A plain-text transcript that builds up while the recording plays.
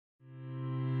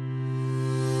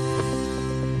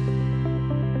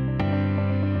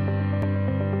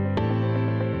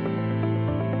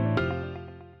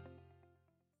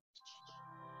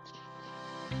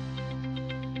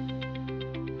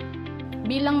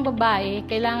Bilang babae,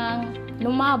 kailangang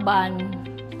lumaban,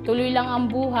 tuloy lang ang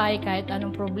buhay kahit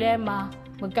anong problema,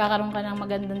 magkakaroon ka ng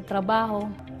magandang trabaho,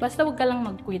 basta huwag ka lang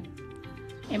mag-quit.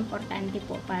 Importante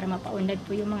po para mapaunlad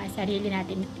po yung mga sarili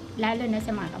natin, lalo na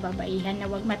sa mga kababaihan na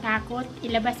huwag matakot,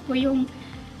 ilabas po yung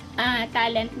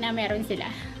talent na meron sila.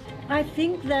 I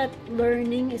think that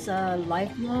learning is a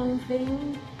lifelong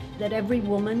thing that every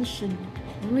woman should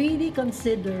really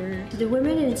consider. The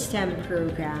Women in STEM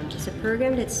program is a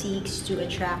program that seeks to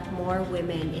attract more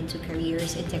women into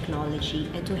careers in technology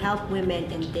and to help women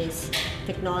in this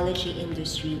technology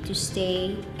industry to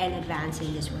stay and advance in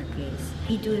this workplace.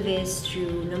 We do this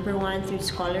through, number one, through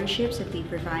scholarships that we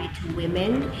provide to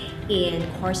women in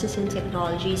courses in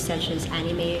technology such as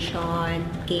animation,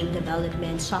 game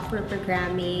development, software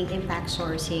programming, impact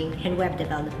sourcing, and web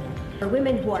development. For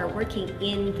women who are working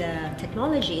in the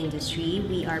technology industry,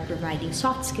 we are providing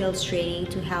soft skills training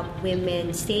to help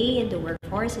women stay in the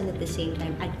workforce and at the same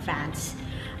time advance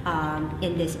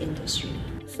in this industry.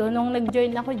 So nung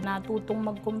nag-join ako, natutong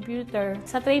mag-computer.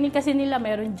 Sa training kasi nila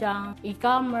meron dyang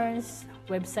e-commerce,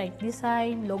 website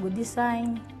design, logo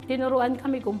design. Tinuruan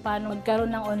kami kung paano magkaroon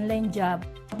ng online job.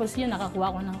 Tapos yun,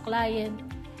 nakakuha ko ng client,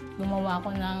 gumawa ko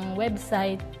ng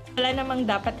website. Wala namang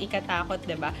dapat ikatakot,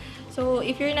 diba? So,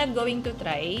 if you're not going to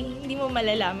try, hindi mo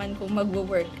malalaman kung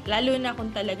magwo-work. Lalo na kung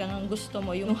talagang ang gusto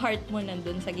mo, yung heart mo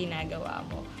nandun sa ginagawa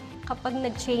mo. Kapag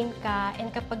nag-train ka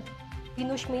and kapag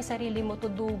pinush mo yung sarili mo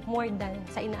to do more than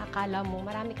sa inaakala mo,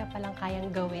 marami ka palang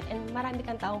kayang gawin and marami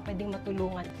kang taong pwedeng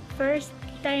matulungan. First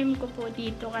time ko po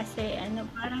dito kasi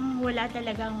parang wala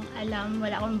talagang alam,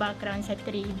 wala akong background sa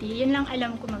 3D. Yun lang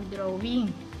alam ko mag-drawing.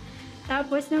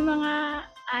 Tapos ng mga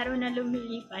araw na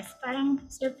lumilipas, parang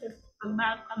siyempre,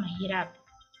 pagbago ka mahirap.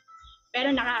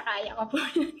 Pero nakakaya ko po.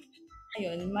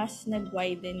 Ayun, mas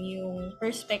nag-widen yung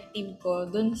perspective ko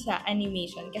dun sa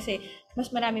animation kasi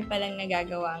mas marami palang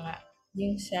nagagawa nga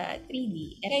yung sa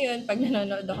 3D. And ngayon, pag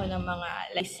nanonood ako ng mga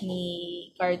Disney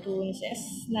cartoons,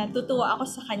 natutuwa ako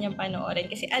sa kanyang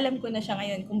panoorin kasi alam ko na siya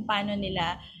ngayon kung paano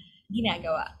nila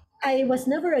ginagawa. I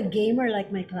was never a gamer like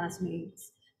my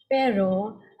classmates.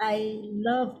 Pero I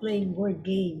love playing word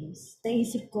games.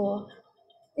 Naisip ko,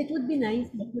 it would be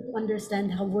nice to understand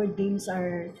how word games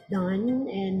are done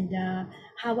and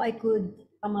how I could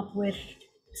come up with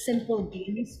simple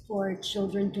games for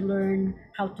children to learn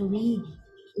how to read.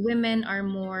 Women are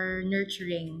more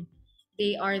nurturing.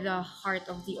 They are the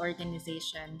heart of the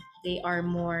organization. They are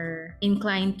more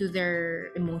inclined to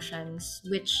their emotions,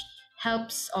 which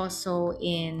helps also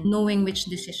in knowing which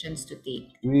decisions to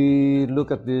take. We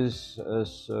look at this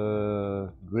as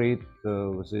a great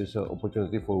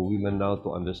opportunity for women now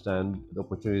to understand the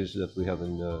opportunities that we have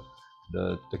in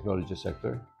the technology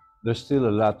sector. There's still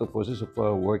a lot of process of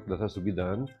work that has to be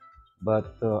done,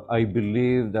 but I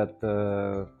believe that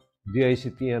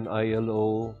DICT and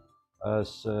ILO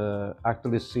has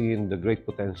actually seen the great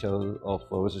potential of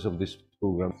this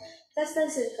program. TESDA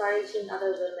is encouraging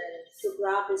other women to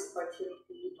grab this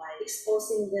opportunity by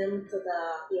exposing them to the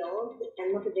field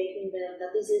and motivating them that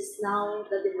this is now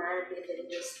the demand in the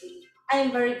industry. I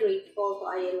am very grateful to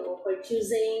ILO for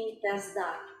choosing TESDA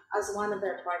as one of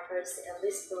their partners in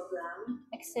this program.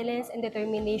 Excellence and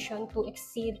determination to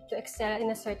excel in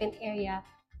a certain area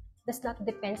does not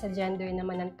depend sa gender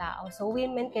naman ng tao. So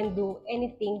women can do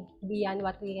anything beyond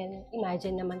what we can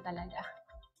imagine naman talaga.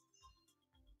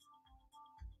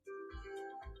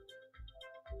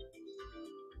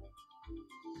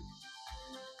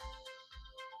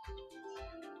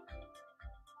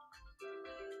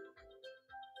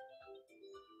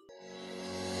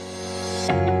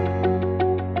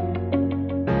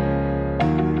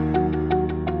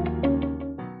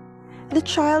 The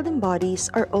child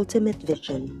embodies our ultimate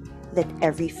vision, that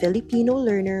every Filipino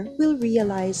learner will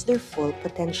realize their full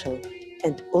potential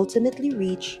and ultimately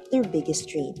reach their biggest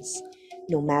dreams,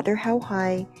 no matter how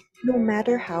high, no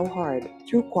matter how hard,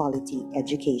 through quality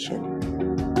education.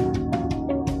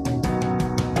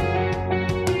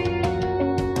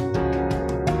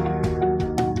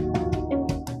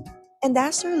 And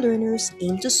as our learners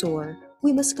aim to soar,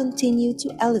 we must continue to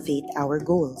elevate our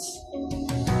goals.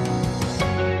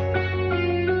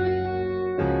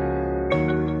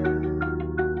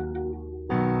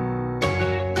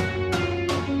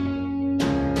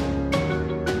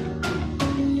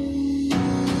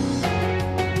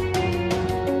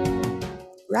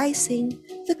 Rising,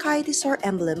 the kite is our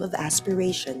emblem of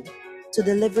aspiration to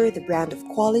deliver the brand of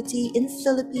quality in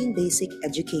Philippine basic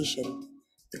education.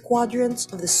 The quadrants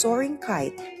of the soaring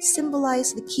kite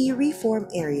symbolize the key reform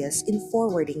areas in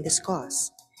forwarding this cause,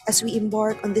 as we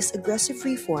embark on this aggressive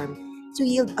reform to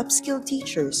yield upskilled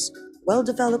teachers,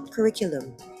 well-developed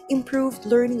curriculum, improved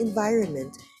learning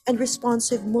environment, and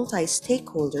responsive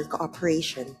multi-stakeholder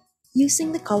cooperation.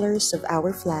 Using the colors of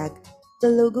our flag, the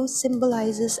logo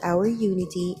symbolizes our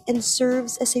unity and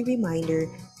serves as a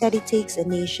reminder that it takes a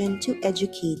nation to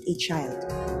educate a child.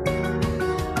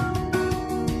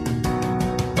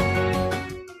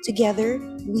 Together,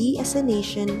 we as a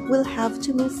nation will have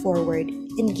to move forward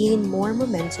and gain more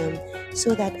momentum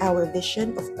so that our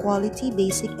vision of quality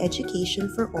basic education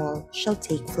for all shall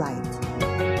take flight.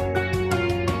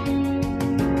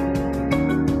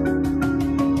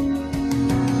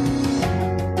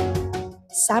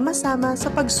 Sama-sama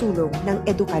sa pagsulong ng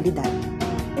edukalidad.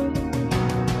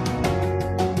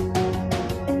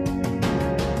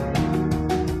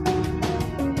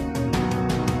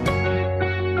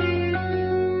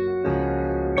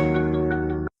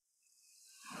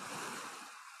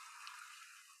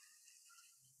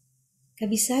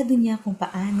 Kabisado niya kung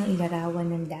paano ilarawan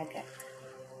ng dagat.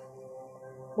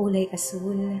 Kulay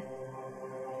asul,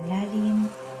 malalim,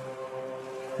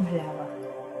 malawak.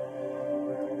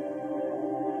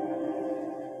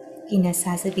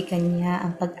 Kinasasabikan niya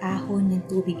ang pag-ahon ng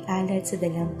tubig alat sa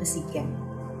dalampasigan.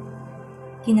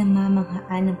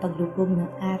 Kinamamanghaan ang paglubog ng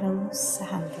araw sa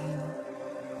hangganan.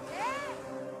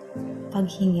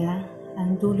 Paghinga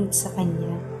ang dulot sa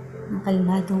kanya ng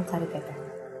kalmadong karagatan.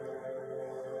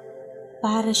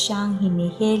 Para siyang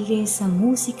hinihele sa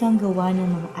musikang gawa ng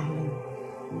mga alon.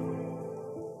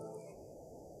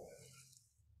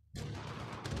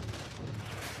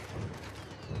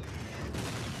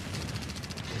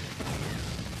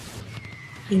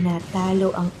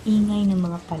 Tinatalo ang ingay ng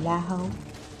mga palahaw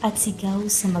at sigaw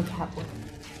sa maghapon.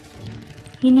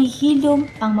 Hinihilom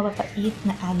ang mapapait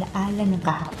na alaala ng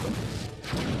kahapon.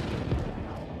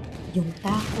 Yung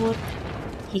takot,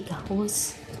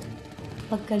 hikahos,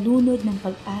 pagkalunod ng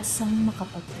pag-asang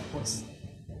makapagtapos,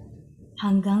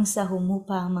 hanggang sa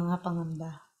humupa ang mga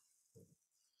pangamba.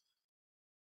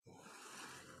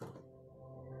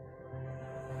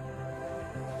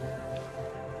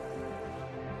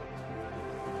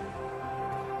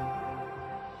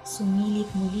 Sumilip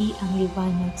muli ang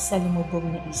liwanag sa lumubog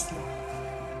na isla.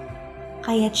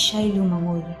 Kaya't siya'y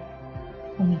lumangoy,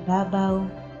 umibabaw,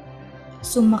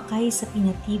 sumakay sa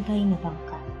pinatibay na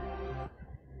bangka.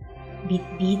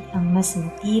 Bit-bit ang mas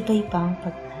matibay pang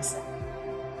pag-asa.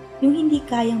 Yung hindi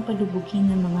kayang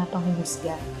palubugin ng mga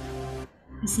panghuhusga,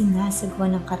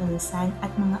 isinasagwa ng karanasan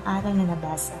at mga aral na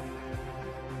nabasa,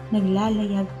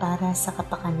 naglalayag para sa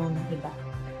kapakanan ng iba.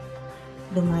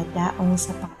 Dumadaong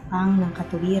sa pakpang ng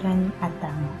katuwiran at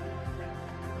tama.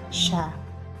 Siya,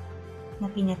 na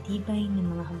pinatibay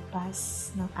ng mga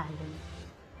hampas ng alon,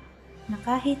 na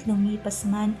kahit lumipas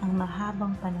man ang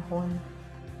mahabang panahon,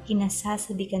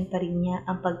 kinasasabikan pa rin niya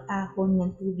ang pag-ahon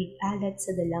ng tubig alat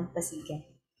sa dalampasigan.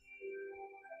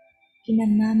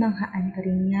 Kinamamanghaan pa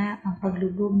rin niya ang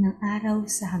paglubog ng araw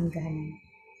sa hangganan.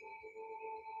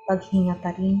 Paghinga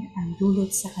pa rin ang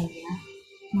dulot sa kanya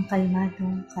ng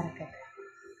kalmadong karagatan.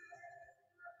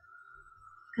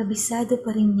 Kabisado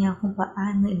pa rin niya kung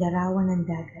paano ilarawan ng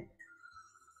dagat.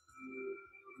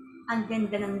 Ang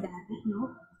ganda ng dagat,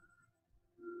 no?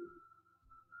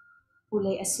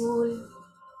 Kulay asul,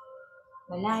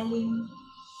 malalim,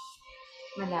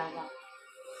 malawak.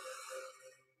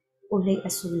 Kulay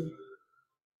asul,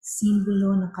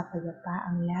 simbolo ng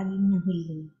kapayapaan laging ng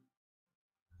hiling.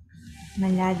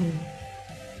 Malalim,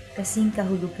 kasing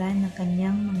kahulugan ng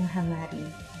kanyang mga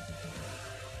hangarin.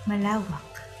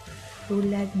 Malawak,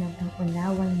 tulad ng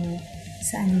pang-unawa niya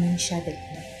sa anumang siya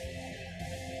dagdag.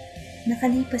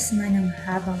 Nakalipas man ang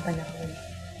mahabang panahon,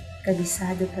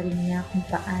 kabisado pa rin niya kung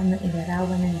paano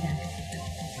ilarawan ng dagat ito.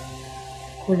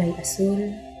 Kulay asul,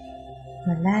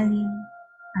 malalim,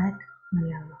 at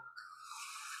malawak.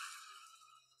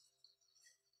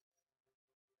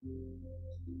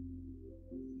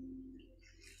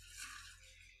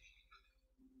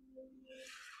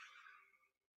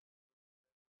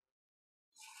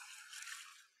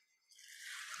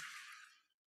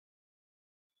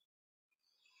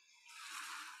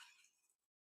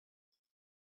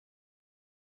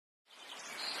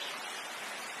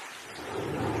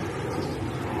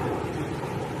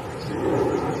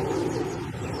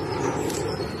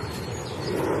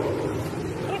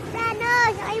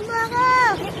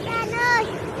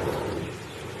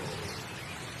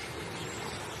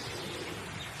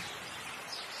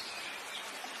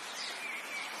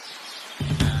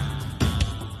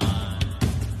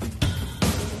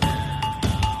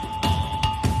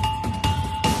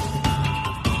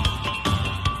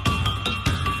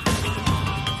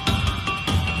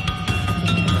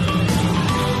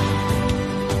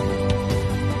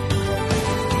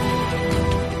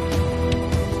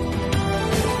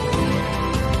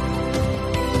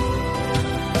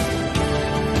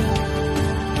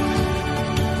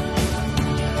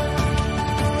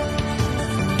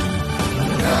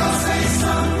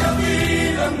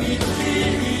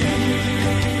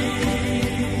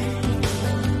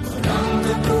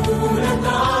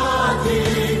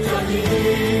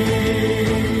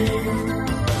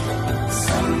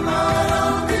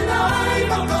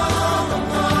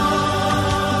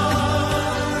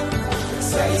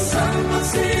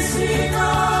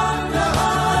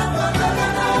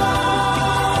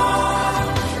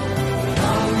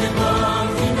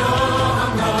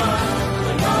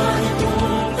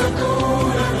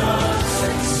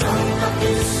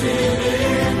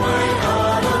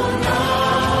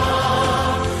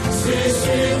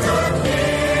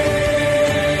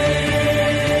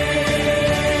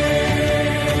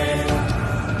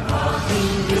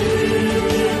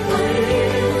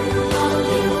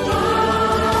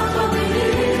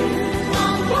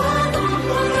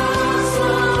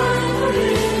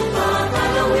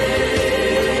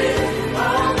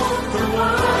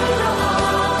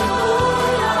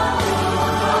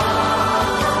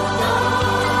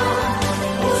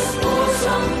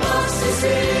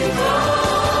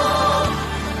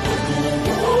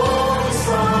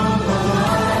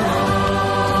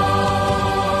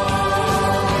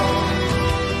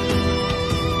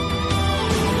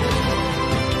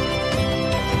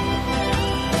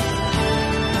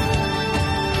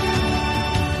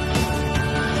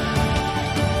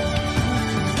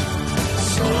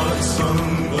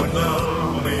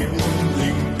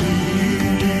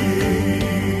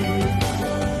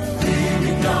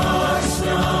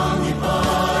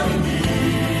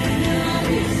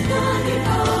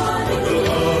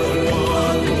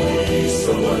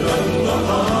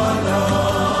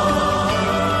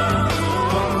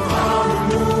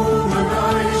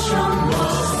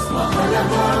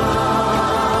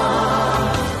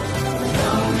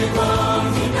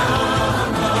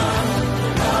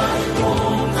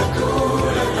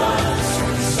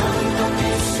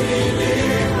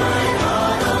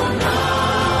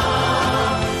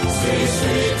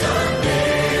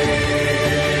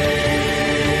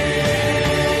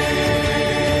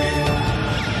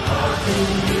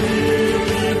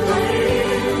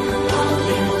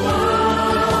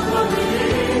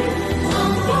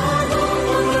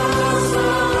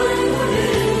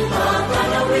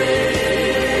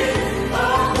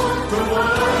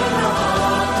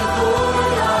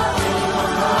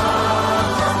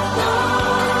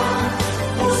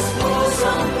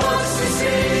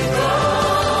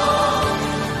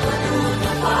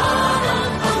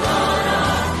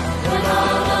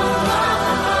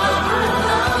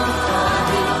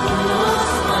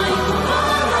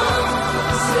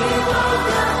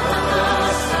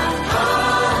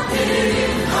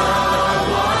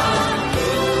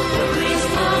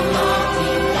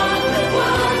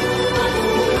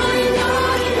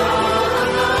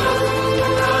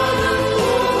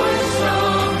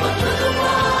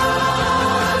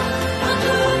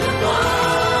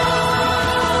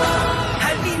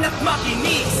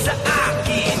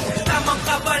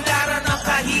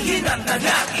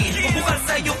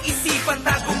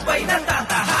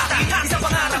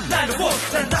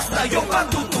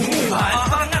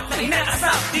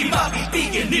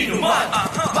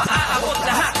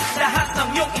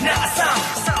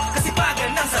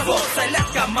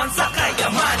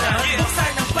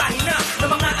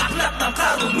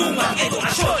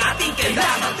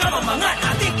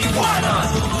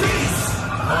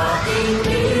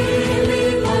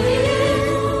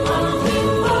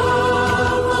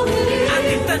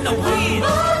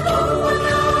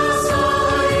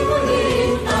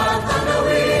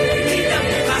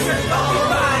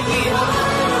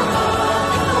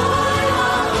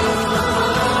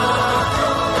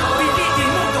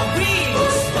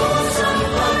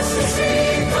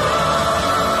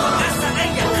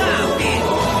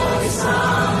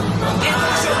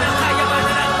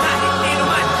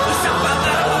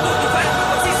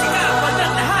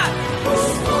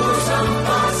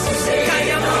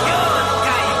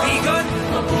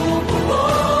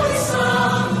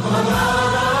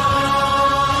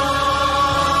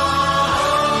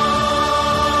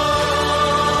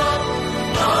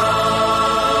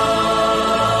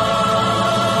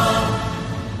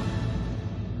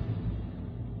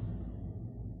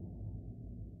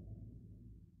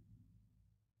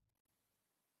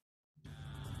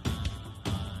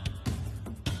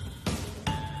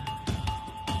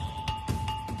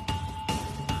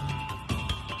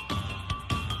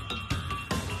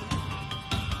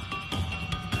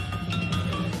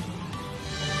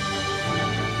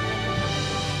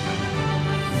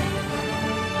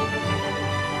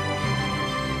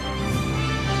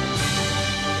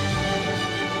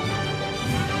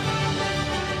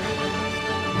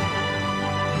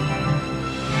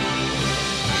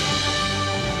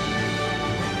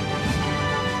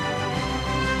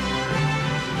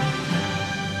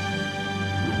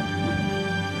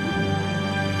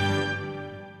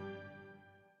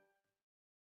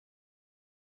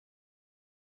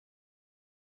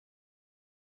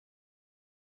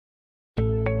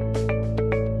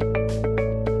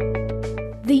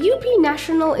 The UP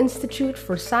National Institute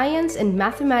for Science and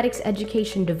Mathematics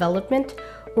Education Development,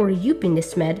 or UP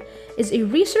NISMED, is a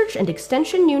research and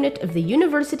extension unit of the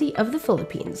University of the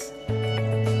Philippines.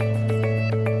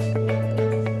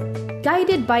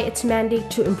 Guided by its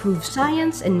mandate to improve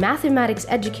science and mathematics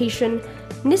education,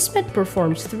 NISMED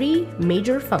performs three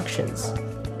major functions: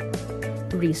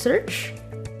 research,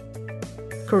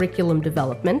 curriculum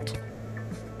development,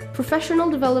 professional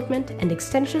development, and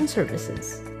extension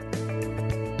services.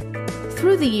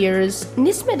 Through the years,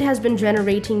 NISMED has been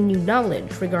generating new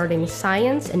knowledge regarding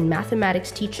science and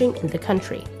mathematics teaching in the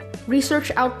country.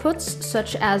 Research outputs,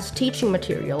 such as teaching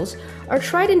materials, are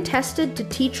tried and tested to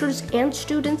teachers and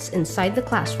students inside the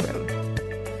classroom.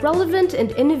 Relevant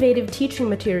and innovative teaching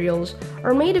materials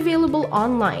are made available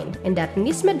online and at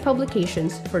NISMED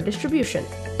publications for distribution.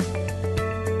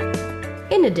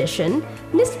 In addition,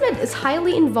 NISMED is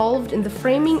highly involved in the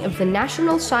framing of the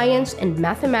National Science and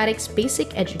Mathematics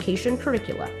Basic Education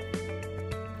curricula.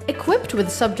 Equipped with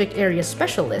subject area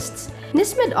specialists,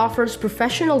 NISMED offers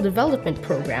professional development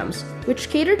programs which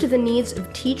cater to the needs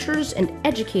of teachers and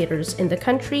educators in the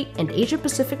country and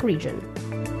Asia-Pacific region.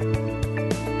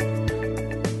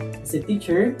 As a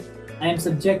teacher, I am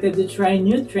subjected to try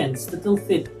new trends that will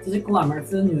fit to the clamor of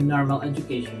the new normal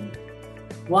education.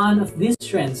 One of these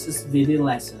trends is video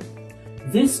lesson.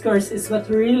 This course is what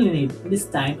we really need in this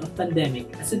time of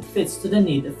pandemic as it fits to the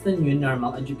need of the new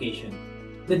normal education.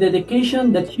 The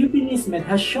dedication that UP NISMED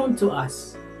has shown to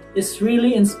us is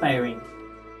really inspiring.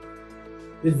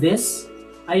 With this,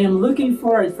 I am looking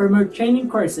forward for more training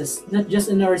courses not just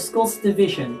in our school's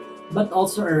division but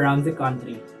also around the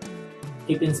country.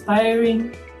 Keep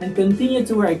inspiring and continue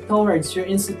to work towards your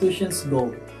institution's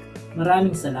goal.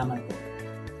 Maraming salamat po.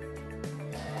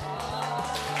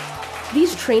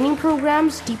 These training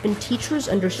programs deepen teachers'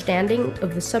 understanding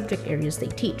of the subject areas they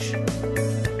teach.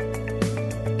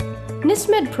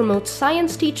 NISMED promotes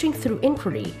science teaching through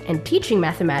inquiry and teaching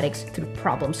mathematics through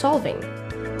problem solving.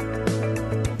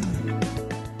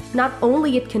 Not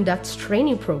only it conducts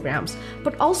training programs,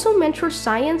 but also mentors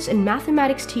science and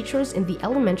mathematics teachers in the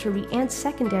elementary and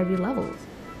secondary levels.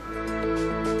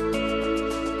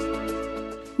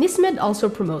 NISMED also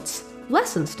promotes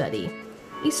lesson study,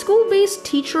 a school-based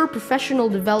teacher professional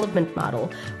development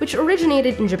model which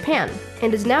originated in Japan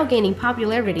and is now gaining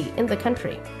popularity in the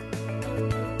country.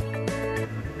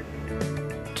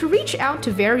 To reach out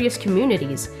to various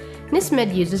communities,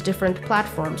 NISMED uses different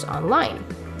platforms online.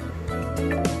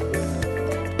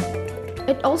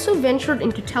 It also ventured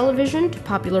into television to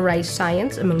popularize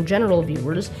science among general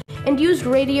viewers and used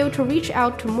radio to reach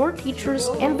out to more teachers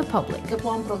and the public. Ito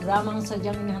po ang programang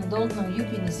sadyang inihandog ng UP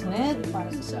NISMED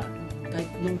para sa kahit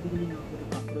yung pinili ng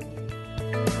upload.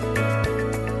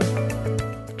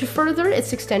 To further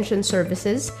its extension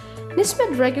services,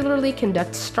 NISMED regularly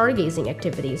conducts stargazing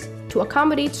activities to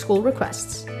accommodate school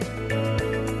requests.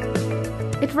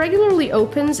 It regularly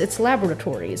opens its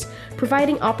laboratories,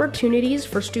 providing opportunities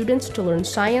for students to learn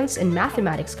science and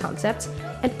mathematics concepts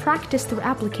and practice their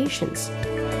applications.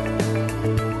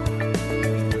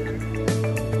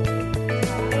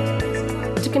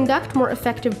 To conduct more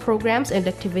effective programs and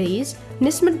activities,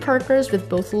 NISMED partners with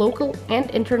both local and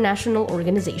international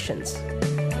organizations.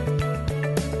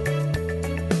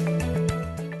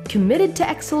 Committed to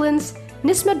excellence,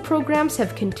 NISMED programs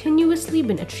have continuously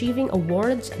been achieving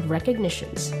awards and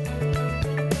recognitions.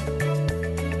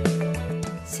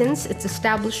 Since its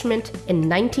establishment in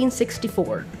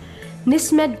 1964,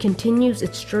 NISMED continues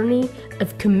its journey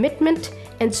of commitment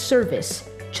and service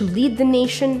to lead the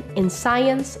nation in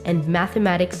science and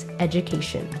mathematics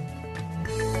education.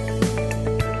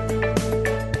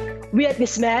 We at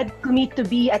NISMED commit to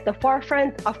be at the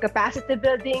forefront of capacity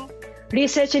building,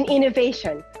 research and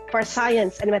innovation for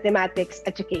science and mathematics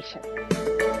education.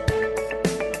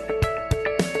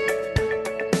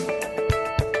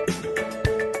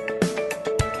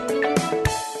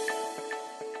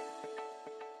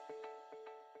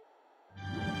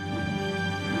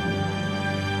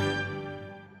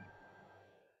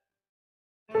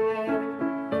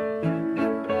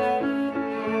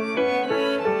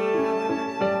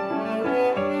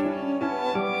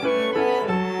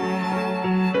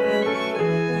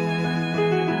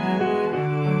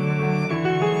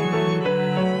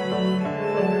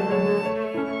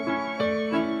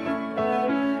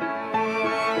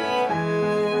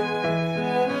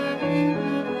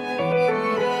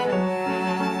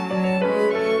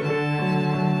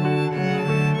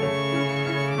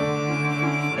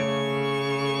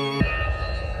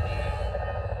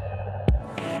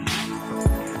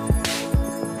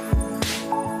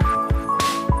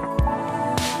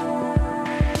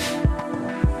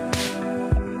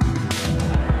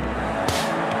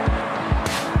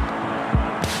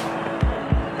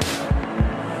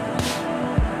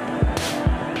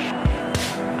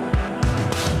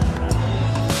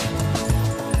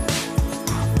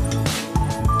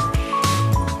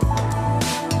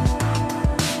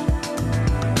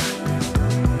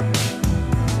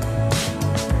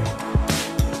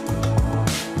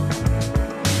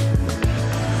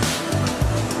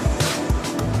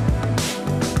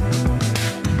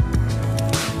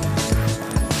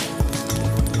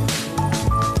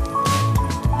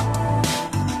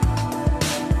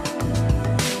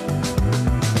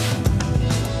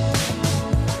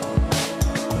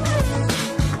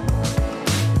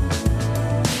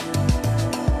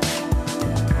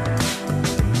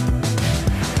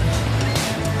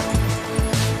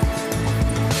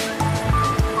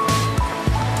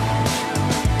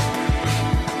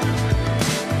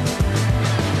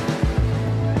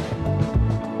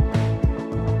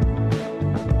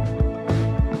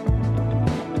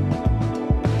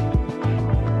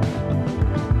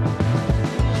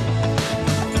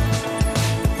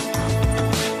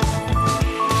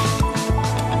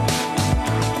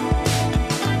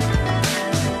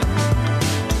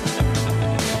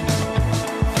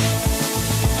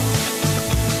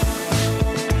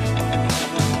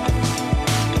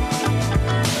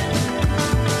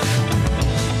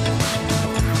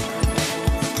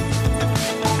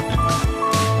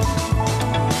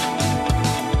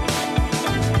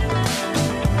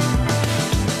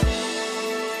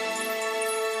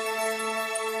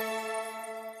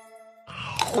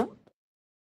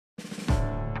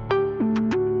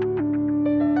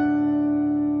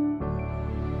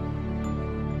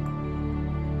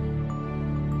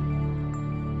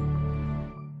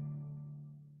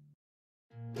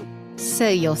 So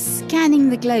you're scanning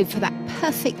the globe for that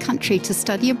perfect country to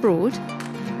study abroad?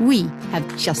 We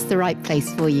have just the right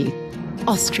place for you.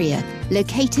 Austria,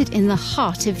 located in the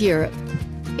heart of Europe.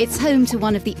 It's home to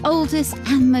one of the oldest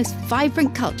and most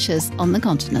vibrant cultures on the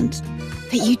continent.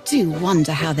 But you do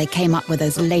wonder how they came up with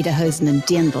those lederhosen and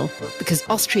dirndl, because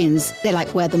Austrians, they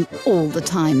wear them all the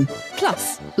time.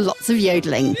 Plus, lots of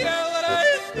yodeling.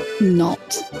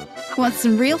 Not. Want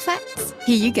some real facts?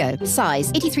 Here you go.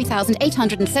 Size,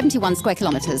 83,871 square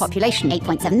kilometres. Population,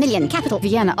 8.7 million. Capital,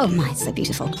 Vienna. Oh my, so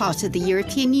beautiful. Part of the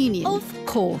European Union. Of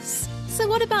course. So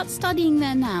what about studying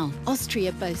there now?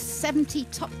 Austria boasts 70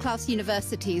 top-class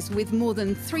universities with more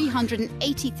than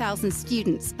 380,000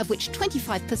 students, of which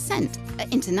 25% are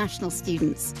international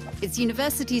students. Its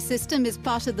university system is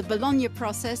part of the Bologna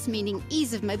process, meaning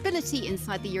ease of mobility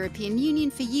inside the European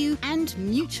Union for you and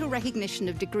mutual recognition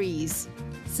of degrees.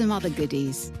 Some other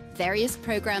goodies. Various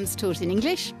programs taught in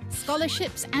English,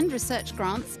 scholarships and research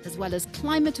grants, as well as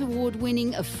climate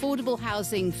award-winning affordable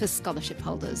housing for scholarship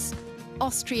holders.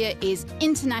 Austria is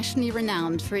internationally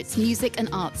renowned for its music and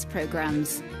arts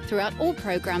programs. Throughout all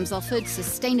programs offered,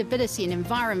 sustainability and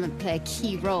environment play a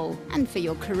key role. And for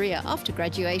your career after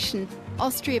graduation,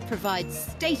 Austria provides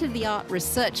state-of-the-art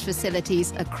research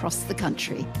facilities across the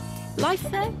country. Life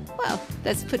there? Well,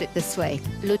 let's put it this way.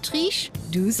 L'Autriche,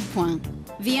 12 points.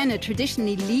 Vienna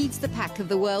traditionally leads the pack of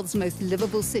the world's most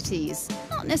livable cities.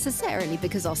 Not necessarily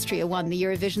because Austria won the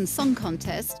Eurovision Song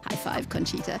Contest, high five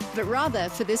Conchita, but rather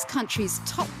for this country's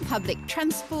top public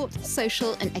transport,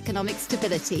 social and economic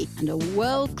stability, and a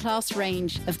world-class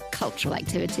range of cultural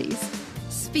activities.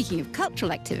 Speaking of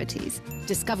cultural activities,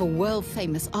 discover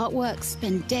world-famous artworks,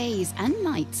 spend days and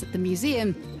nights at the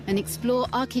museum, and explore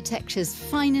architecture's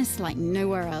finest like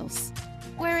nowhere else.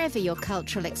 Wherever your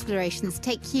cultural explorations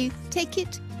take you, take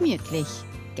it gemütlich.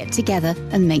 Get together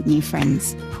and make new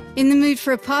friends. In the mood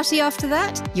for a party after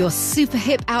that? Your super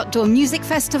hip outdoor music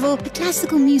festival, the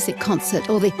classical music concert,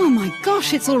 or the, oh my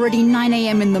gosh, it's already 9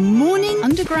 a.m. in the morning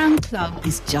underground club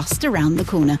is just around the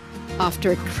corner.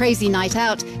 After a crazy night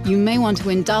out, you may want to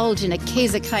indulge in a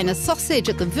Käsekreiner sausage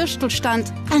at the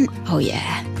Würstelstand and, oh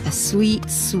yeah, a sweet,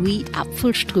 sweet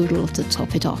Apfelstrudel to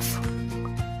top it off.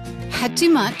 Had too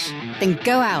much? Then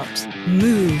go out,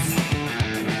 move.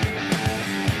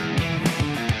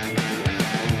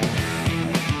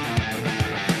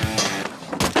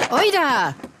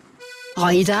 Oida!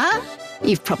 Oida?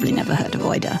 You've probably never heard of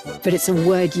oida, but it's a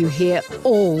word you hear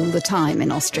all the time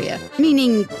in Austria,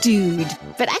 meaning dude.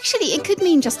 But actually, it could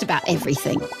mean just about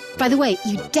everything. By the way,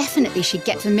 you definitely should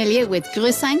get familiar with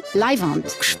Grüßang, Leihwand,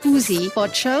 Gspusi,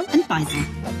 Ocho, and Beisen.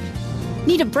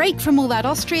 Need a break from all that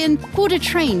Austrian? Board a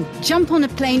train, jump on a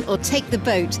plane, or take the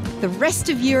boat. The rest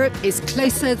of Europe is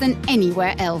closer than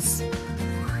anywhere else.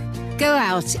 Go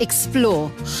out,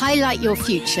 explore, highlight your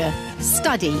future.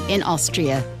 Study in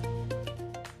Austria.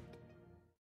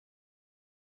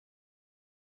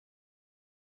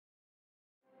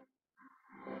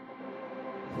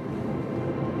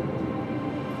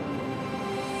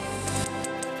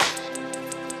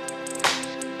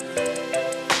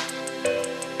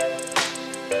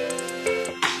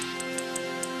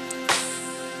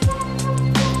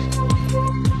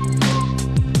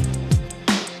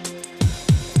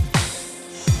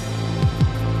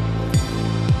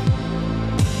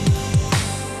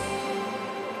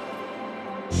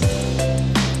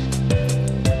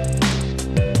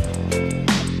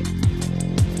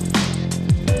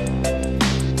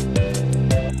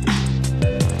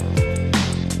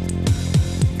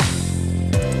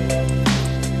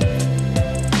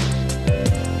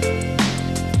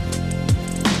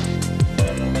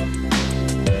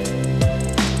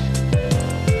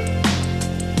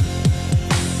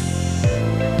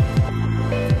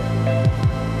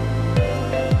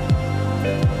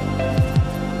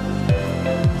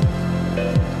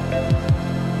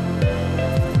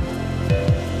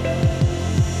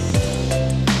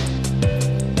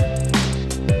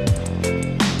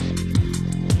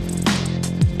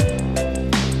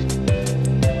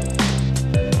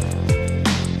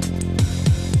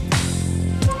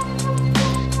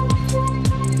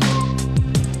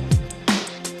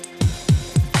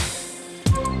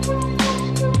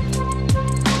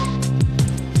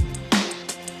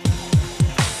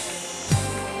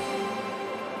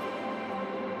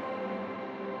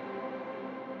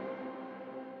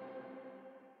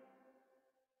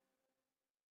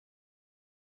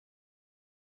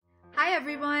 Hi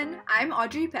everyone, I'm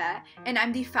Audrey Pe, and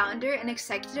I'm the founder and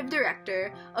executive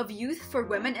director of Youth for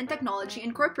Women in Technology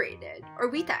Incorporated,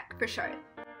 or WeTech for short.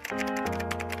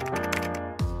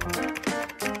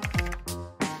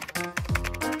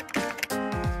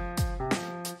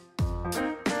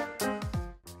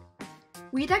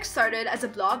 WeTech started as a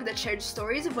blog that shared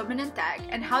stories of women in tech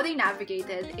and how they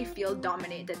navigated a field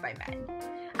dominated by men.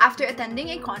 After attending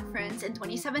a conference in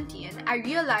 2017, I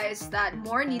realized that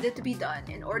more needed to be done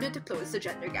in order to close the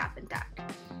gender gap in tech.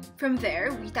 From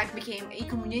there, WeTech became a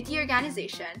community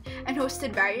organization and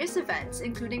hosted various events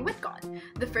including WitCon,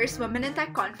 the first Women in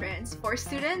Tech conference for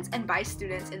students and by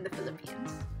students in the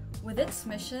Philippines. With its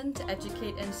mission to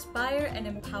educate, inspire, and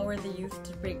empower the youth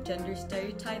to break gender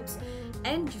stereotypes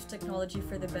and use technology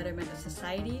for the betterment of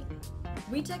society,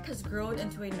 WeTech has grown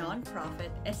into a non-profit,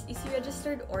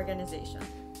 SEC-registered organization.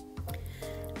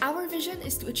 Our vision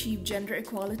is to achieve gender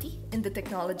equality in the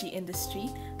technology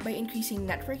industry by increasing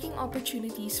networking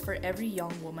opportunities for every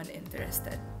young woman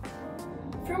interested.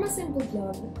 From a simple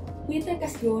blog, WeTech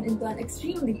has grown into an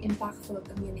extremely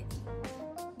impactful community.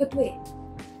 But wait,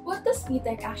 what does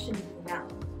WeTech actually do now?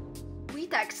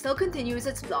 WeTech still continues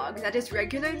its blog that is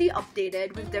regularly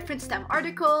updated with different STEM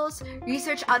articles,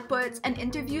 research outputs, and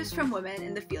interviews from women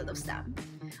in the field of STEM.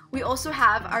 We also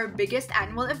have our biggest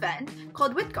annual event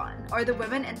called WitCon, or the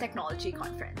Women in Technology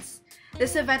Conference.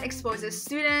 This event exposes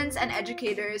students and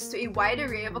educators to a wide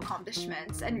array of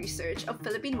accomplishments and research of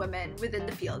Philippine women within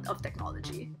the field of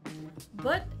technology.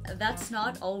 But that's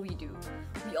not all we do.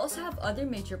 We also have other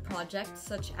major projects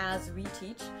such as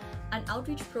WeTeach, an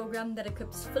outreach program that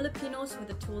equips Filipinos with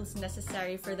the tools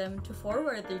necessary for them to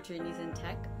forward their journeys in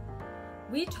tech.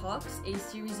 WeTalks, a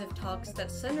series of talks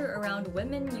that center around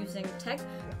women using tech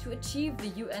to achieve the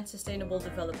UN Sustainable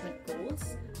Development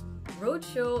Goals.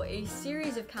 Roadshow, a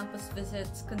series of campus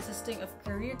visits consisting of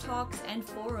career talks and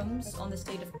forums on the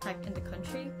state of tech in the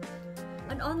country.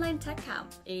 An online tech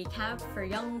camp, a camp for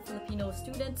young Filipino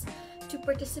students to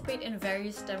participate in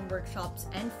various STEM workshops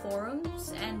and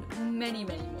forums, and many,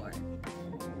 many more.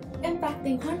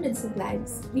 Impacting hundreds of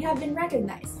lives, we have been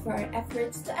recognized for our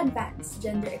efforts to advance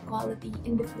gender equality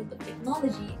in the field of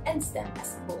technology and STEM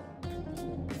as a whole.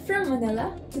 From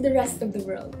Manila to the rest of the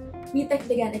world, WeTech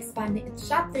began expanding its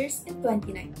chapters in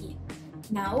 2019.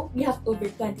 Now, we have over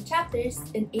 20 chapters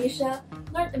in Asia,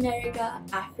 North America,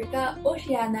 Africa,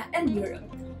 Oceania, and Europe,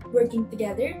 working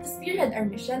together to spearhead our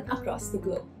mission across the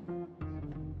globe.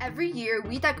 Every year,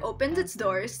 WeTech opens its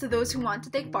doors to those who want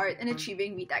to take part in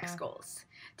achieving WeTech's goals.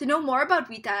 To know more about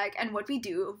WeTech and what we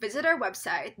do, visit our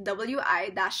website,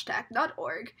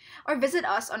 wi-tech.org, or visit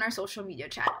us on our social media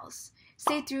channels.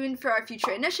 Stay tuned for our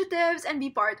future initiatives and be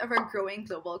part of our growing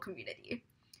global community.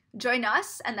 Join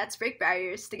us and let's break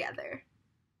barriers together.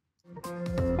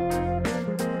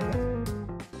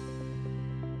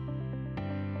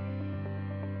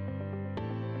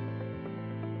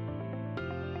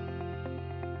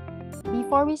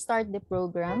 Before we start the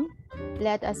program,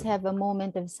 let us have a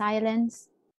moment of silence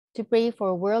to pray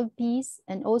for world peace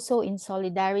and also in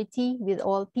solidarity with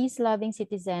all peace-loving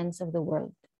citizens of the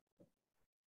world.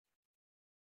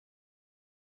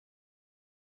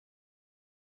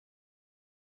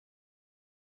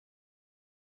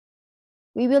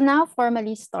 We will now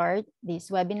formally start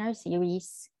this webinar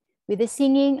series with the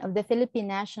singing of the Philippine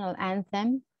National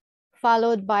Anthem,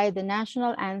 followed by the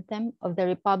National Anthem of the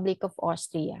Republic of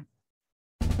Austria.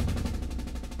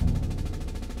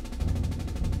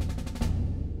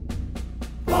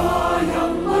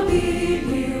 Bayang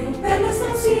mabiliw, pelas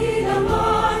ng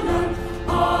silanganan,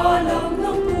 alam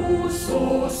ng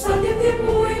puso, sa dibdib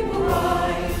mo'y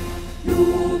buhay.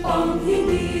 Lupang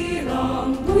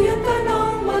hinirang, duyan ka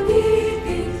ng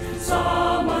magiting,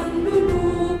 sa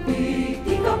manlulupi,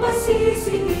 di ka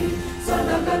pasisihin, sa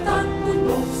dagat at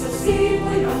bundok, sa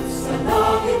simoy at sa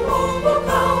langit mong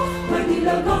bukaw, may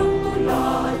nilagang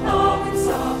tula at awit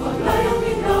sa paglayang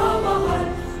minamahal,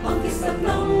 ang kislat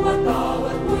ng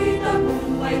watawat mo'y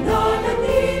tagumpay na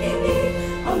nagnidinig,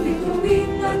 ang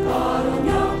bituin at araw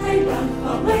niya kailan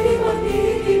pa may di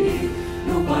magdidinig,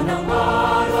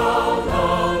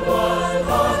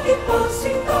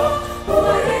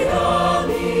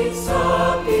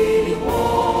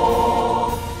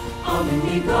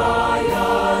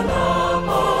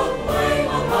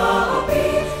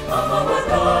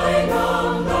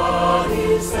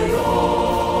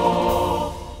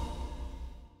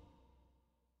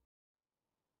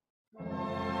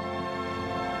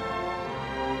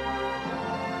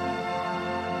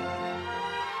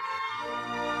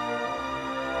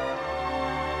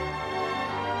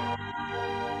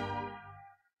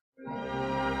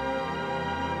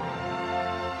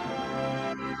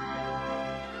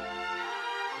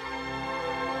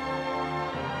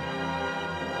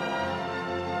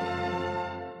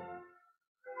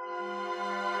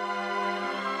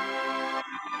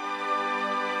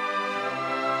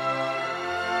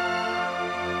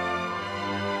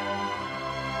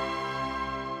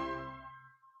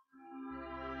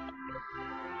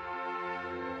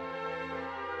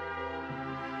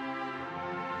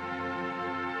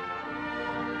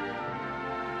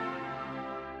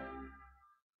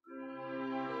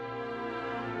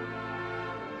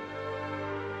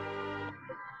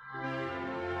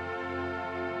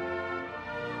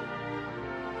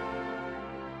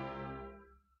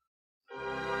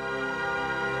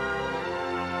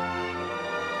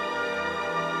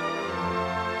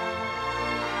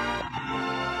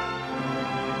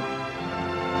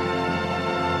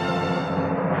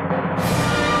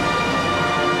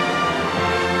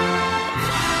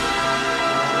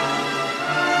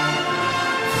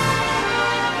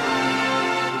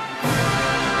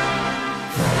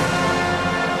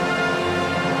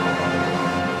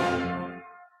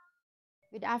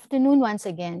 afternoon once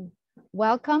again.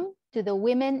 Welcome to the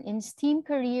Women in STEAM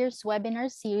Careers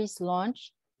webinar series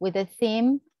launch with the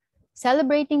theme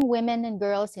Celebrating Women and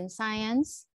Girls in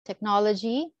Science,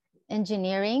 Technology,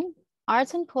 Engineering,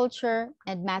 Arts and Culture,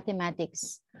 and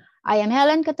Mathematics. I am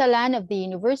Helen Catalan of the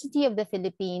University of the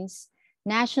Philippines,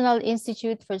 National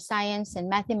Institute for Science and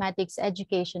Mathematics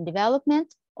Education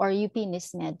Development, or UP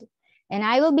NISMED, and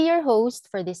I will be your host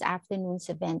for this afternoon's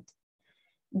event.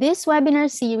 This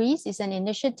webinar series is an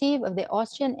initiative of the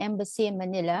Austrian Embassy in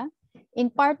Manila in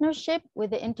partnership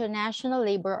with the International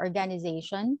Labor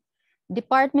Organization,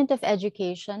 Department of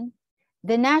Education,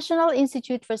 the National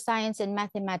Institute for Science and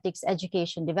Mathematics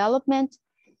Education Development,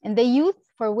 and the Youth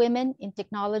for Women in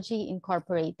Technology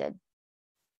Incorporated.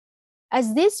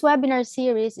 As this webinar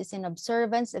series is in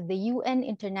observance of the UN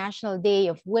International Day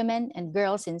of Women and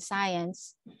Girls in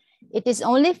Science, it is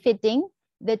only fitting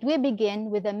that we begin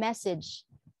with a message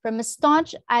from a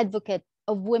staunch advocate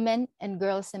of women and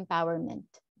girls' empowerment.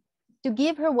 To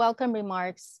give her welcome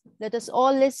remarks, let us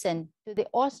all listen to the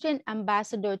Austrian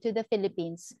Ambassador to the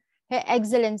Philippines, Her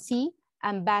Excellency,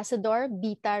 Ambassador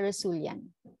Bita Rasoulian.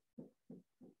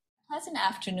 Pleasant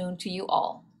afternoon to you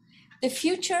all. The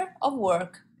future of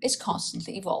work is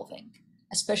constantly evolving.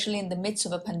 Especially in the midst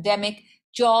of a pandemic,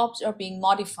 jobs are being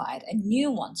modified and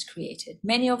new ones created,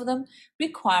 many of them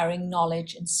requiring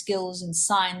knowledge and skills in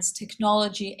science,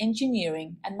 technology,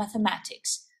 engineering, and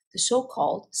mathematics, the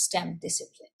so-called STEM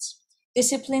disciplines.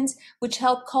 Disciplines which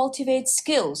help cultivate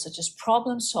skills such as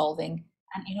problem solving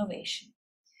and innovation.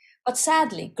 But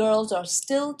sadly, girls are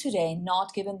still today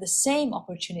not given the same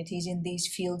opportunities in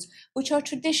these fields, which are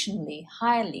traditionally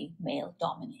highly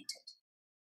male-dominated.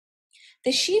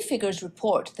 The She Figures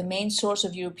report, the main source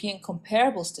of European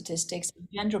comparable statistics of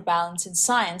gender balance in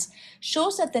science,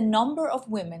 shows that the number of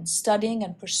women studying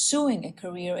and pursuing a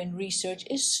career in research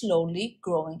is slowly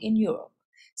growing in Europe.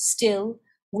 Still,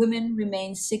 women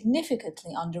remain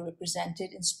significantly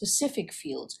underrepresented in specific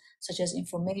fields such as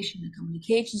information and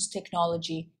communications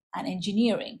technology and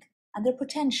engineering, and their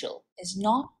potential is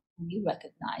not fully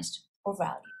recognized or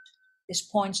valued. This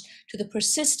points to the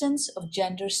persistence of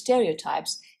gender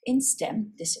stereotypes in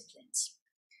STEM disciplines.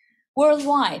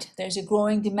 Worldwide, there's a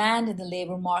growing demand in the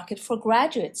labor market for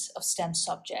graduates of STEM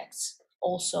subjects,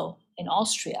 also in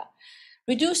Austria.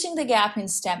 Reducing the gap in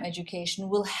STEM education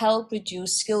will help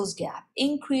reduce skills gap,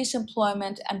 increase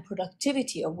employment and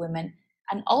productivity of women,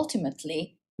 and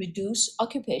ultimately reduce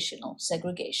occupational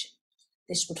segregation.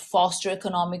 This would foster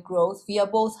economic growth via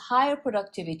both higher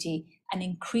productivity and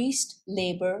increased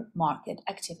labor market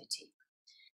activity.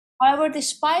 However,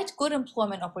 despite good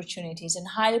employment opportunities and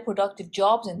highly productive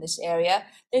jobs in this area,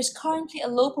 there's currently a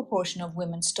low proportion of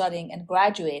women studying and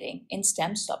graduating in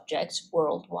STEM subjects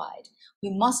worldwide. We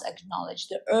must acknowledge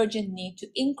the urgent need to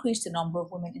increase the number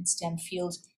of women in STEM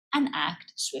fields and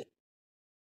act swiftly.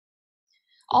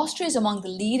 Austria is among the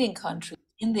leading countries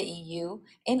in the EU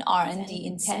in R&D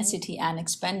intensity and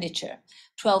expenditure,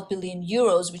 12 billion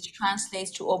euros, which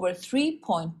translates to over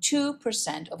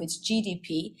 3.2% of its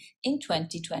GDP in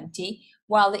 2020,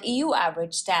 while the EU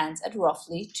average stands at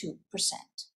roughly 2%.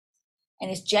 In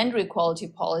its gender equality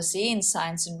policy in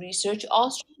science and research,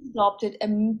 Austria adopted a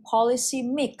policy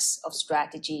mix of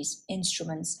strategies,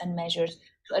 instruments, and measures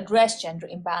to address gender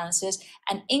imbalances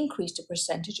and increase the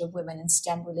percentage of women in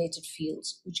STEM-related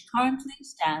fields, which currently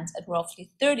stands at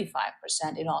roughly 35%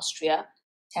 in Austria,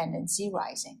 tendency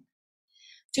rising.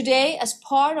 Today, as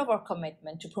part of our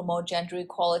commitment to promote gender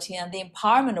equality and the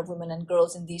empowerment of women and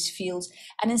girls in these fields,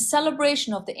 and in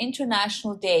celebration of the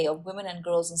International Day of Women and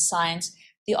Girls in Science,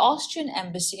 the Austrian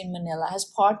Embassy in Manila has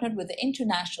partnered with the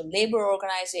International Labor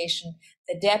Organization,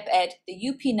 the DepEd, the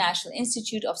UP National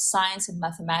Institute of Science and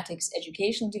Mathematics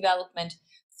Educational Development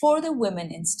for the Women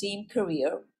in STEAM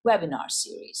Career webinar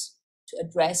series to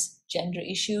address gender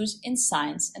issues in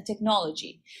science and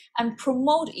technology and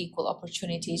promote equal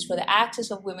opportunities for the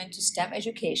access of women to STEM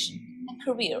education and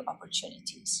career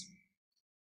opportunities.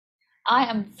 I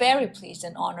am very pleased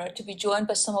and honored to be joined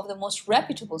by some of the most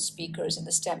reputable speakers in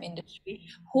the STEM industry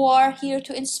who are here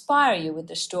to inspire you with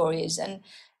their stories and,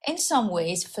 in some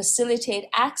ways, facilitate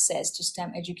access to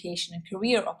STEM education and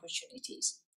career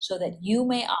opportunities so that you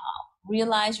may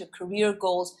realize your career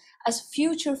goals as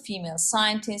future female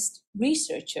scientists,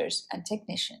 researchers, and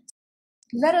technicians.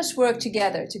 Let us work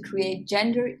together to create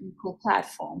gender-equal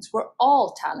platforms where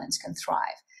all talents can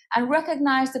thrive and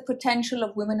recognize the potential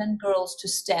of women and girls to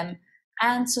STEM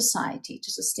and society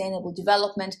to sustainable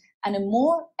development and a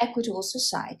more equitable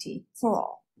society for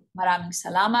all. Maraming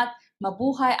salamat.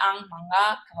 Mabuhay ang mga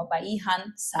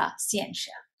kababaihan sa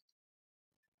siyensya.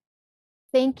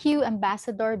 Thank you,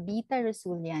 Ambassador Bita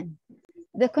Rasoulian.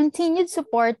 The continued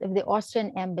support of the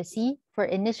Austrian Embassy for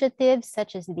initiatives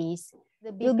such as these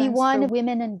will be one of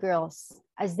women and girls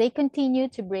as they continue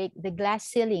to break the glass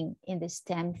ceiling in the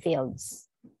STEM fields.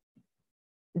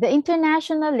 The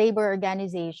International Labor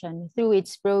Organization, through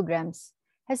its programs,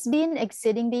 has been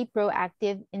exceedingly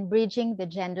proactive in bridging the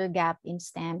gender gap in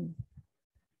STEM.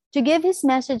 To give his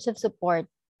message of support,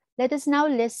 let us now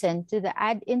listen to the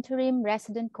Ad Interim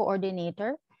Resident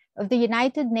Coordinator of the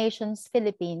United Nations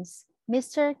Philippines,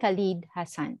 Mr. Khalid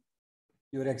Hassan.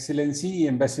 Your Excellency,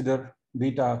 Ambassador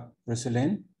Bita,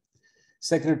 Rasoulian,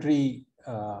 Secretary,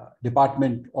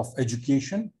 Department of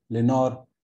Education, Leonor,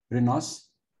 Briones,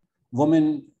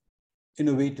 women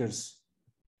innovators,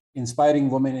 inspiring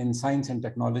women in science and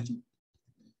technology,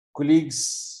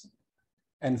 colleagues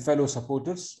and fellow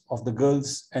supporters of the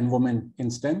girls and women in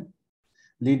STEM,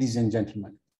 ladies and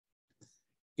gentlemen.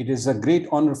 It is a great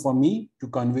honor for me to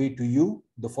convey to you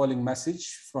the following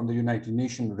message from the United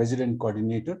Nations Resident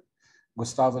Coordinator,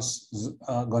 Gustavus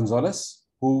Gonzalez,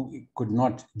 who could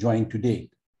not join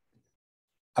today.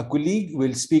 A colleague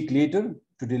will speak later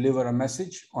to deliver a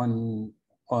message on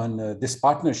this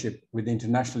partnership with the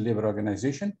International Labour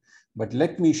Organization, but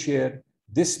let me share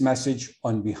this message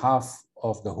on behalf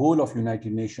of the whole of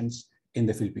United Nations in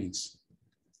the Philippines.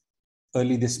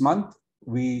 Early this month,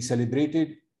 we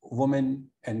celebrated women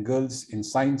and girls in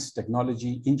science,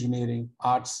 technology, engineering,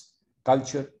 arts,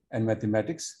 culture, and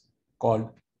mathematics,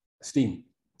 called STEAM.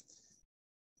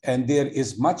 And there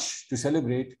is much to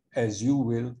celebrate, as you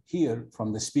will hear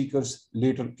from the speakers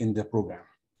later in the program.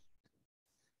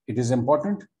 It is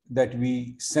important that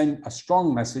we send a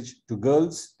strong message to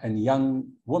girls and young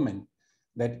women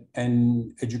that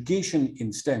an education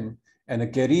in STEM and a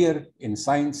career in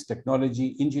science,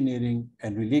 technology, engineering,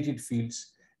 and related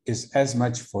fields is as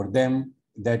much for them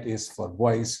that is for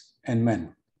boys and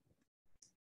men.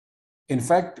 In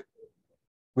fact,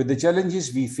 with the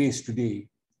challenges we face today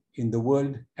in the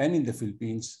world and in the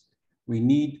Philippines, we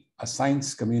need a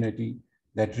science community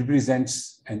that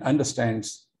represents and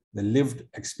understands the lived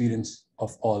experience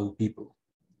of all people.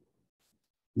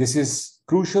 This is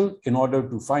crucial in order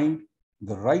to find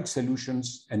the right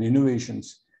solutions and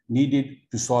innovations needed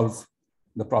to solve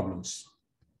the problems.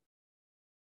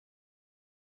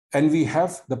 And we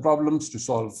have the problems to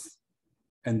solve,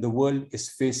 and the world is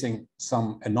facing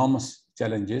some enormous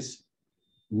challenges,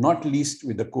 not least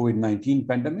with the COVID-19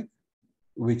 pandemic,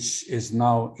 which is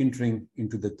now entering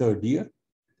into the third year.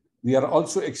 We are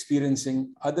also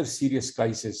experiencing other serious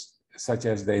crises, such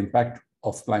as the impact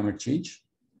of climate change.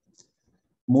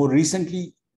 More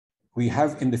recently, we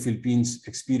have in the Philippines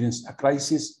experienced a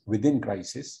crisis within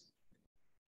crisis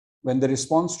when the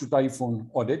response to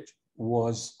Typhoon Odette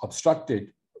was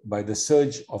obstructed by the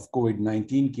surge of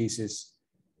COVID-19 cases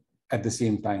at the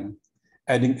same time,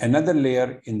 adding another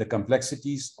layer in the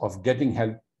complexities of getting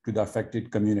help to the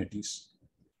affected communities.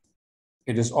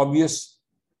 It is obvious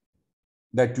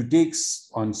that to take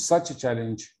on such a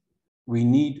challenge, we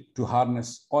need to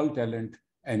harness all talent,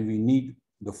 and we need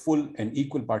the full and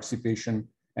equal participation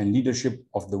and leadership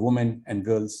of the women and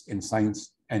girls in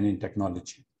science and in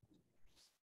technology.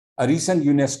 A recent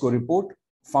UNESCO report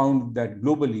found that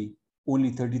globally,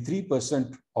 only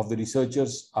 33% of the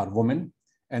researchers are women,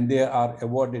 and they are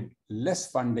awarded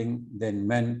less funding than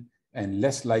men and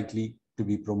less likely to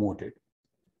be promoted.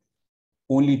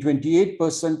 Only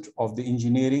 28% of the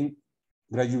engineering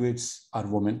graduates are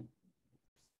women.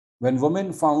 When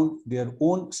women found their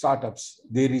own startups,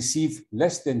 they receive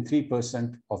less than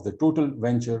 3% of the total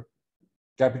venture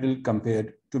capital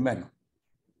compared to men.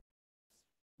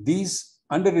 These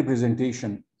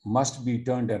underrepresentation must be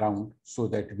turned around so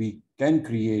that we can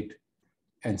create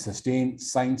and sustain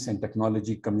science and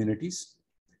technology communities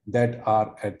that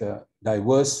are as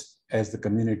diverse as the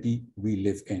community we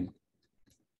live in.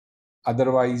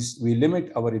 Otherwise, we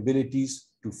limit our abilities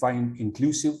to find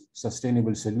inclusive,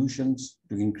 sustainable solutions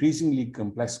to increasingly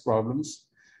complex problems,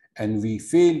 and we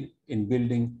fail in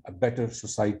building a better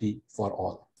society for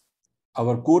all.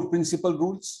 Our core principle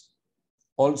rules,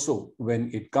 also when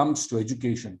it comes to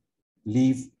education,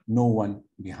 leave no one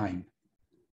behind.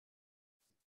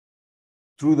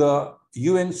 Through the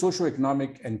UN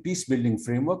Socio-Economic and Peace-Building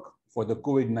Framework for the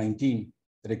COVID-19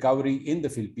 recovery in the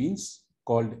Philippines,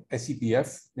 called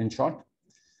SEPF in short,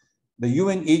 the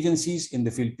UN agencies in the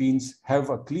Philippines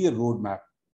have a clear roadmap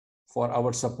for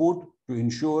our support to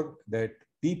ensure that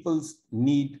people's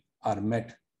needs are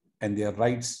met and their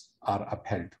rights are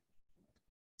upheld.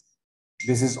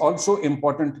 This is also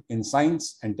important in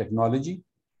science and technology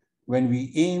when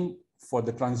we aim for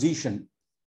the transition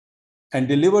and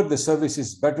deliver the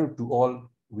services better to all.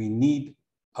 We need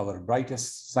our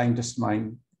brightest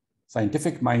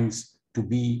scientific minds to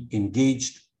be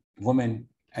engaged women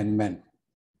and men.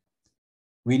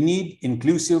 We need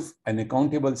inclusive and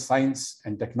accountable science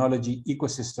and technology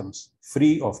ecosystems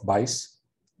free of bias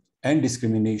and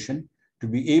discrimination to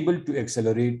be able to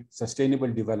accelerate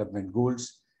sustainable development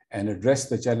goals and address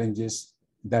the challenges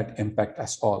that impact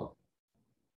us all.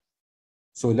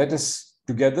 So let us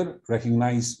together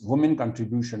recognize women's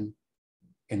contribution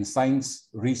in science,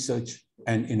 research,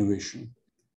 and innovation.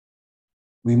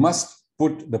 We must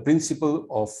put the principle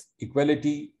of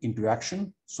equality into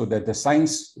action so that the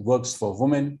science works for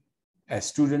women as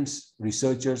students,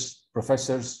 researchers,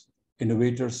 professors,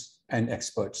 innovators, and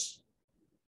experts,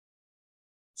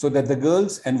 so that the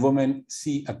girls and women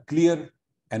see a clear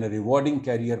and a rewarding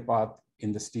career path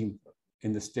in the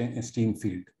STEM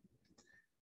field.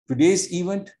 Today's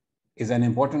event is an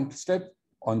important step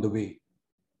on the way.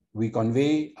 We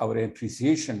convey our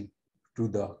appreciation to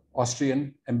the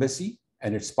Austrian Embassy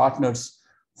and its partners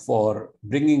for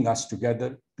bringing us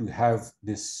together to have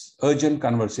this urgent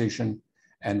conversation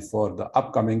and for the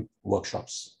upcoming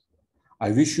workshops.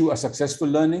 I wish you a successful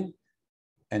learning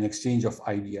and exchange of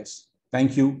ideas.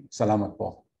 Thank you. Salamat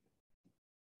po.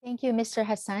 Thank you, Mr.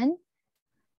 Hassan.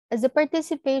 As the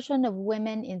participation of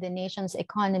women in the nation's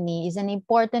economy is an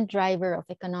important driver of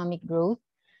economic growth,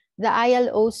 the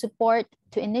ILO support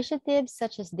to initiatives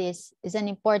such as this is an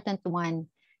important one,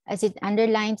 as it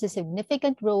underlines the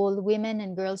significant role women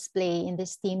and girls play in the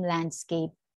STEAM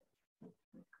landscape.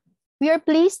 We are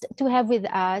pleased to have with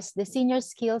us the Senior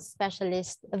Skills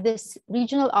Specialist of this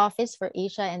Regional Office for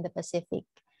Asia and the Pacific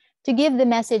to give the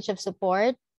message of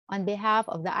support on behalf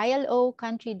of the ILO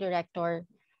Country Director.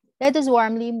 Let us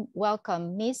warmly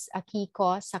welcome Ms.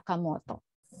 Akiko Sakamoto.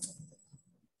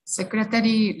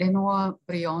 Secretary Leonor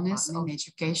Briones in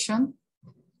Education,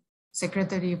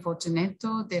 Secretary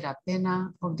Fortunato de la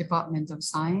Pena of Department of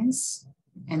Science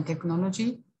and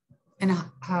Technology, and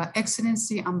Her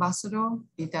Excellency Ambassador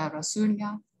Bita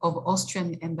Rasoulian of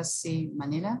Austrian Embassy,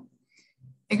 Manila,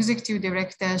 Executive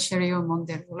Director Sherio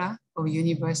Monderula of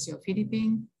University of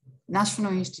Philippines,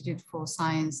 National Institute for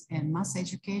Science and Mass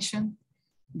Education,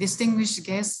 distinguished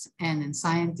guests and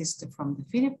scientists from the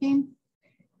Philippines,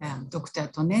 Dr.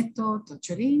 Toneto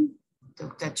Tanchuling,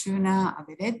 Dr. Chona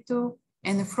Abeledo,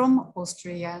 and from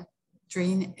Austria,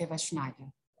 Trine Eva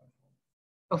Schneider.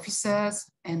 Officers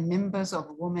and members of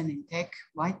Women in Tech,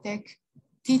 YTech,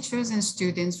 teachers and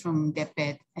students from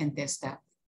DepEd and TESTA,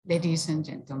 ladies and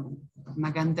gentlemen,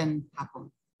 magandang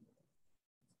hapon.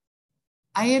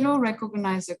 ILO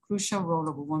recognizes the crucial role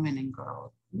of women and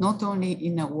girls, not only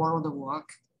in the world of work,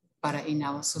 but in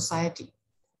our society.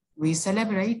 We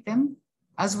celebrate them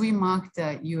as we mark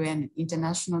the UN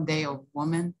International Day of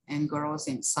Women and Girls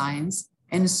in Science,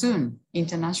 and soon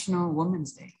International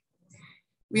Women's Day.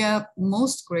 We are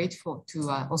most grateful to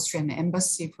our Austrian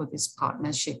Embassy for this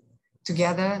partnership.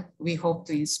 Together, we hope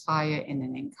to inspire and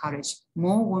encourage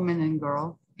more women and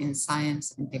girls in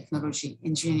science and technology,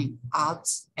 engineering,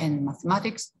 arts, and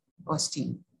mathematics, or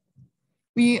STEAM.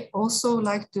 We also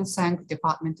like to thank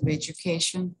Department of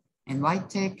Education and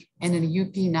YTech and the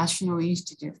UP National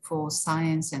Institute for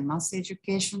Science and Mass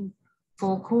Education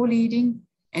for co-leading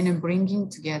and bringing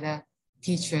together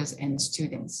teachers and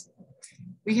students.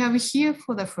 We have here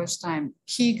for the first time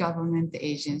key government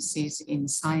agencies in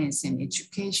science and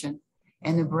education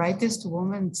and the brightest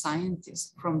women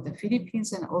scientists from the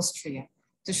Philippines and Austria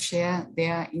to share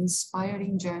their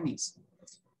inspiring journeys.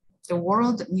 The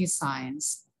world needs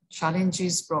science,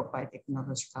 challenges brought by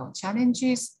technological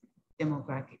challenges,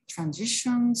 demographic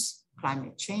transitions,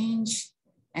 climate change,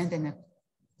 and then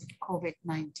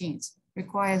COVID-19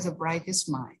 requires the brightest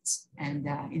minds and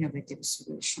innovative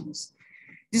solutions.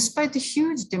 Despite the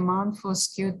huge demand for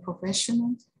skilled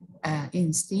professionals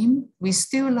in STEAM, we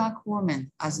still lack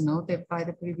women, as noted by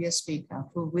the previous speaker,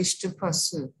 who wish to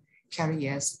pursue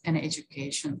careers and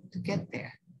education to get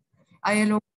there.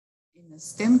 ILO in a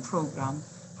STEM program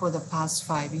for the past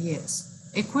 5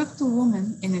 years, equipped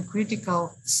women in a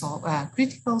critical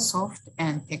soft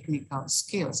and technical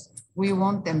skills. We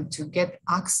want them to get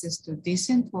access to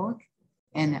decent work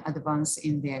and advance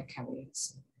in their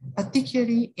careers,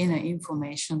 particularly in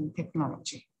information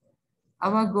technology.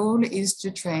 Our goal is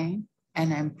to train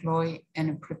and employ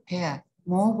and prepare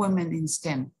more women in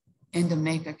STEM and to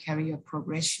make a career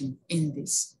progression in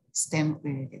these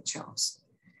STEM-related jobs.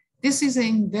 This is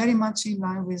very much in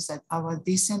line with our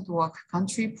Decent Work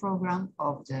Country program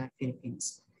of the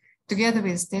Philippines. Together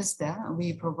with TESDA,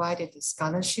 we provided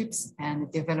scholarships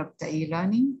and developed the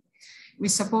e-learning. We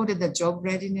supported the job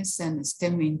readiness and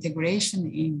STEM integration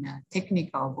in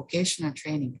technical vocational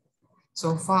training.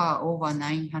 So far, over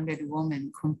 900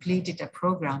 women completed the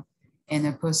program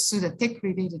and pursue the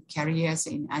tech-related careers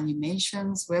in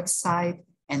animations, website,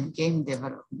 and game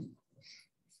development.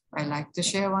 I like to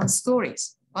share one story.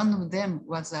 One of them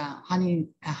was Honey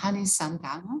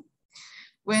Santana.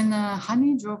 When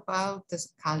Honey dropped out of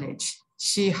college,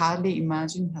 she hardly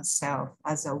imagined herself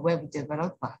as a web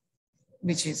developer,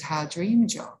 which is her dream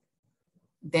job.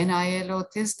 Then ILO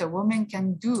tested a woman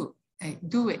can do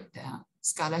it.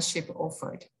 Scholarship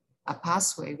offered a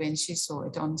pathway when she saw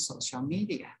it on social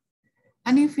media.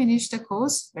 Honey finished the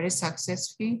course very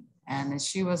successfully, and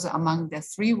she was among the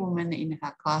 3 women in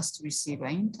her class to receive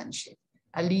an internship.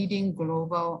 A leading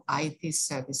global IT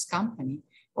service company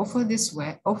offered this,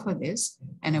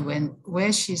 and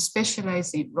where she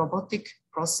specialized in robotic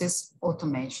process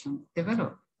automation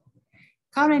development.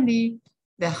 Currently,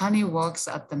 the Honey works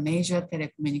at the major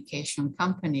telecommunication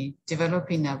company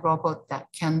developing a robot that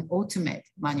can automate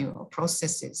manual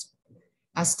processes.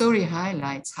 Our story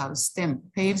highlights how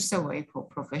STEM paves the way for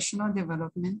professional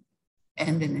development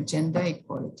and in gender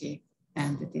equality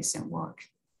and decent work.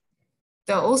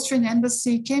 The Austrian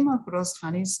embassy came across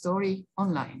Honey's story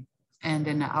online, and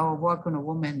in our work on a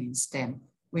woman in STEM,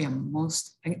 we are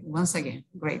once again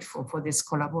grateful for this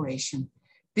collaboration.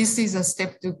 This is a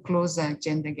step to close the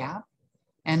gender gap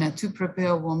and to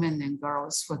prepare women and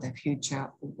girls for the future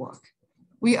of work.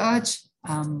 We urge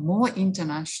more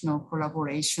international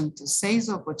collaboration to seize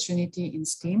opportunity in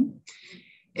STEM.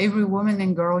 Every woman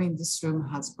and girl in this room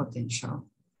has potential.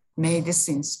 May this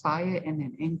inspire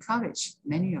and encourage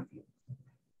many of you.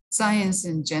 Science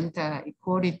and gender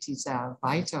equalities are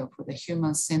vital for the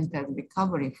human-centered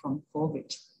recovery from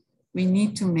COVID. We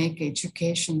need to make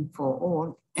education for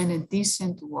all and a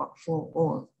decent work for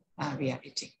all a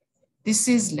reality. This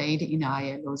is laid in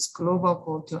ILO's global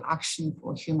call to action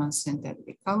for human-centered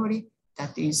recovery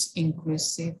that is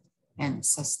inclusive and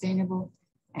sustainable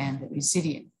and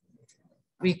resilient.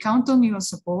 We count on your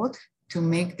support to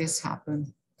make this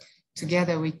happen.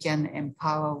 Together we can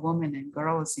empower women and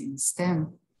girls in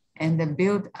STEM and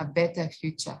build a better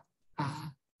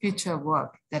future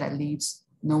work that leaves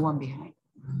no one behind.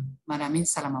 Maraming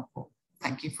salamat po.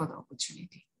 Thank you for the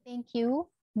opportunity. Thank you,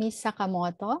 Ms.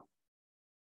 Sakamoto.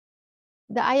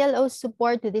 The ILO's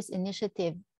support to this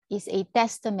initiative is a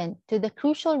testament to the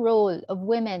crucial role of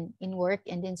women in work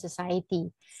and in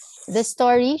society. The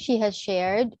story she has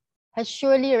shared has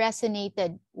surely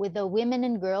resonated with the women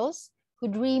and girls who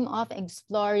dream of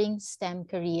exploring STEM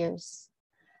careers.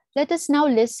 Let us now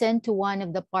listen to one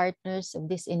of the partners of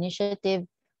this initiative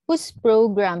whose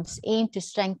programs aim to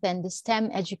strengthen the STEM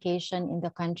education in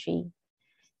the country.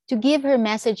 To give her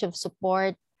message of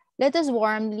support, let us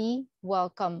warmly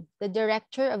welcome the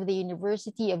Director of the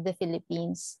University of the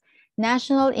Philippines,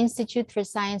 National Institute for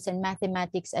Science and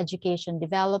Mathematics Education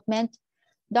Development,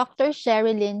 Dr.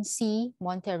 Sherilyn C.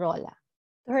 Monterola.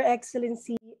 Her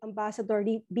Excellency Ambassador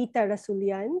Bita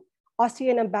Rasoulian,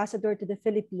 Austrian Ambassador to the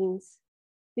Philippines,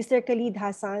 Mr. Khalid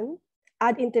Hassan,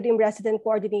 Ad Interim Resident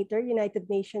Coordinator, United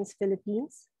Nations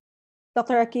Philippines,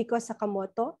 Dr. Akiko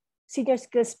Sakamoto, Senior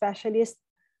Skills Specialist,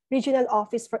 Regional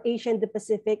Office for Asia and the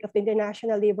Pacific of the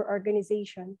International Labor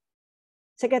Organization,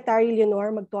 Secretary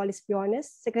Leonor Magtolis Briones,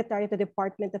 Secretary of the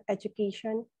Department of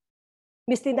Education,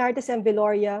 Ms. Linartes M.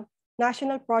 Viloria,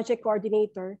 National Project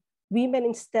Coordinator, Women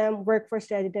in STEM Workforce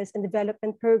Readiness and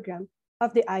Development Program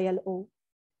of the ILO,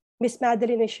 Ms.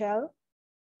 Madeline Michelle,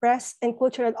 Press and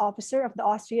Cultural Officer of the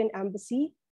Austrian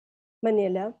Embassy,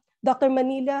 Manila, Dr.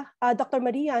 Maria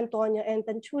Antonia and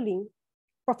Tanchuling,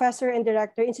 Professor and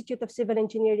Director, Institute of Civil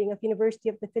Engineering of University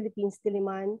of the Philippines,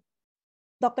 Diliman,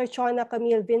 Dr. Chona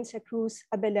Camille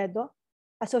VinceCruz-Abeledo,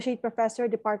 Associate Professor,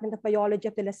 Department of Biology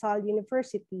of the La Salle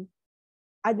University,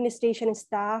 Administration and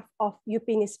Staff of UP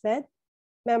NISMED,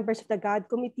 members of the GAD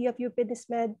Committee of UP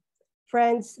NISMED,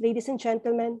 friends, ladies and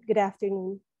gentlemen, good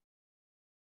afternoon.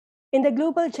 In the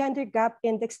Global Gender Gap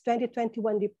Index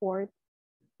 2021 report,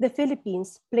 the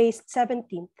Philippines placed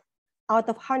 17th out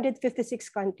of 156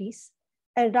 countries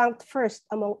and ranked first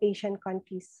among Asian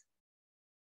countries.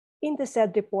 In the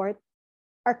said report,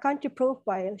 our country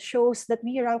profile shows that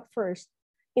we rank first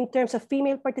in terms of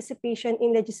female participation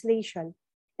in legislation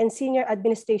and senior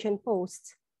administration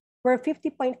posts, where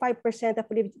 50.5% of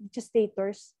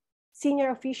legislators,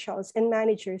 senior officials, and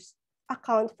managers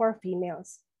account for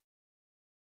females.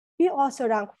 We also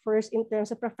rank first in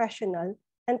terms of professional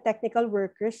and technical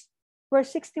workers, where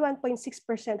 61.6%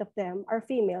 of them are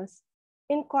females,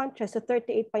 in contrast to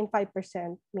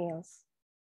 38.5% males.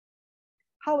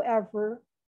 However,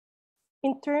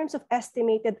 in terms of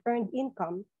estimated earned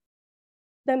income,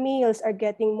 the males are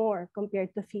getting more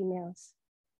compared to females.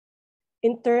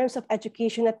 In terms of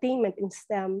education attainment in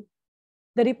STEM,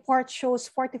 the report shows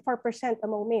 44%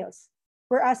 among males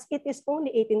whereas it is only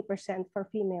 18% for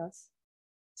females,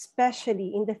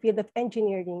 especially in the field of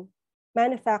engineering,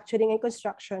 manufacturing, and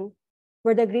construction,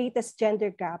 where the greatest gender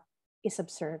gap is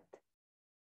observed.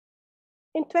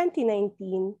 In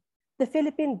 2019, the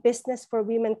Philippine Business for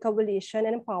Women Coalition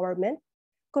and Empowerment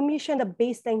commissioned a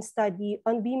baseline study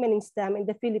on women in STEM in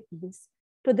the Philippines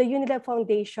to the UNILEV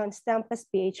Foundation STEM plus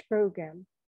PH program.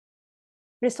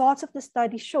 Results of the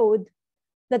study showed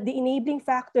that the enabling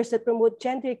factors that promote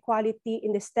gender equality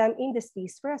in the STEM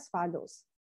industries were as follows: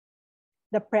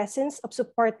 the presence of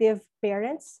supportive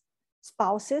parents,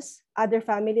 spouses, other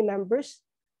family members,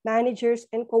 managers,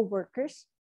 and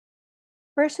co-workers,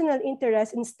 personal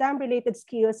interest in STEM-related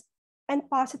skills, and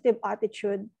positive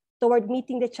attitude toward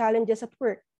meeting the challenges at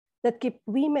work that keep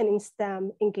women in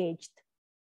STEM engaged.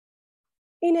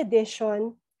 In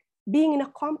addition, being in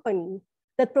a company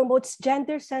that promotes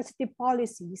gender-sensitive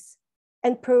policies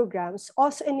and programs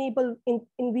also enable in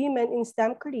women in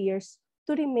STEM careers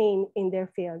to remain in their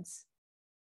fields.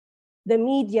 The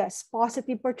media's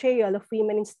positive portrayal of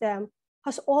women in STEM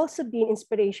has also been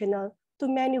inspirational to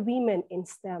many women in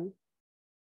STEM.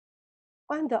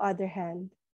 On the other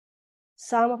hand,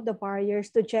 some of the barriers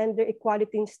to gender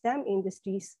equality in STEM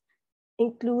industries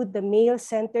include the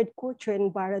male-centered culture and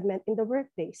environment in the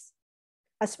workplace,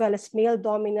 as well as male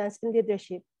dominance in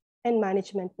leadership and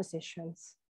management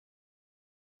positions.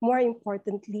 More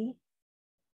importantly,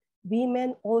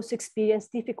 women also experience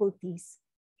difficulties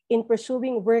in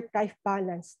pursuing work-life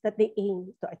balance that they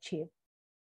aim to achieve.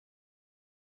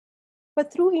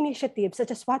 But through initiatives such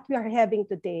as what we are having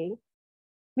today,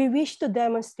 we wish to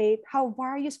demonstrate how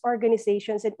various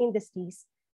organizations and industries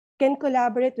can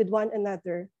collaborate with one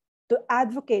another to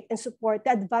advocate and support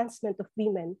the advancement of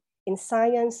women in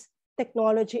science,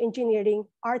 technology, engineering,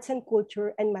 arts and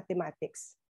culture, and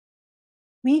mathematics.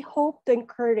 We hope to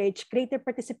encourage greater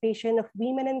participation of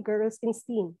women and girls in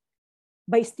STEAM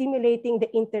by stimulating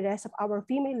the interest of our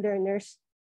female learners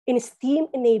in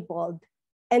STEAM-enabled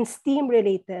and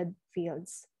STEAM-related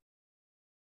fields.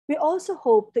 We also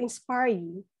hope to inspire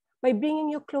you by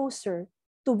bringing you closer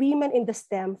to women in the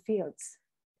STEM fields.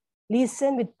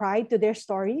 Listen with pride to their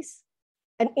stories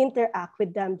and interact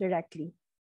with them directly.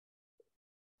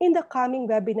 In the coming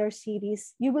webinar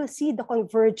series, you will see the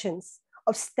convergence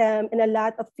of STEM in a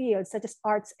lot of fields such as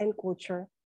arts and culture.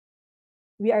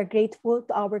 We are grateful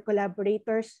to our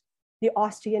collaborators, the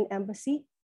Austrian Embassy,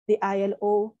 the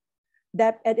ILO,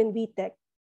 DepEd, and VTech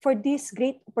for this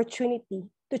great opportunity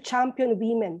to champion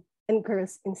women and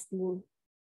girls in STEAM.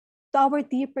 To our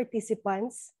dear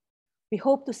participants, we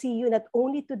hope to see you not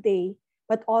only today,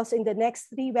 but also in the next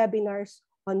 3 webinars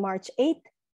on March 8,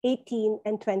 18,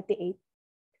 and 28.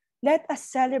 Let us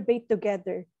celebrate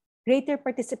together greater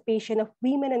participation of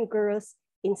women and girls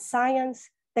in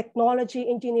science, technology,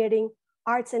 engineering,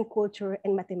 arts and culture,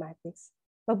 and mathematics.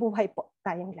 Mabuhay po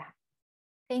tayong lahat.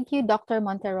 Thank you, Dr.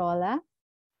 Monterola.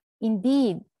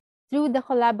 Indeed, through the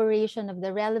collaboration of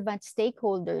the relevant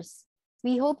stakeholders,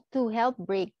 we hope to help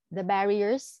break the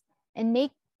barriers and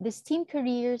make the STEAM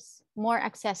careers more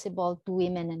accessible to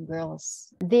women and girls.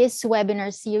 This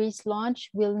webinar series launch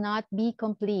will not be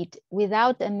complete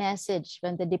without a message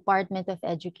from the Department of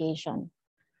Education.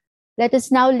 Let us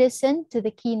now listen to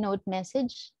the keynote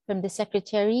message from the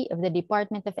Secretary of the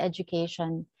Department of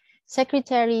Education,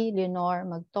 Secretary Leonor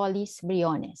Magtolis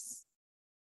Briones.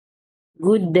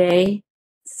 Good day,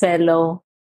 fellow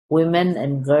women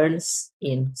and girls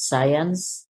in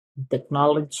science,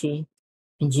 technology,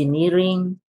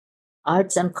 engineering,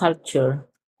 arts and culture,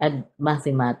 and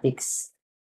mathematics.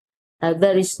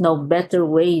 There is no better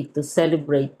way to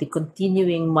celebrate the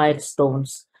continuing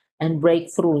milestones and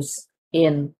breakthroughs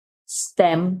in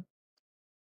STEM/STEAM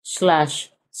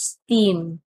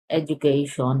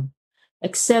education,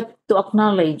 except to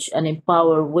acknowledge and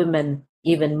empower women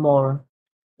even more,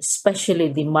 especially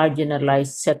the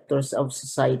marginalized sectors of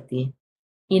society,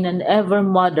 in an ever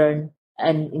modern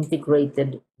and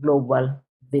integrated global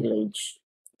village.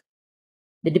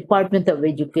 The Department of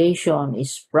Education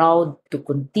is proud to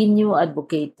continue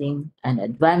advocating and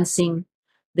advancing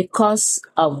the cause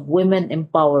of women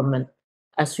empowerment,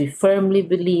 as we firmly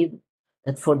believe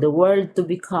that for the world to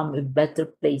become a better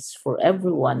place for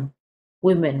everyone,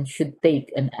 women should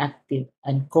take an active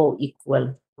and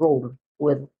co-equal role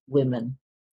with women.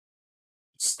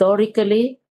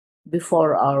 Historically,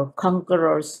 before our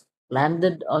conquerors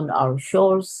landed on our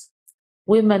shores,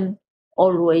 women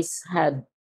always had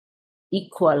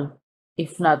equal,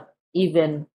 if not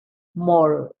even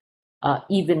more,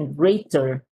 even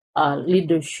greater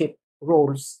leadership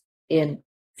roles in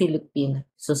Philippine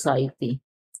society.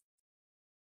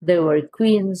 They were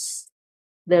queens,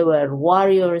 they were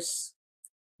warriors,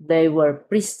 They were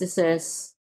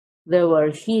priestesses, they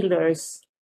were healers,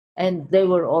 and they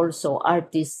were also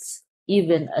artists,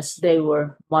 even as they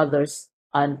were mothers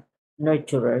and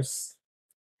nurturers.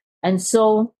 And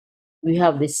so we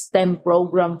have the STEM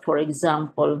program, for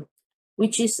example,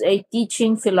 which is a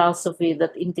teaching philosophy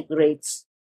that integrates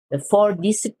the four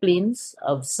disciplines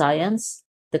of science,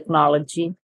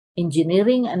 technology,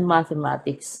 engineering, and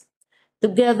mathematics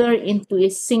together into a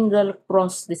single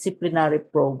cross-disciplinary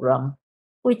program,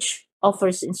 which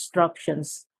offers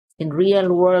instructions in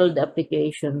real-world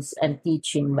applications and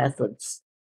teaching methods.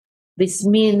 This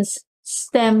means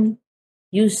STEM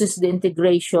uses the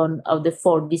integration of the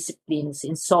four disciplines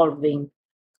in solving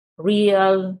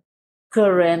real,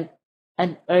 current,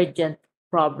 and urgent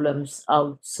problems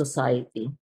of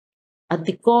society. At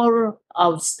the core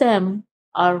of STEM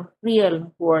are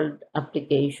real world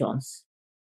applications.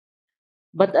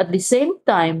 But at the same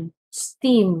time,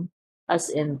 STEAM, as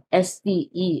in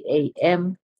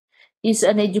STEAM, is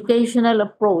an educational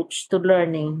approach to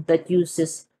learning that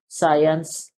uses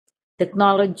science,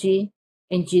 technology,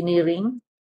 engineering,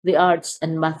 the arts,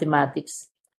 and mathematics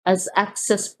as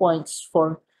access points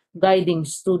for guiding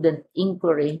student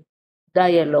inquiry,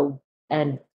 dialogue,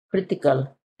 and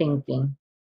critical thinking.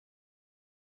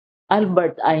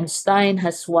 Albert Einstein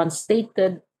has once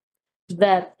stated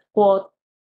that, quote,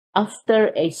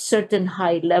 after a certain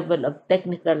high level of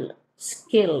technical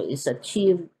skill is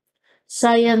achieved,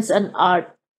 science and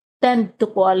art tend to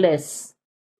coalesce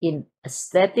in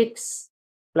aesthetics,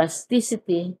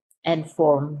 plasticity, and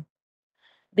form.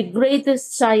 The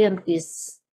greatest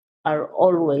scientists are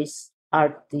always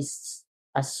artists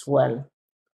as well.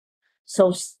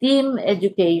 So, STEAM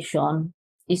education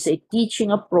is a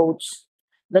teaching approach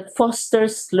that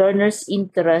fosters learners'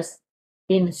 interest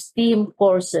in STEAM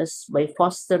courses by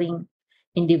fostering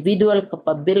individual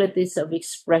capabilities of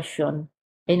expression,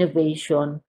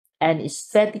 innovation, and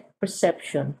aesthetic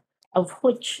perception, of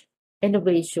which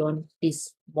innovation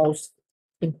is most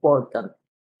important.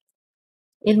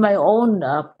 In my own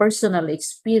personal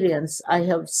experience, I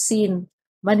have seen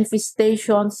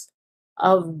manifestations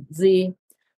of the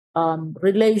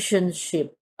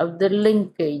relationship, of the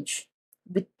linkage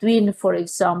between, for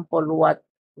example, what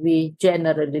we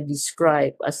generally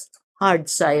describe as hard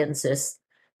sciences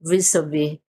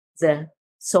vis-a-vis the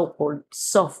so-called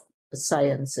soft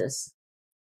sciences.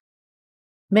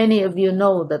 Many of you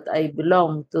know that I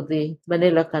belong to the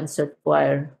Manila Concert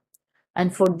Choir,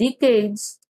 and for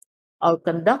decades, our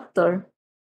conductor,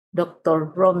 Dr.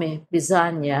 Romy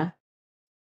Bizania,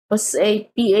 was a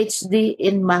PhD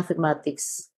in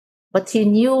mathematics, but he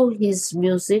knew his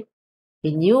music,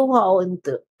 he knew how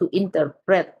to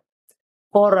interpret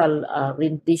choral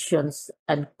renditions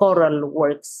and choral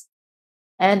works.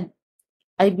 And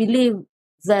I believe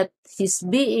that his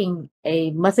being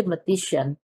a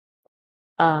mathematician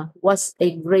was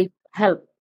a great help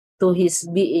to his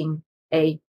being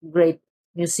a great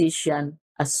musician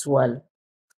as well.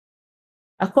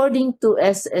 According to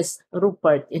S.S.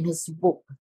 Rupert in his book,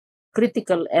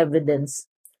 Critical Evidence,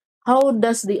 how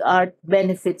does the art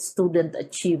benefit student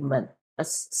achievement,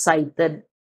 as cited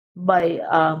by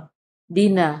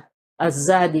Dina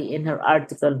Azadi in her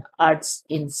article, Arts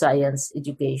in Science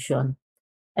Education?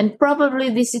 And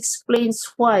probably this explains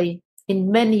why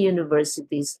in many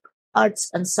universities,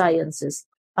 arts and sciences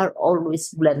are always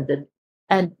blended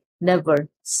and never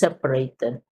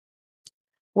separated.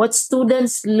 What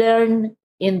students learn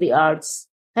in the arts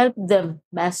help them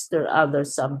master other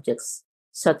subjects,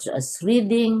 such as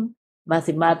reading,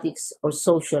 mathematics, or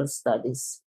social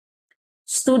studies.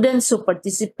 Students who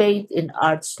participate in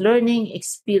arts learning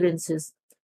experiences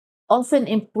often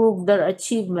improve their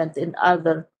achievement in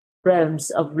other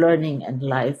realms of learning and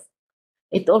life.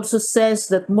 It also says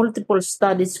that multiple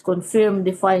studies confirm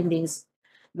the findings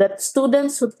that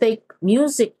students who take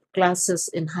music classes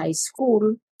in high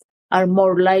school are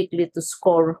more likely to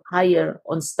score higher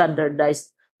on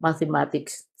standardized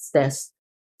mathematics tests.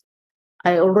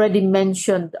 I already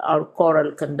mentioned our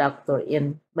choral conductor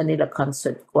in Manila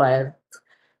Concert Choir.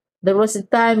 There was a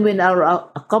time when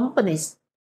our accompanist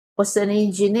was an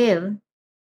engineer,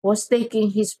 was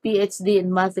taking his PhD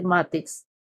in mathematics,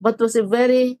 but was a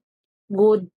very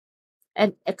good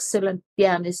and excellent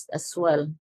pianist as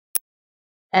well.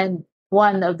 And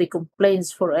one of the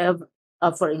complaints for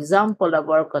example, of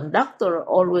our conductor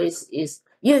always is,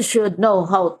 you should know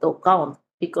how to count,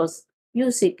 because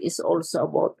music is also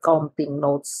about counting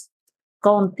notes,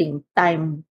 counting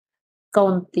time,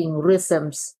 counting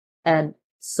rhythms, and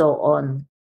so on.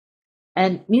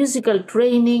 And musical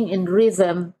training in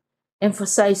rhythm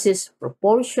emphasizes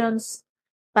proportions,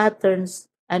 patterns,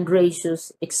 and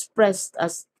ratios expressed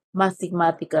as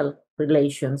mathematical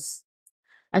relations.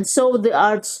 And so the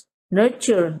arts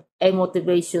nurture a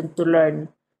motivation to learn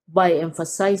by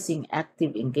emphasizing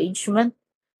active engagement,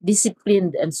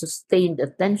 disciplined and sustained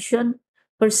attention,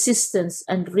 persistence,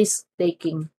 and risk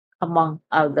taking, among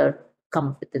other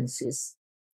competencies.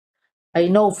 I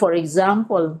know, for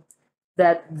example,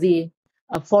 that the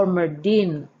former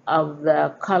dean of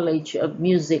the College of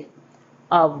Music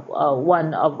of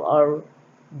one of our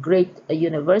great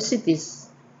universities,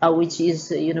 which is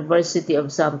the University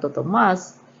of Santo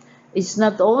Tomas, is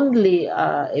not only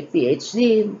a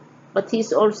PhD, but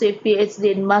he's also a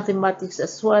PhD in mathematics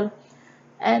as well.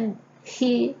 And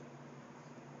he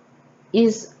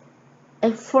is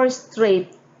a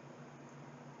first-rate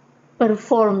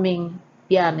performing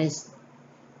pianist.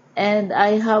 And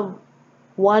I have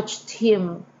watched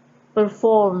him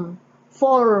perform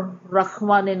 4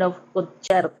 Rachmaninoff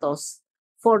concertos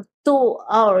for 2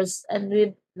 hours and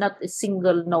with not a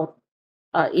single note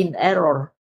in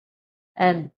error.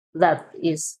 And that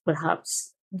is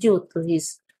perhaps due to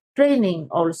his training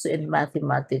also in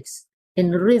mathematics,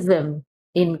 in rhythm,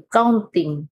 in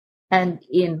counting, and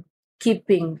in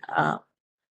keeping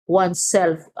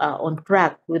oneself on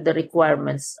track with the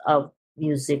requirements of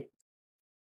music.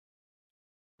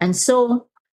 And so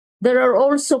there are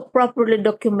also properly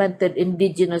documented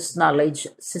indigenous knowledge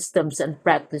systems and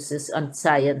practices on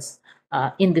science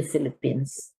in the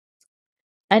Philippines.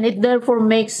 And it therefore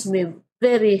makes me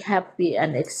very happy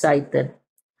and excited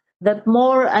that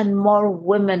more and more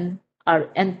women are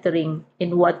entering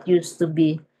in what used to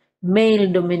be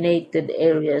male-dominated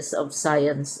areas of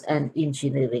science and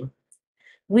engineering.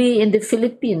 We in the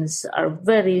Philippines are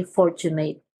very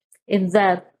fortunate in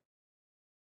that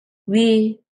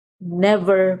we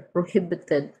never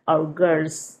prohibited our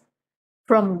girls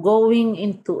from going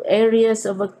into areas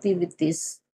of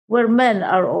activities where men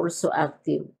are also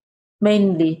active,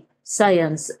 mainly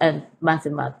science and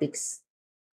mathematics.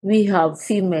 We have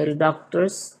female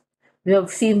doctors, we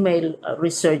have female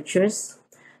researchers,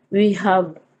 we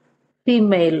have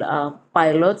female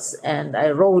pilots, and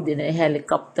I rode in a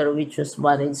helicopter which was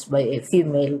managed by a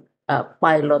female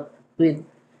pilot with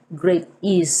great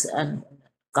ease and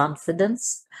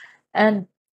confidence. And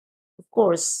of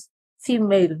course,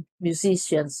 female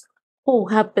musicians who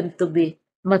happen to be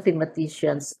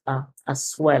mathematicians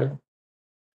as well.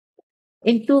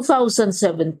 In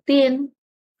 2017,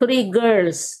 3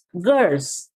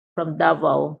 girls from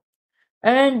Davao,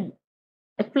 earned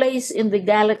a place in the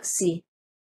galaxy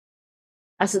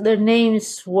as their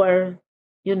names were,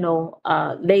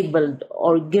 labeled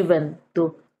or given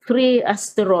to 3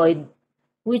 asteroids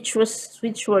which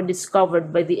were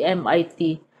discovered by the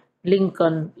MIT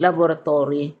Lincoln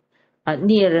Laboratory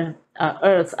near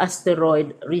Earth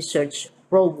Asteroid Research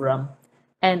Program,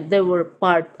 and they were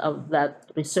part of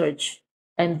that research.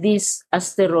 And these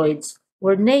asteroids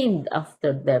were named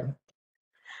after them.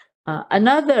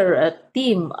 Another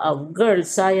team of girl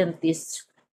scientists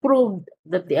proved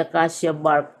that the acacia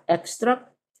bark extract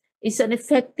is an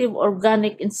effective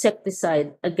organic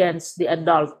insecticide against the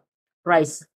adult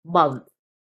rice bug.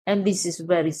 And this is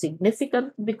very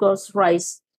significant because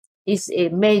rice is a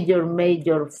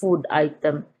major food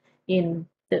item in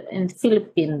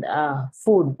Philippine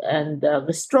food and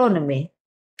gastronomy.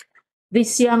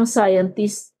 This young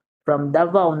scientist from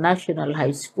Davao National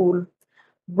High School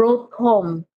brought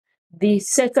home the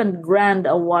second grand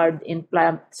award in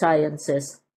plant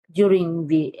sciences during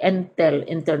the Intel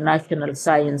International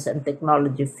Science and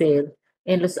Technology Fair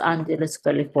in Los Angeles,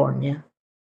 California.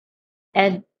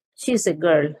 And she's a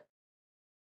girl.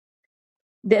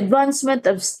 The advancement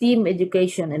of STEAM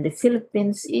education in the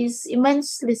Philippines is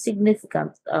immensely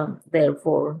significant,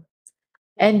 therefore.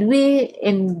 And we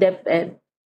in DepEd,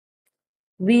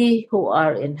 we who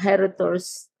are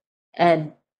inheritors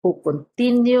and who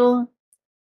continue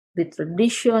the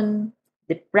tradition,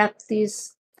 the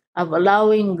practice of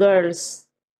allowing girls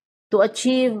to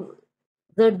achieve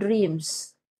their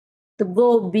dreams, to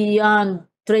go beyond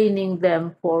training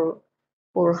them for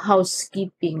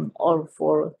housekeeping or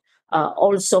for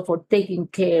also for taking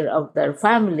care of their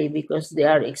family because they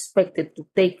are expected to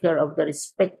take care of their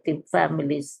respective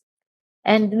families.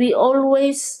 And we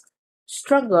always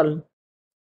struggle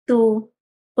to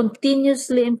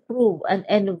continuously improve and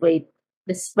innovate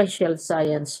the special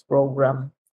science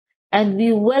program. And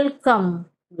we welcome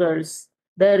girls.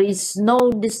 There is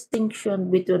no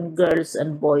distinction between girls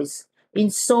and boys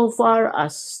insofar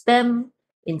as STEM,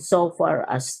 insofar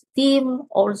as STEAM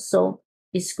also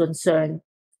is concerned,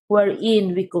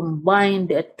 wherein we combine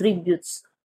the attributes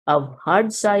of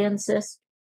hard sciences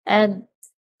and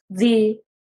the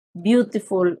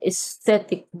beautiful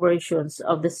aesthetic versions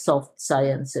of the soft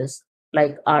sciences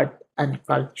like art and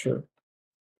culture.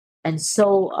 And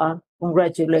so,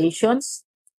 congratulations.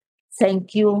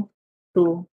 Thank you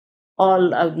to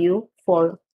all of you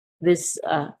for this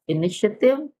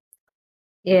initiative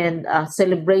in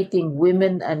celebrating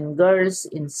women and girls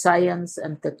in science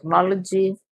and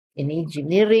technology, in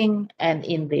engineering, and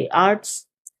in the arts.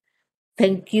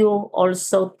 Thank you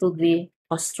also to the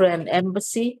Austrian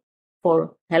Embassy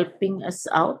for helping us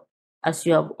out, as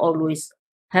you have always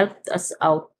helped us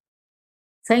out.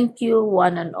 Thank you,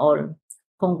 one and all.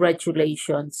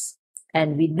 Congratulations.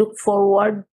 And we look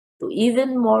forward to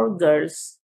even more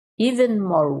girls, even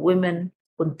more women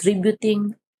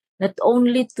contributing not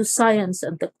only to science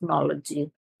and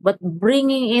technology, but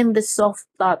bringing in the soft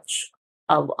touch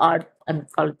of art and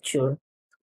culture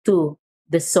to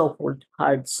the so-called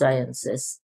hard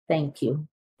sciences. Thank you.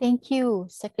 Thank you,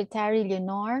 Secretary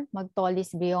Leonor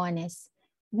Magtolis Briones.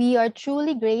 We are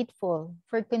truly grateful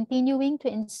for continuing to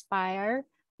inspire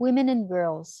women and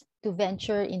girls to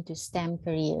venture into STEM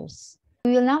careers.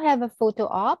 We will now have a photo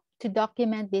op to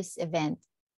document this event.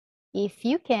 If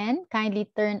you can, kindly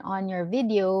turn on your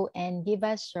video and give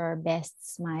us your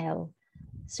best smile.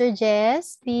 Sir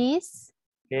Jess, please.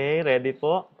 Okay, ready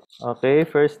po? Okay,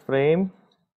 first frame.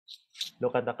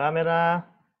 Look at the camera.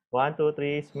 1, 2,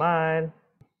 3, smile.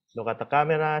 Look at the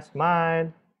camera,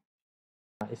 smile.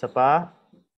 Isa pa.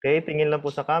 Okay, tingin lang po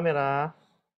sa camera.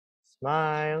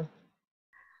 Smile.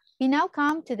 We now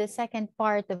come to the second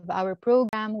part of our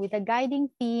program with a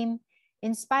guiding theme,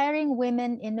 Inspiring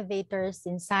Women Innovators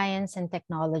in Science and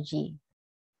Technology.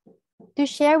 To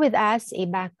share with us a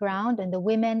background on the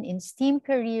Women in STEAM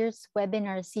Careers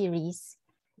webinar series,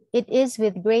 it is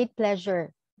with great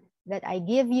pleasure that I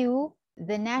give you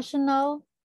the National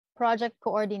Project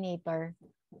Coordinator,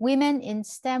 Women in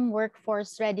STEM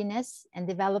Workforce Readiness and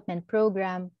Development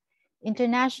Program,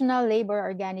 International Labor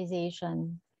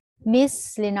Organization,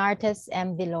 Ms. Linartes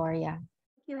M. Viloria.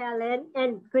 Thank you, Helen,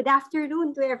 and good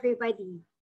afternoon to everybody.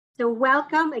 So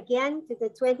welcome again to the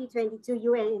 2022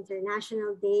 UN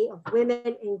International Day of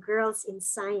Women and Girls in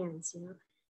Science.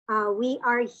 We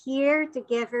are here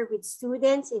together with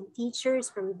students and teachers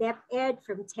from DepEd,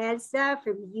 from TESDA,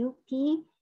 from UP,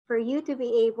 for you to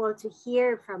be able to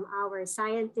hear from our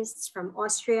scientists from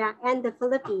Austria and the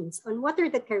Philippines on what are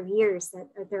the careers that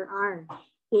there are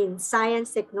in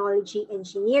science, technology,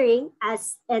 engineering,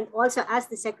 and also, as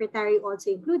the secretary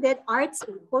also included, arts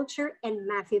and culture and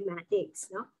mathematics.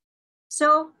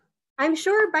 So I'm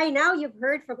sure by now you've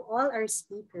heard from all our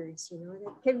speakers,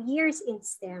 that careers in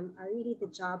STEM are really the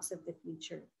jobs of the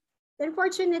future.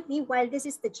 Unfortunately, while this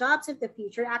is the jobs of the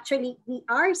future, actually we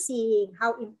are seeing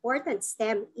how important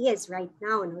STEM is right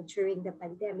now, during the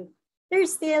pandemic.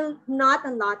 There's still not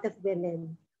a lot of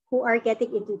women who are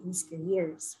getting into these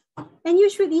careers. And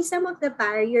usually some of the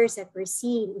barriers that we're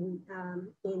seeing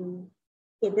in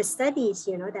the studies,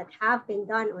 that have been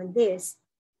done on this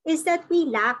is that we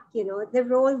lack, the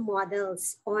role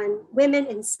models on women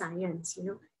in science,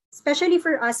 especially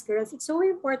for us girls. It's so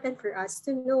important for us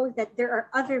to know that there are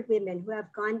other women who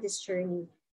have gone this journey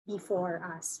before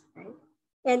us, right?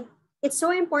 And it's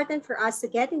so important for us to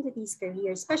get into these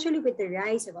careers, especially with the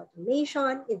rise of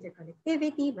automation,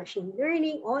 interconnectivity, machine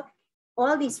learning,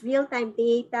 all these real-time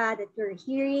data that we're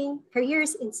hearing.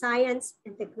 Careers in science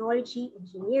and technology,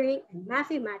 engineering, and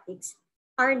mathematics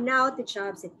are now the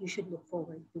jobs that you should look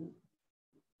forward to.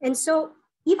 And so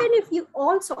even if you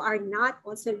also are not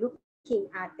also looking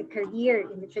at a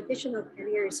career in the traditional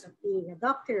careers of being a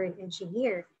doctor and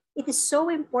engineer, it is so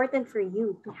important for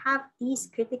you to have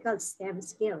these critical STEM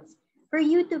skills, for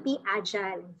you to be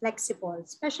agile and flexible,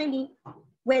 especially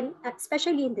in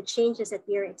the changes that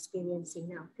we are experiencing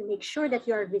now, to make sure that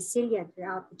you are resilient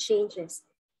throughout the changes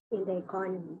in the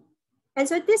economy. And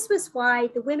so this was why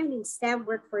the Women in STEM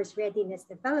Workforce Readiness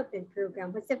Development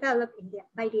Program was developed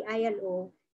by the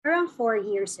ILO around 4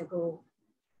 years ago.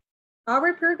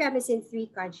 Our program is in 3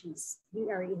 countries.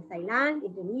 We are in Thailand,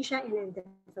 Indonesia, and in the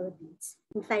Philippines.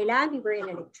 In Thailand, we were in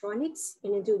electronics.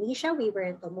 In Indonesia, we were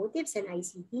in automotives and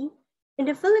ICT. In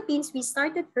the Philippines, we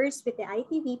started first with the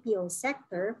IT BPO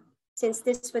sector, since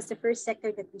this was the first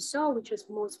sector that we saw, which was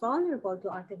most vulnerable to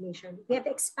automation. We have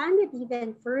expanded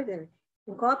even further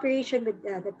in cooperation with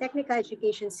the Technical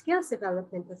Education Skills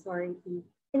Development Authority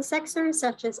in sectors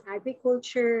such as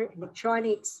agriculture,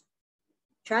 electronics,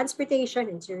 transportation,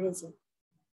 and tourism.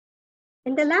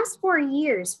 In the last 4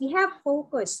 years, we have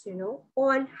focused,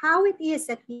 on how it is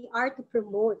that we are to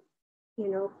promote,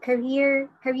 career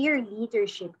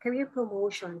leadership, career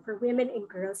promotion for women and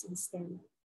girls in STEM.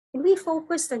 And we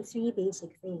focused on 3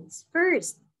 basic things.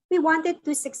 First, we wanted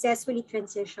to successfully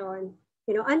transition,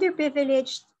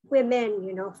 underprivileged women,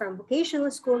 from vocational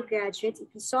school graduates.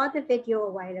 If you saw the video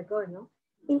a while ago,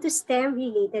 into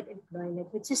STEM-related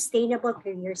employment with sustainable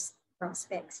careers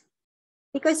prospects.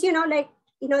 Because,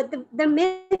 the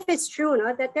myth is true,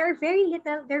 no? That there are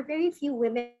very few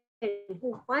women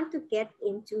who want to get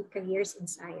into careers in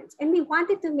science. And we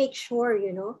wanted to make sure,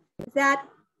 that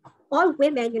all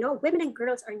women, women and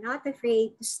girls are not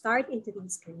afraid to start into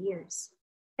these careers.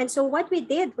 And so what we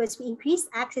did was we increased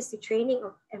access to training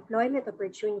of employment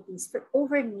opportunities for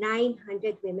over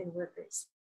 900 women workers.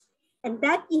 And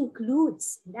that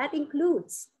includes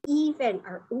even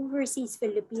our overseas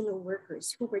Filipino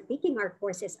workers who were taking our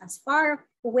courses as far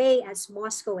away as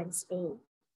Moscow and Spain.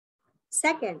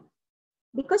 Second,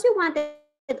 because we wanted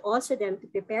also them to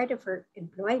prepare them for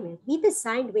employment, we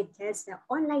designed with TESDA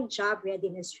online job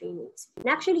readiness trainings. And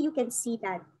actually, you can see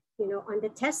that, on the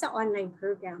TESDA online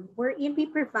program, wherein we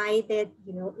provided,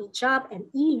 a job and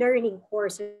e-learning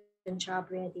course on job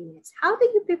readiness. How do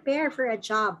you prepare for a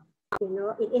job, in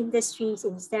industries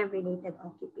in STEM-related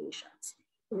occupations?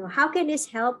 How can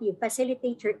this help you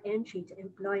facilitate your entry to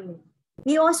employment?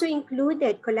 We also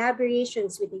included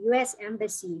collaborations with the US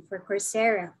Embassy for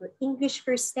Coursera for English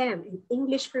for STEM and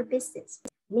English for Business.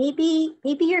 Maybe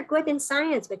you're good in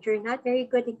science, but you're not very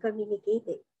good in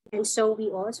communicating. And so we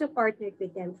also partnered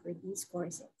with them for these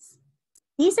courses.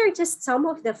 These are just some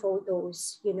of the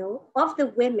photos, of the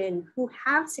women who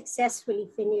have successfully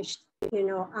finished,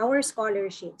 our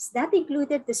scholarships. That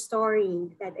included the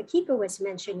story that Akiko was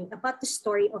mentioning about the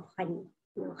story of Honey.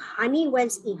 Honey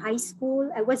was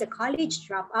a college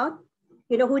dropout,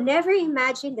 who never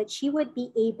imagined that she would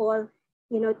be able,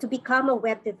 to become a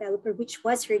web developer, which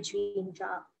was her dream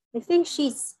job. I think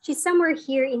she's somewhere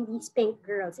here in these pink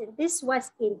girls, and this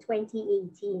was in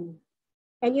 2018.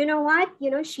 And you know what?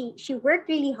 She worked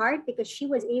really hard because she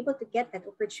was able to get that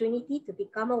opportunity to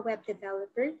become a web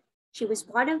developer. She was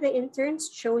one of the interns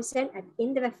chosen at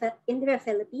Indra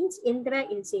Philippines. Indra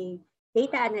is a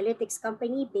data analytics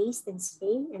company based in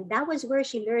Spain, and that was where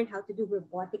she learned how to do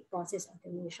robotic process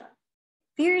automation.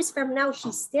 Years from now,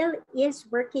 she still is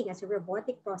working as a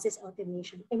robotic process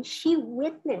automation, and she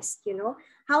witnessed,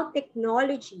 how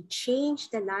technology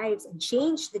changed the lives and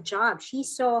changed the job. She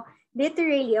saw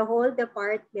literally a whole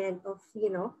department of,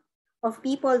 of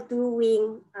people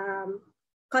doing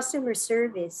customer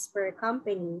service for a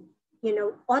company,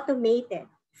 automated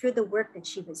through the work that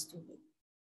she was doing.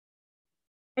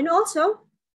 And also,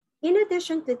 in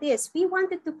addition to this, we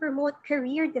wanted to promote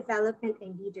career development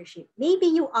and leadership. Maybe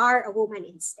you are a woman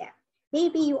in STEM.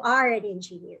 Maybe you are an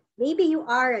engineer. Maybe you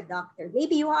are a doctor.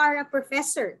 Maybe you are a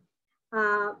professor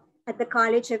at the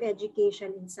College of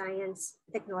Education in Science,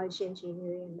 Technology,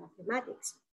 Engineering, and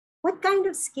Mathematics. What kind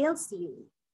of skills do you need?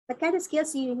 What kind of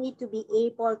skills do you need to be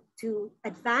able to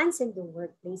advance in the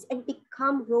workplace and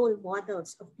become role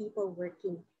models of people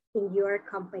working in your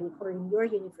company or in your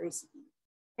university?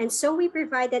 And so we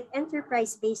provided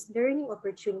enterprise-based learning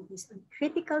opportunities on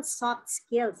critical soft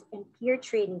skills and peer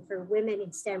training for women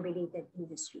in STEM-related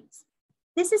industries.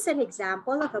 This is an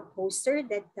example of a poster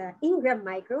that Ingram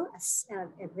Micro,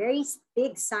 a very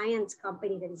big science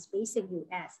company that is based in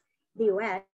the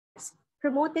US,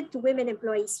 promoted to women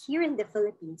employees here in the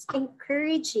Philippines,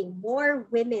 encouraging more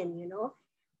women,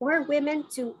 more women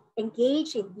to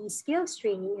engage in these skills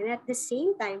training and at the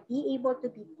same time be able to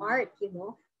be part,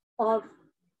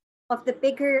 of the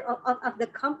bigger of the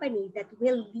company that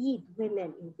will lead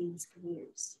women in these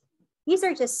careers. These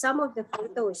are just some of the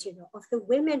photos, of the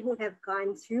women who have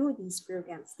gone through these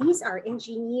programs. These are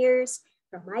engineers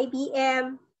from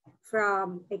IBM,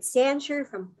 from Accenture,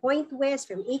 from Point West,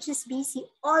 from HSBC,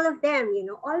 all of them,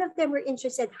 all of them were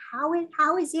interested.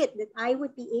 How is it that I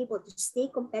would be able to stay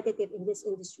competitive in this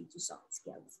industry to soft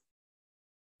skills?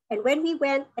 And when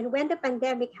the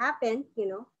pandemic happened,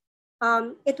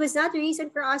 it was not a reason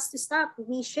for us to stop.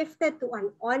 We shifted to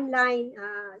an online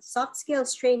soft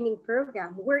skills training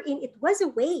program wherein it was a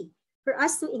way for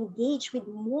us to engage with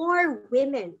more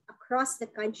women across the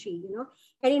country,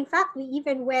 And in fact, we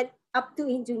even went up to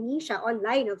Indonesia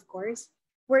online, of course,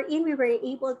 wherein we were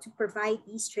able to provide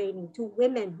this training to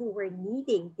women who were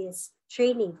needing this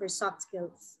training for soft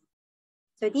skills.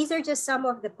 So these are just some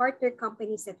of the partner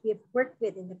companies that we have worked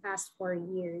with in the past 4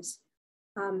 years.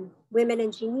 Women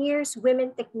engineers,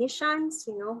 women technicians,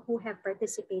 who have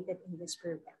participated in this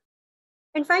program.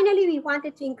 And finally, we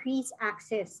wanted to increase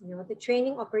access, to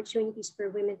training opportunities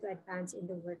for women to advance in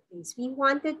the workplace. We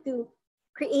wanted to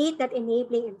create that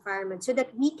enabling environment so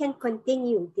that we can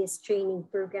continue these training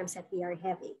programs that we are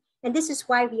having. And this is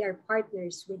why we are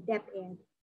partners with DepEd,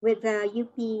 with the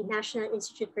UP National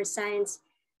Institute for Science,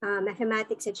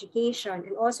 Mathematics Education,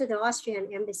 and also the Austrian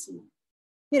Embassy.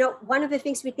 one of the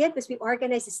things we did was we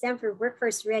organized the STEM for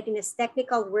Workforce Readiness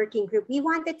Technical Working Group. We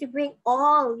wanted to bring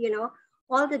all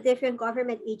the different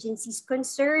government agencies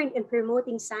concerned in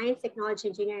promoting science, technology,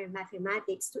 engineering, and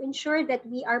mathematics to ensure that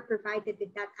we are provided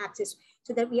with that access,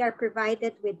 so that we are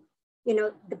provided with,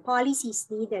 the policies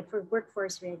needed for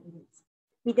workforce readiness.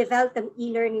 We developed an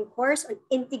e-learning course on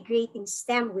integrating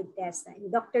STEM with TESTA,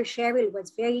 and Dr. Cheryl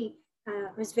was very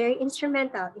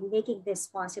instrumental in making this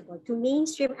possible, to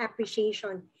mainstream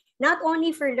appreciation, not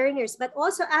only for learners, but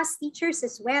also as teachers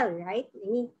as well, right? I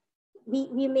mean,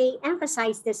 we may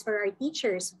emphasize this for our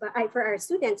teachers, but for our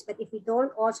students, but if we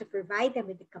don't also provide them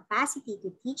with the capacity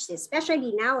to teach this,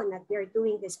 especially now that we are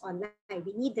doing this online,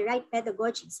 we need the right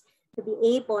pedagogies to be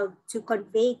able to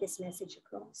convey this message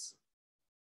across.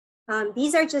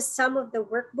 These are just some of the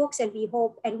workbooks, and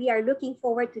we are looking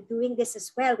forward to doing this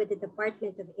as well with the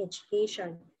Department of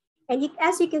Education. And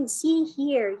as you can see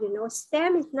here,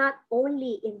 STEM is not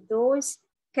only in those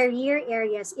career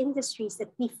areas, industries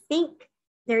that we think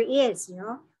there is,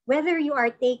 whether you are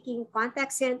taking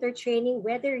contact center training,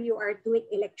 whether you are doing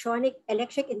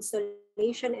electric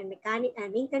installation and mechanic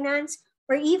and maintenance,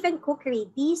 or even cookery,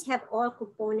 these have all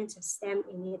components of STEM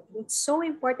in it. And it's so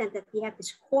important that we have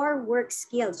these core work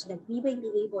skills so that we will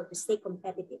be able to stay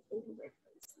competitive in the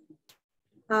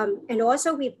workplace. And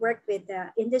also we've worked with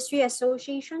industry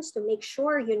associations to make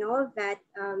sure, that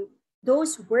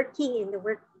those working in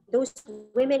those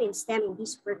women in STEM in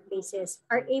these workplaces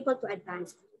are able to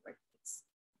advance in the workplace.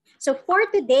 So for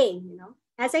today,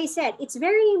 as I said, it's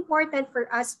very important for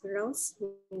us girls,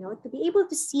 to be able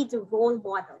to see the role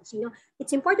models.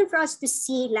 It's important for us to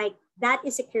see like that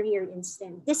is a career in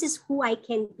STEM. This is who I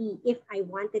can be if I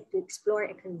wanted to explore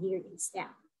a career in STEM.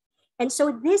 And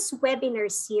so this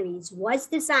webinar series was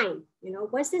designed,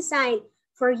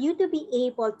 for you to be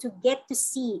able to get to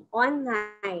see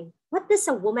online, what does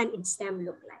a woman in STEM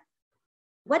look like?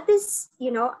 What is,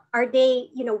 are they,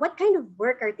 what kind of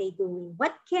work are they doing?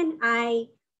 What can I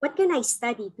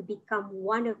study to become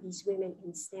one of these women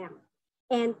in STEM?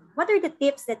 And what are the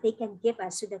tips that they can give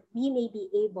us so that we may be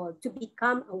able to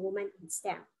become a woman in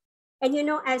STEM? And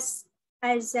as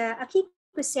Akiko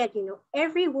said,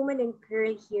 every woman and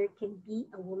girl here can be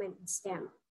a woman in STEM.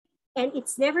 And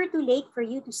it's never too late for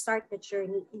you to start the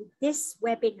journey. And this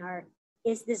webinar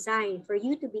is designed for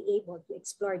you to be able to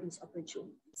explore these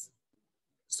opportunities.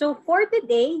 So for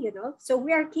today, so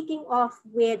we are kicking off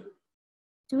with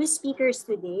 2 speakers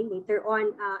today. Later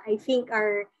on, I think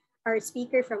our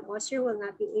speaker from Austria will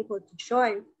not be able to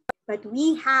join, but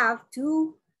we have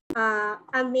 2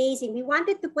 amazing, we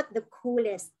wanted to put the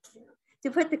coolest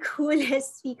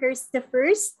speakers the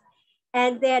first,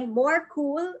 and then more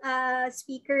cool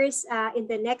speakers in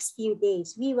the next few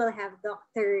days. We will have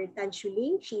Dr.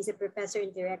 Tanchuling. She's a professor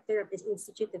and director of the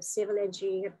Institute of Civil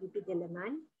Engineering at UP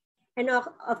Diliman. And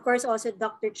of course, also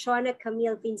Dr. Chona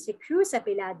Camille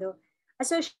VinceCruz-Abeledo,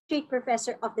 Associate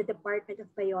Professor of the Department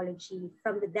of Biology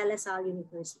from the De La Salle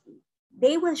University.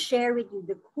 They will share with you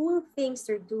the cool things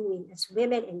they're doing as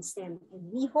women in STEM,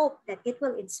 and we hope that it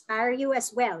will inspire you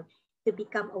as well to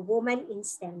become a woman in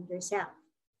STEM yourself.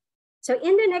 So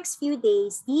in the next few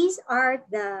days, these are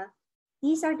the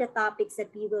topics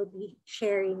that we will be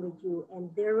sharing with you,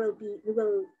 and we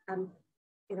will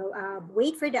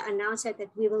wait for the announcement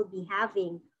that we will be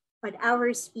having on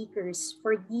our speakers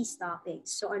for these topics.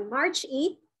 So on March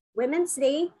 8th, Women's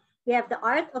Day, we have the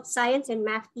art of science and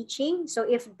math teaching. So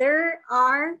if there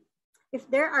are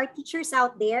teachers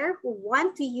out there who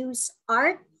want to use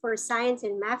art for science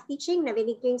and math teaching,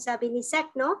 narinig ko yung sabi ni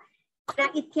Sek, no?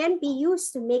 That it can be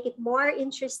used to make it more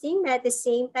interesting, but at the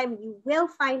same time, you will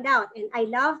find out. And I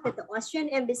love that the Austrian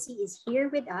Embassy is here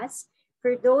with us.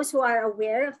 For those who are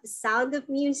aware of the sound of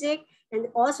music and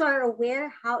also are aware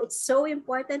how it's so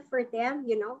important for them,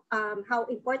 how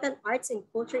important arts and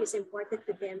culture is important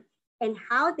to them, and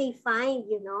how they find,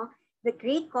 the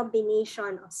great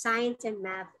combination of science and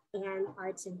math and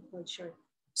arts and culture.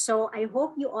 So I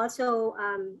hope you also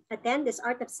attend this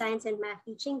Art of Science and Math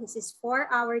teaching. This is for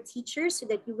our teachers so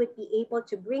that you would be able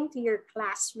to bring to your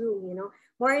classroom,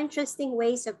 more interesting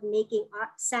ways of making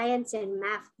science and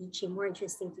math teaching more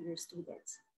interesting to your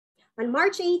students. On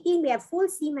March 18, we have Full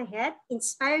Steam Ahead,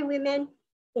 Inspiring Women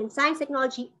in Science,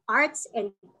 Technology, Arts,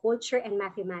 and Culture and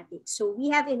Mathematics. So we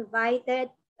have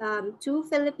invited 2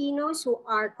 Filipinos who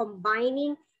are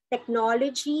combining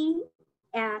technology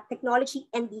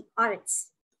and the arts.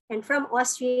 And from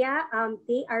Austria,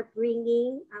 they are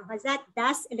bringing,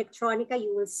 Das Electronica.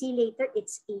 You will see later,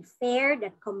 it's a fair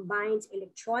that combines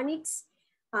electronics,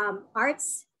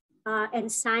 arts, and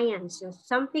science. So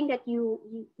something that you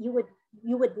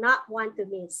would not want to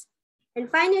miss. And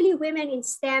finally, women in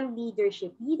STEM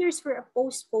leadership, leaders for a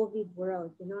post-COVID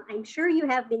world. I'm sure you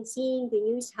have been seeing the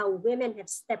news how women have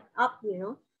stepped up,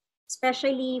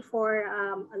 especially for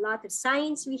a lot of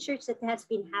science research that has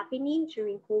been happening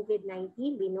during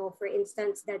COVID-19. We know, for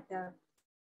instance, that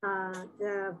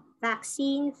the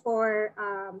vaccine for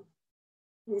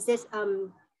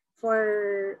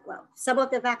some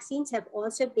of the vaccines have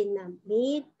also been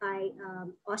made by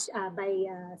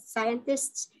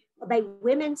scientists, by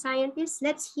women scientists.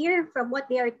 Let's hear from what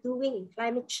they are doing in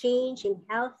climate change, in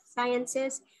health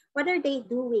sciences. What are they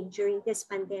doing during this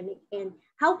pandemic, and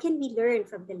how can we learn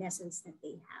from the lessons that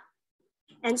they have?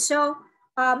 And so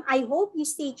I hope you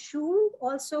stay tuned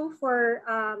also for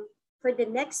the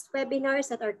next webinars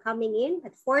that are coming in.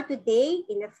 But for today,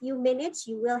 in a few minutes,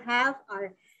 you will have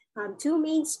our two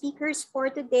main speakers for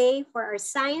today for our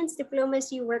Science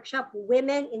Diplomacy Workshop,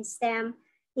 Women in STEM,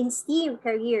 in STEAM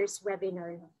Careers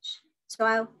webinar launch.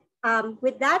 So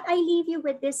with that, I leave you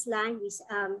with this line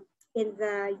in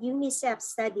the UNICEF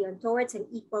study on Towards an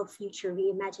Equal Future,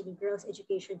 Reimagining Girls'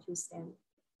 Education through STEM.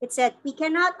 It said, we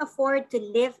cannot afford to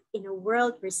live in a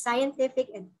world where scientific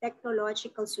and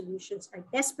technological solutions are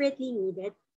desperately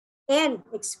needed and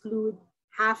exclude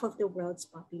half of the world's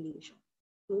population.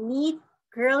 We need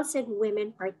girls and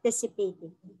women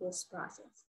participating in this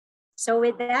process. So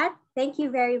with that, thank you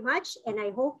very much, and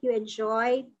I hope you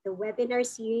enjoyed the webinar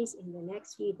series in the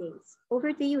next few days.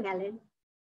 Over to you, Helen.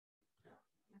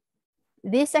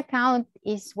 This account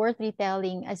is worth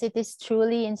retelling as it is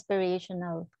truly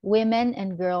inspirational. Women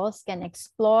and girls can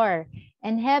explore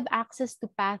and have access to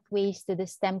pathways to the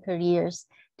STEM careers,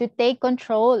 to take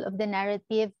control of the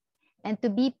narrative, and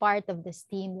to be part of the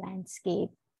STEAM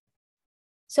landscape.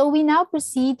 So we now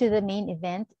proceed to the main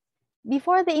event.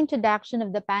 Before the introduction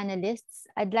of the panelists,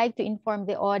 I'd like to inform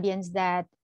the audience that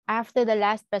after the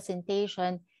last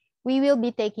presentation, we will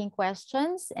be taking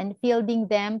questions and fielding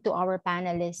them to our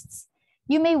panelists.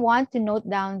 You may want to note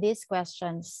down these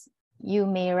questions. You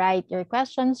may write your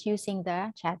questions using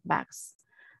the chat box.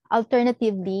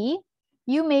 Alternatively,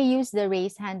 you may use the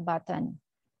raise hand button.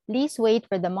 Please wait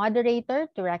for the moderator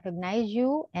to recognize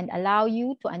you and allow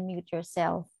you to unmute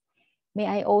yourself. May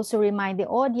I also remind the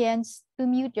audience to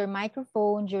mute your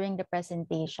microphone during the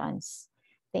presentations.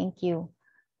 Thank you.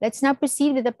 Let's now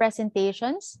proceed with the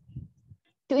presentations.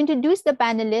 To introduce the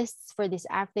panelists for this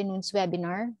afternoon's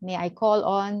webinar, may I call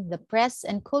on the Press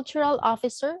and Cultural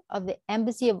Officer of the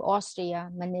Embassy of Austria,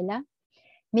 Manila,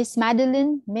 Ms.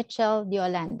 Madeline Mitchell de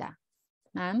Olanda.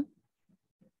 Ma'am.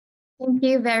 Thank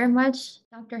you very much,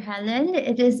 Dr. Helen.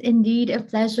 It is indeed a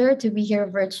pleasure to be here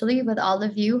virtually with all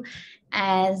of you,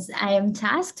 as I am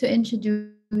tasked to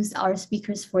introduce our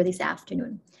speakers for this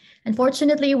afternoon.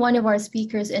 Unfortunately, one of our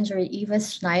speakers, Engineer Eva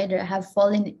Schneider, have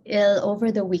fallen ill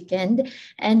over the weekend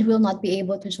and will not be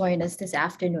able to join us this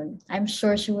afternoon. I'm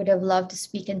sure she would have loved to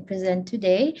speak and present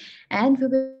today, and we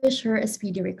wish her a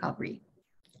speedy recovery.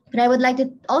 But I would like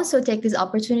to also take this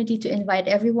opportunity to invite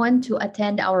everyone to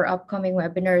attend our upcoming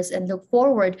webinars and look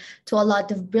forward to a lot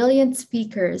of brilliant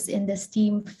speakers in the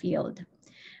STEAM field.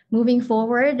 Moving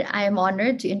forward, I am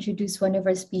honored to introduce one of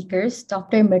our speakers,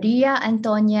 Dr. Maria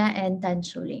Antonia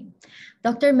Tanchuling.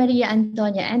 Dr. Maria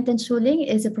Antonia Tanchuling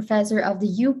is a professor of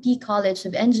the UP College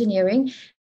of Engineering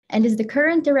and is the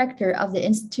current director of the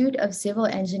Institute of Civil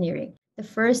Engineering, the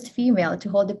first female to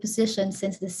hold the position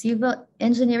since the Civil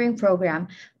Engineering program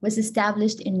was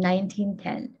established in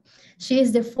 1910. She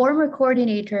is the former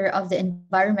coordinator of the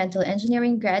Environmental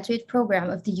Engineering Graduate Program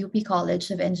of the UP College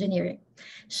of Engineering.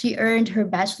 She earned her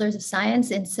Bachelor's of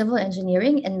Science in Civil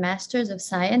Engineering and Master's of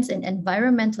Science in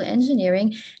Environmental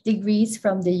Engineering degrees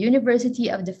from the University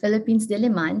of the Philippines,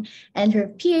 Diliman, and her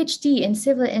PhD in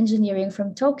Civil Engineering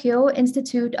from Tokyo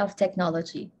Institute of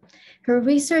Technology. Her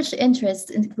research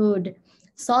interests include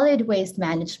solid waste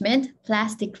management,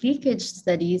 plastic leakage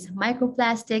studies,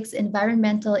 microplastics,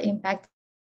 environmental impact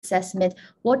assessment,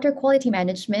 water quality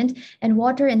management, and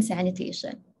water and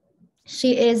sanitation.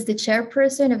 She is the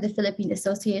chairperson of the Philippine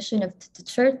Association of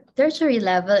Tertiary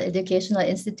Level Educational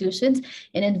Institutions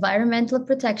in Environmental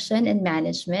Protection and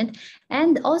Management,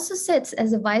 and also sits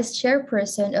as the vice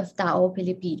chairperson of Tao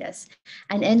Pilipinas,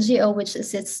 an NGO which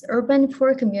assists urban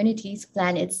poor communities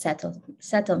plan its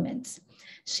settlements.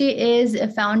 She is a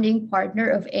founding partner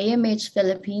of AMH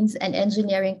Philippines, an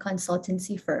engineering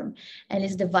consultancy firm, and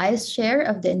is the vice chair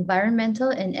of the Environmental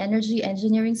and Energy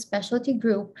Engineering Specialty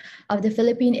Group of the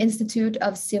Philippine Institute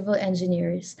of Civil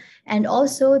Engineers, and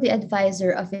also the advisor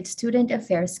of its Student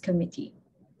Affairs Committee.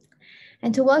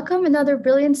 And to welcome another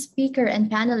brilliant speaker and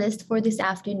panelist for this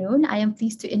afternoon, I am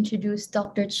pleased to introduce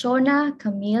Dr. Chona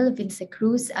Camille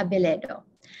VinceCruz-Abeledo.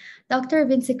 Dr.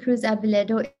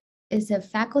 VinceCruz-Abeledo is a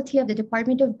faculty of the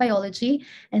Department of Biology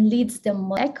and leads the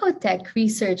Ecotech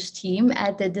research team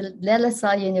at the De La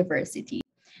Salle University.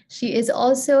 She is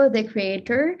also the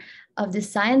creator of the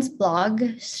science blog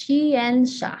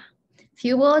Xiansha,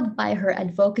 fueled by her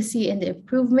advocacy in the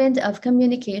improvement of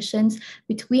communications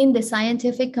between the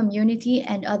scientific community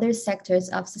and other sectors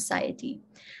of society.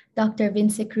 Dr.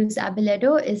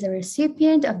 VinceCruz-Abeledo is a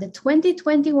recipient of the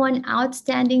 2021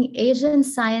 Outstanding Asian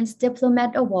Science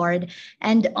Diplomat Award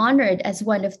and honored as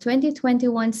one of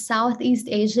 2021 Southeast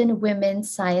Asian Women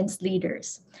Science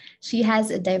Leaders. She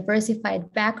has a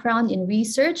diversified background in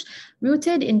research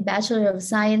rooted in Bachelor of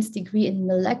Science degree in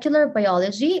Molecular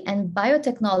Biology and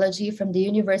Biotechnology from the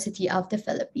University of the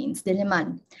Philippines,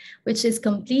 Diliman, which is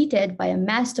completed by a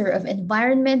Master of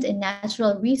Environment and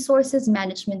Natural Resources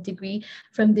Management degree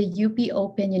from the UP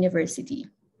Open University.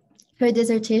 Her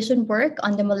dissertation work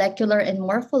on the molecular and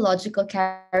morphological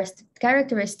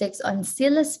characteristics on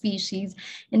Scylla species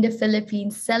in the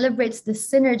Philippines celebrates the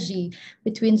synergy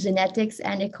between genetics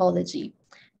and ecology,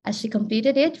 as she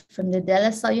completed it from the De La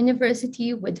Salle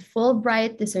University with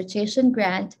Fulbright dissertation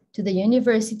grant to the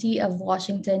University of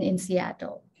Washington in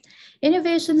Seattle.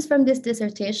 Innovations from this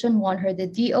dissertation won her the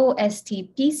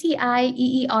DOST PCI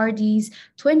EERD's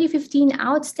 2015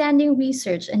 Outstanding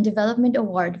Research and Development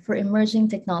Award for Emerging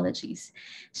Technologies.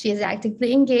 She is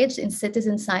actively engaged in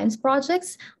citizen science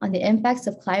projects on the impacts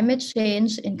of climate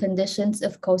change in conditions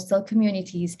of coastal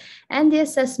communities and the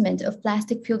assessment of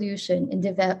plastic pollution in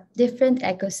different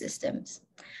ecosystems.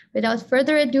 Without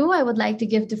further ado, I would like to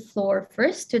give the floor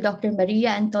first to Dr. Maria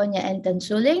Antonia and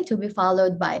Tanchuling, to be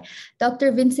followed by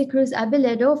Dr.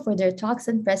 VinceCruz-Abeledo for their talks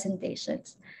and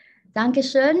presentations.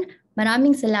 Dankeschön,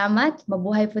 maraming salamat,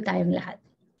 mabuhay po tayong lahat.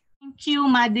 Thank you,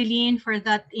 Madeline, for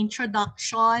that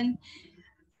introduction.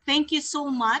 Thank you so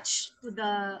much to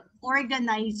the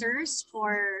organizers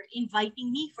for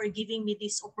inviting me, for giving me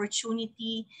this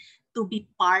opportunity to be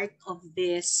part of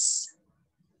this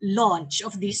launch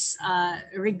of this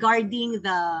regarding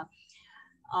the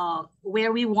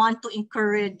where we want to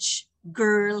encourage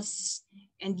girls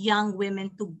and young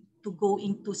women to go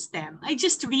into STEM. I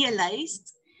just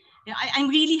realized, I'm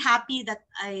really happy that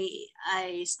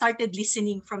I started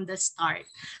listening from the start.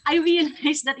 I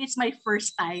realized that it's my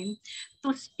first time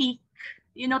to speak,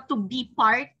 to be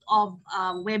part of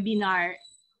a webinar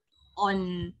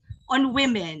on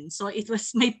women. So it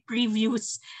was my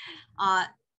previous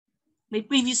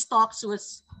talks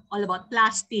was all about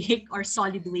plastic or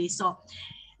solid waste. So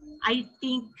I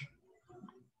think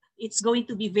it's going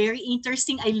to be very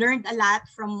interesting. I learned a lot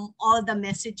from all the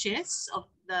messages of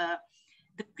the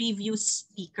previous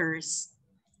speakers.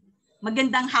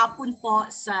 Magandang hapon po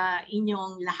sa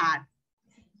inyong lahat.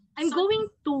 I'm going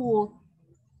to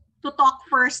talk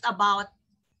first about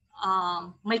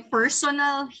my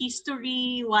personal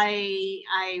history, why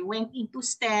I went into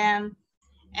STEM,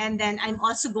 and then I'm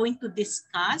also going to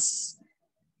discuss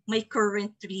my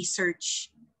current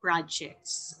research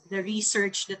projects, the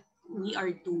research that we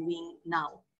are doing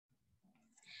now.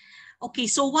 Okay,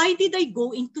 so why did I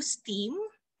go into STEAM?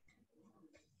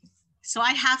 So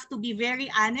I have to be very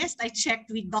honest. I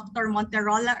checked with Dr.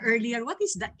 Monterola earlier, what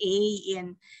is the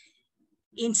A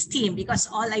in STEAM? Because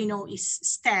all I know is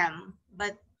STEM,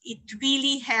 but it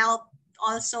really helped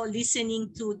also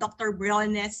listening to Dr.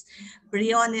 Briones'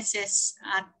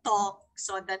 talk,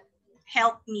 so that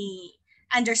helped me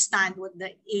understand what the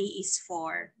A is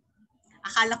for.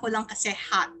 Akala ko lang kasi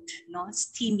hot, no?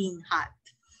 Steaming hot.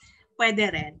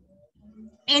 Pwede rin.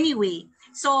 Anyway,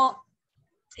 so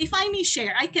if I may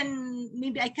share, I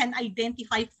can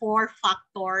identify 4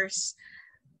 factors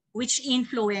which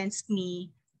influenced me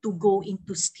to go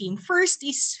into STEAM. First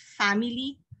is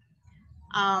family.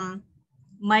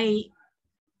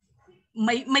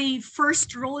 My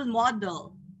first role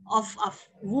model of a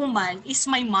woman is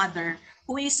my mother,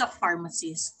 who is a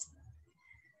pharmacist.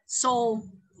 So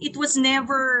it was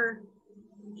never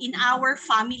in our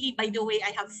family. By the way,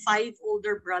 I have 5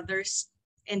 older brothers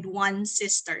and 1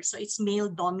 sister. So it's male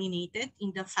dominated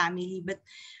in the family, but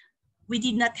we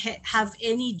did not have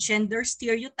any gender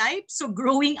stereotypes. So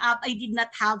growing up, I did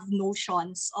not have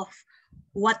notions of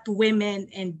what women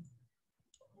and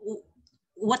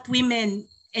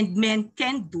men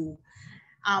can do.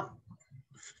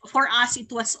 For us,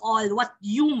 it was all what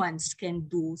humans can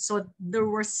do. So there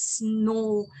was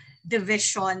no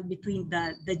division between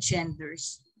the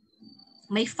genders.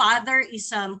 My father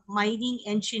is a mining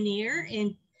engineer,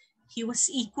 and he was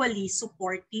equally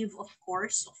supportive, of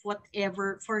course, of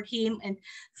whatever for him and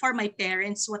for my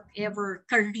parents, whatever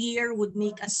career would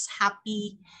make us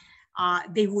happy,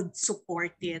 they would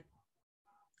support it.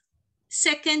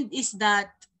 Second is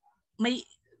that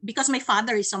because my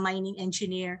father is a mining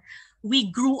engineer,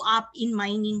 we grew up in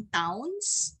mining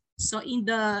towns. So in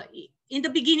the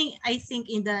beginning, I think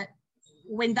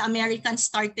when the Americans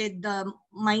started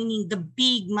the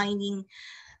big mining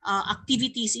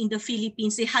activities in the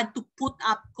Philippines, they had to put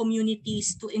up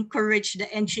communities to encourage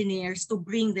the engineers to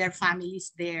bring their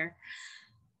families there.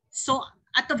 So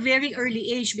at a very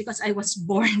early age, because I was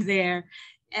born there,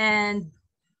 and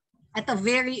at a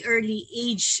very early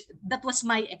age, that was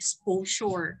my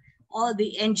exposure. All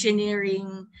the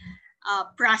engineering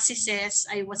processes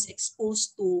I was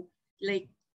exposed to. Like,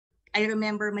 I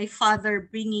remember my father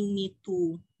bringing me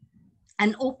to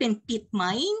an open pit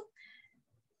mine.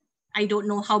 I don't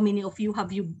know how many of you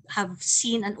have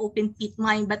seen an open pit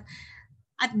mine, but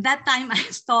at that time I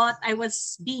thought I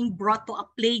was being brought to a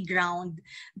playground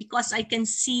because I can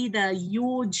see the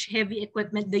huge heavy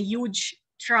equipment, the huge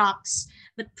trucks.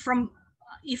 But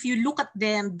if you look at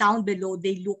them down below,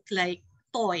 they look like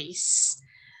toys.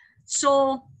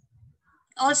 So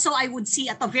also I would see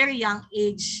at a very young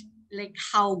age, like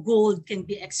how gold can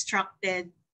be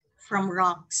extracted from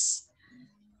rocks.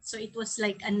 So it was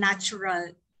like a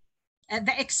natural,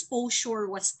 the exposure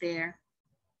was there.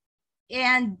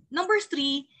 And number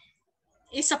 3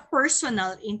 is a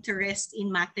personal interest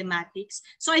in mathematics.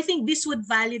 So I think this would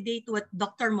validate what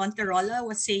Dr. Monterola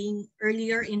was saying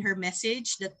earlier in her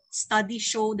message, that studies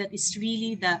show that it's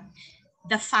really the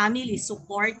family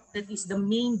support that is the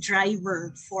main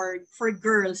driver for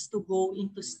girls to go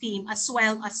into STEAM, as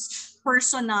well as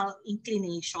personal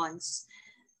inclinations.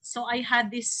 So I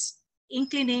had this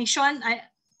inclination.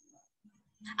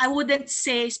 I wouldn't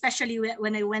say, especially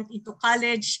when I went into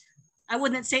college, I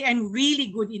wouldn't say I'm really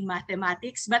good in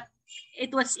mathematics, but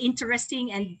it was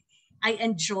interesting and I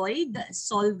enjoyed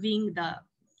solving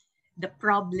the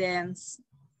problems.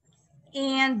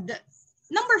 And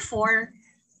number 4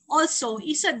 also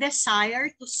is a desire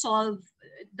to solve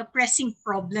the pressing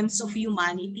problems of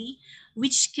humanity,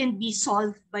 which can be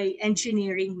solved by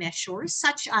engineering measures,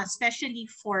 such as, especially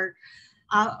for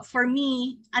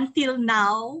me, until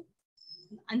now,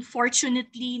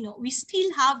 unfortunately, we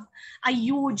still have a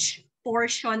huge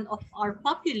portion of our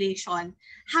population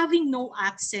having no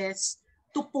access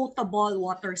to potable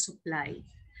water supply.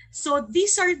 So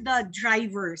these are the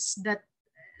drivers that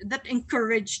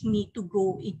encouraged me to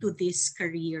go into this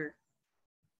career.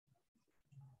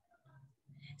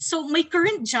 So my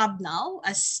current job now,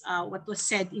 as what was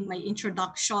said in my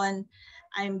introduction,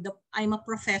 I'm a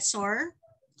professor.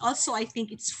 Also, I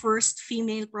think it's first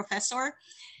female professor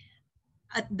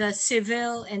at the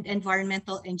Civil and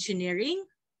Environmental Engineering.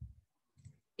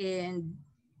 And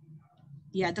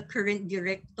yeah, the current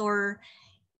director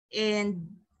and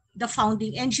the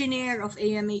founding engineer of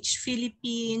AMH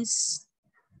Philippines,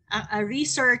 a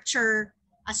researcher,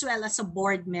 as well as a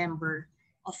board member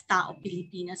of TAO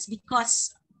Pilipinas,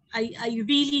 because I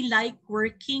really like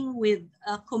working with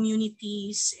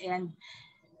communities and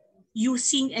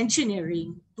using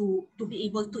engineering to be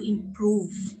able to improve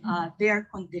their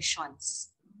conditions.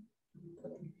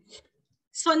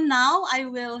 So now I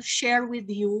will share with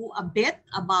you a bit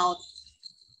about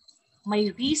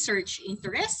my research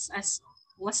interests, as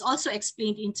was also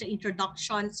explained in the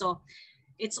introduction. So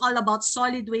it's all about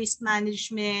solid waste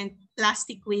management,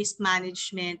 plastic waste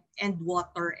management, and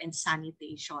water and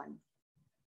sanitation.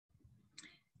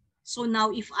 So now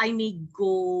if I may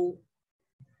go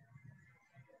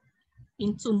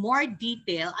into more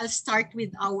detail, I'll start with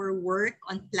our work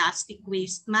on plastic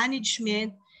waste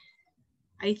management.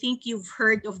 I think you've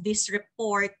heard of this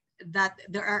report that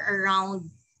there are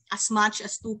around as much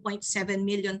as 2.7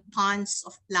 million tons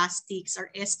of plastics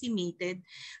are estimated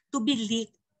to be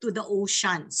leaked to the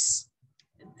oceans.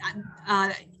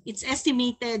 It's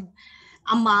estimated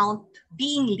amount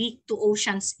being leaked to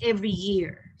oceans every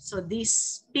year. So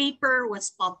this paper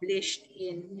was published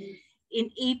in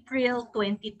April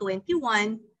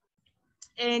 2021,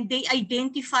 and they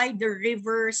identified the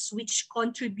rivers which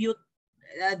contribute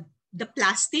the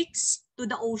plastics to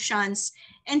the oceans,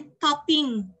 and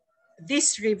topping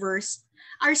these rivers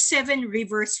are 7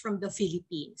 rivers from the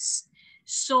Philippines.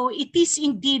 So it is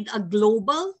indeed a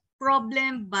global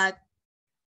problem, but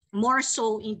more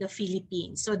so in the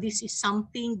Philippines. So this is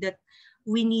something that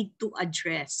we need to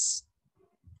address.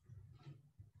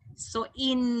 So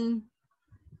in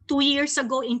 2 years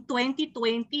ago, in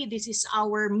 2020, this is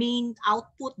our main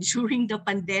output during the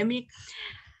pandemic.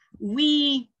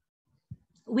 We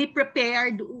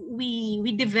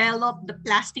developed the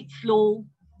plastic flow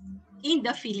in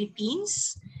the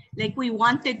Philippines. Like, we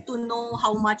wanted to know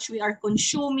how much we are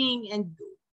consuming and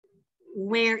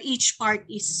where each part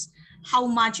is, how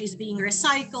much is being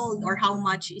recycled or how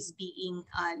much is being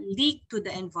leaked to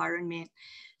the environment.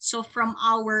 So from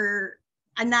our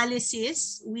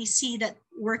analysis, we see that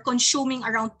we're consuming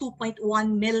around 2.1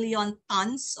 million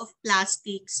tons of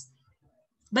plastics,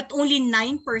 but only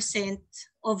 9%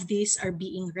 of these are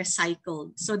being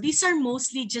recycled. So these are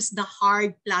mostly just the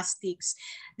hard plastics.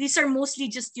 These are mostly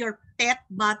just your PET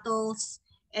bottles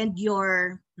and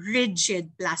your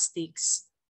rigid plastics.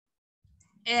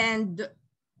 And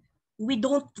we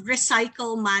don't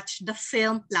recycle much the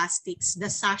film plastics, the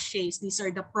sachets. These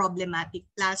are the problematic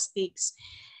plastics.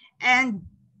 And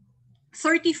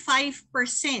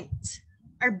 35%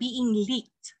 are being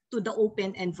leaked to the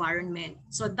open environment.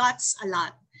 So that's a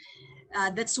lot.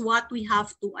 That's what we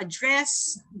have to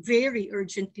address very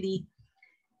urgently.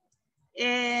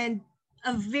 And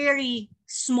a very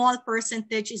small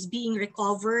percentage is being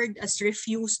recovered as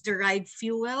refuse-derived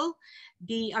fuel.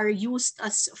 They are used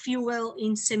as fuel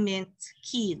in cement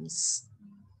kilns.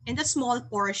 And a small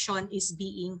portion is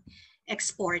being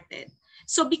exported.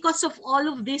 So because of all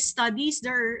of these studies,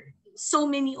 there are so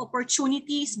many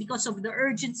opportunities. Because of the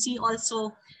urgency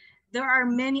also, there are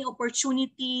many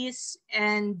opportunities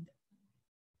and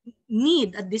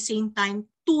need at the same time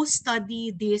to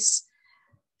study this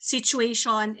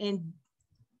situation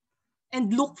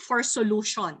and look for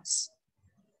solutions.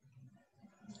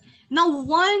 Now,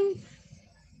 one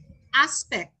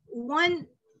aspect, one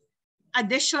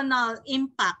additional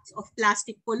impact of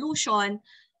plastic pollution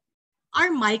are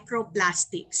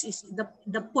microplastics, is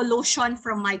the pollution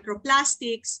from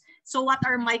microplastics. So what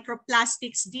are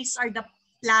microplastics? These are the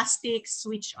plastics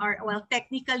which are, well,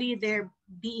 technically they're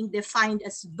being defined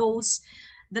as those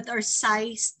that are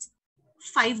sized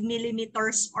 5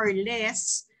 millimeters or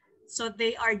less. So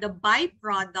they are the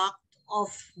byproduct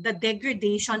of the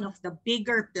degradation of the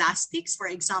bigger plastics. For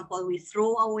example, we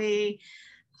throw away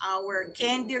our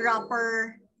candy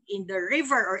wrapper in the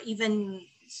river or even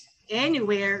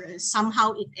anywhere,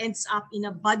 somehow it ends up in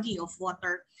a body of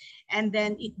water, and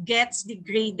then it gets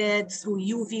degraded through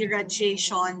UV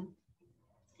radiation,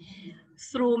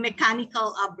 through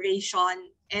mechanical abrasion,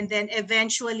 and then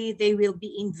eventually they will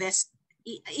be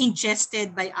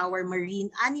ingested by our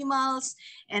marine animals,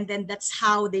 and then that's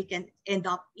how they can end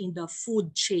up in the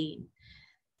food chain.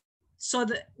 So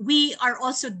we are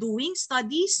also doing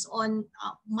studies on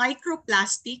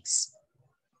microplastics.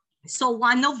 So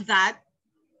one of that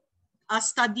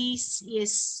studies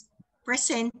is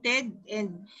presented,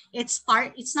 and it's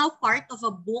now part of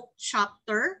a book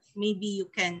chapter. Maybe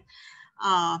you can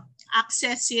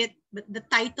access it. But the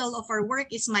title of our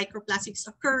work is Microplastics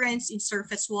Occurrence in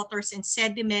Surface Waters and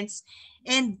Sediments.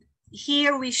 And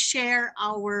here we share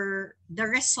the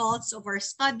results of our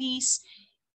studies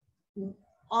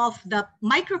of the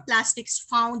microplastics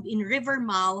found in river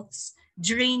mouths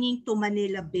draining to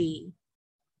Manila Bay.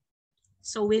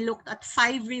 So we looked at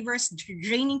 5 rivers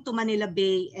draining to Manila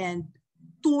Bay and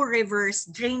 2 rivers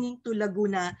draining to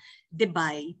Laguna de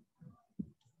Bay.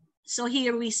 So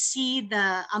here we see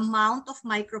the amount of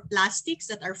microplastics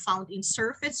that are found in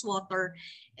surface water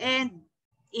and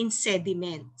in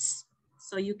sediments.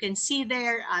 So you can see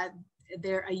there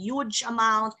a huge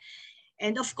amount.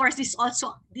 And of course, this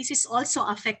is also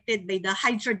affected by the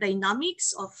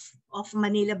hydrodynamics of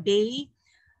Manila Bay,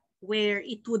 where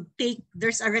it would take,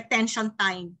 there's a retention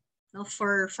time, you know,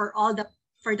 for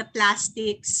the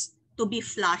plastics to be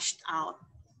flushed out.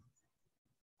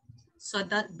 So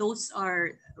those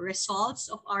are results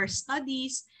of our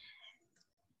studies.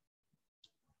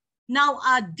 Now,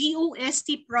 a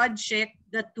DOST project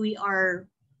that we are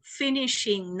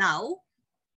finishing now,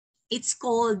 it's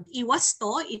called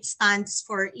IWASTO. It stands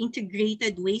for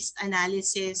Integrated Waste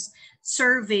Analysis,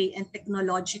 Survey, and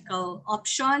Technological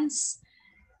Options.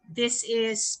 This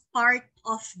is part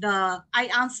of the I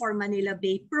Am for Manila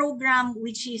Bay program,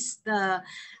 which is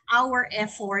our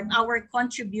effort, our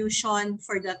contribution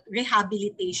for the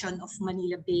rehabilitation of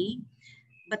Manila Bay.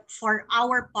 But for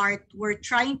our part, we're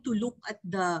trying to look at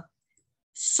the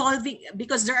solving,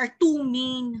 because there are 2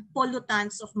 main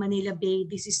pollutants of Manila Bay.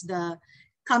 This is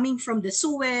coming from the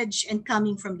sewage and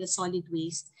coming from the solid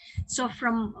waste. So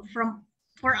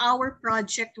for our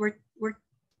project, we're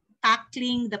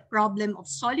tackling the problem of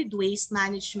solid waste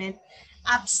management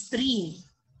upstream,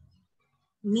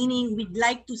 meaning we'd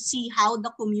like to see how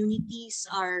the communities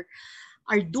are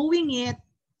doing it.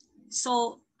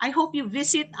 So I hope you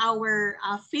visit our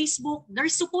Facebook.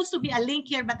 There's supposed to be a link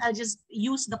here, but I'll just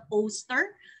use the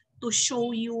poster to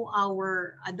show you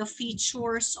the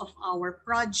features of our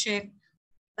project.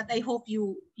 But I hope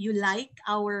you like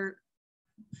our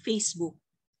Facebook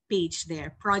page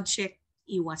there, Project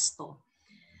IWASTO.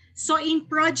 So in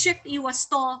Project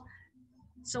IWASTO,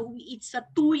 So it's a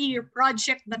 2-year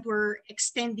project that we're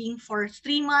extending for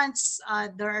 3 months.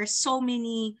 There are so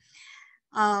many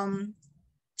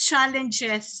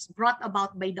challenges brought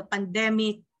about by the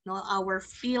pandemic. No, our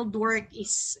field work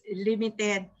is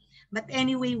limited. But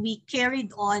anyway, we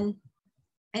carried on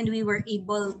and we were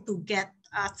able to get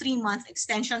a 3-month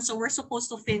extension. So we're supposed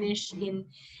to finish in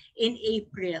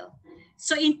April.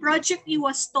 So in Project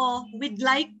Iwasto, we'd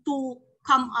like to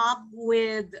come up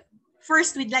with,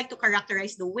 first, we'd like to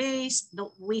characterize the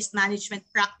waste management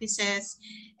practices,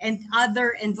 and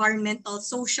other environmental,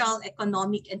 social,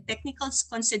 economic, and technical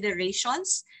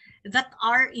considerations that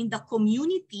are in the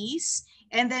communities,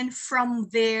 and then from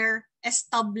there,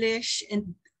 establish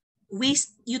and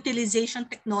waste utilization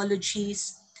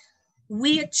technologies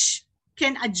which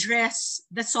can address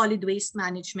the solid waste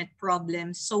management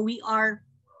problem. So we are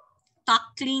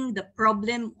tackling the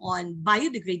problem on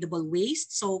biodegradable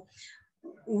waste. So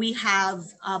we have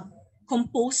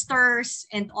composters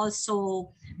and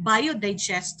also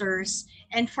biodigesters.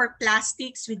 And for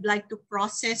plastics, we'd like to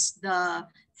process the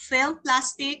failed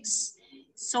plastics.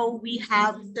 So we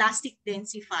have plastic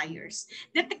densifiers.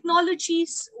 The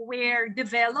technologies were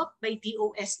developed by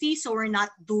DOST, so we're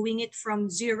not doing it from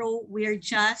zero. We're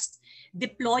just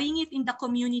deploying it in the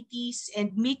communities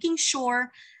and making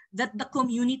sure that the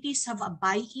communities have a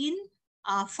buy-in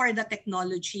for the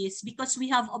technologies, because we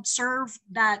have observed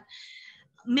that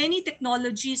many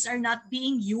technologies are not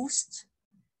being used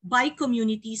by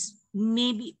communities,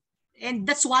 maybe, and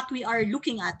that's what we are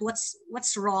looking at.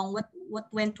 What's wrong? What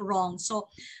went wrong? So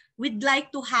we'd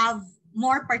like to have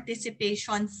more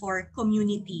participation for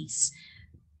communities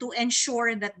to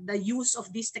ensure that the use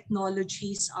of these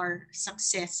technologies are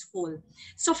successful.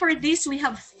 So for this, we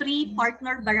have 3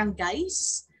 partner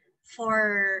barangays,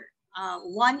 for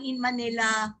 1 in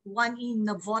Manila, 1 in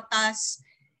Navotas,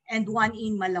 and 1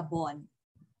 in Malabon.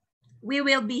 We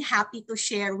will be happy to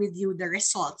share with you the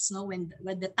results, no, when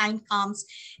the time comes.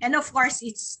 And of course,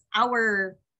 it's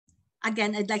our,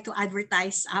 again, I'd like to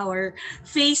advertise our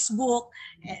Facebook.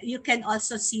 You can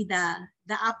also see the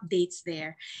updates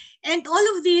there. And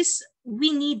all of this,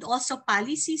 we need also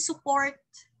policy support.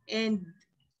 And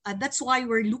that's why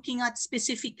we're looking at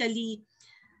specifically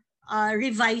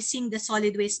revising the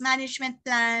solid waste management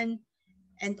plan,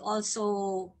 and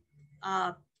also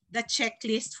the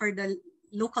checklist for the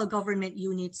local government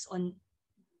units in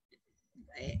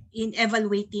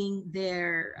evaluating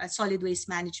their solid waste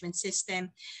management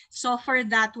system. So for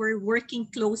that, we're working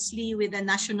closely with the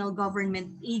national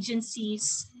government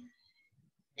agencies.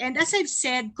 And as I've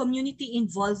said, community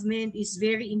involvement is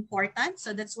very important.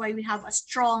 So that's why we have a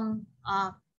strong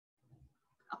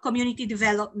community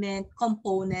development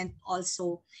component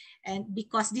also. And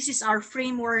because this is our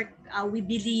framework, we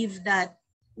believe that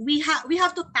we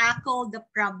have to tackle the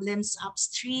problems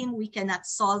upstream. We cannot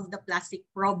solve the plastic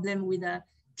problem with the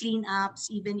cleanups,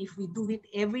 even if we do it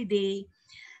every day.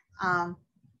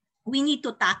 We need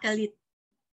to tackle it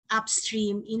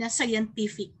upstream in a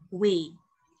scientific way.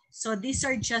 So these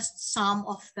are just some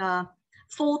of the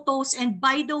photos. And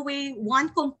by the way, one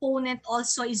component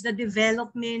also is the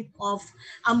development of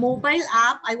a mobile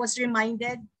app. I was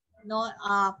reminded,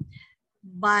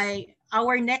 by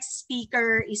our next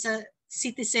speaker is a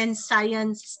citizen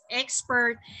science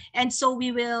expert, and so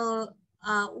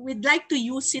we'd like to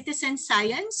use citizen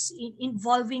science in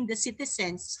involving the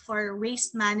citizens for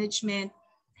waste management,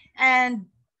 and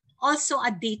also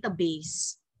a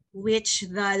database which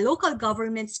the local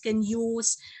governments can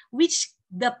use, which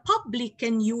the public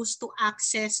can use to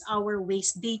access our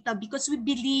waste data, because we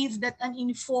believe that an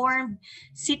informed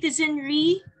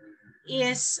citizenry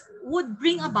would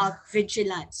bring about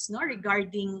vigilance,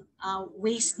 regarding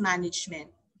waste management.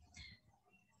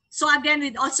 So again,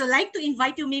 we'd also like to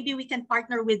invite you, maybe we can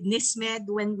partner with NISMED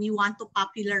when we want to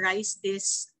popularize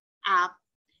this app.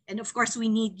 And of course, we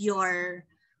need your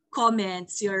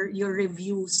comments, your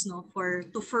reviews,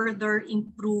 to further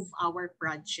improve our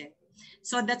project.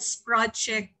 So that's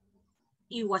Project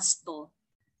Iwasto.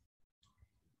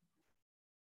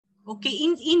 Okay,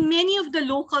 in many of the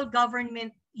local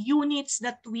government units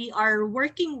that we are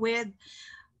working with,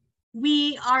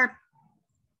 we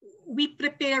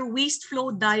prepare waste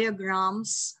flow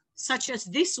diagrams, such as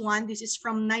this one. This is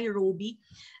from Nairobi.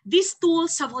 These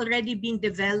tools have already been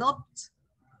developed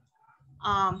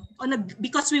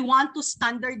because we want to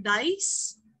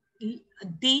standardize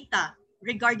data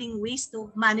regarding waste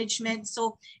management.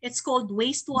 So it's called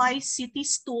WasteWise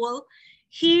Cities tool.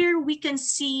 Here we can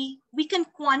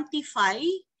quantify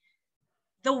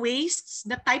the wastes,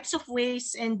 the types of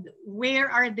waste, and where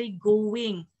are they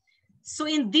going. So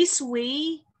in this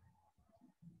way,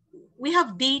 we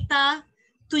have data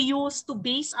to use to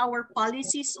base our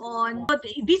policies on. But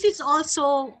this is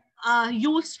also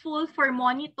useful for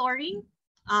monitoring.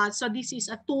 So this is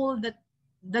a tool that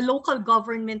the local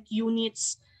government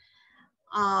units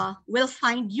will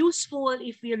find useful.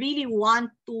 If we really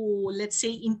want to, let's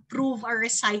say, improve our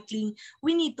recycling,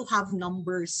 we need to have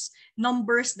numbers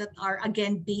that are,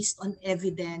 again, based on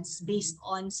evidence, based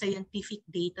on scientific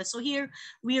data. So here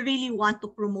we really want to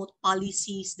promote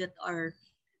policies that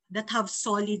have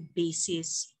solid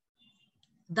basis.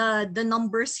 The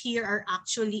numbers here are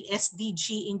actually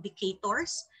SDG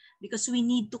indicators, because we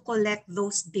need to collect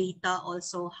those data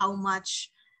also. How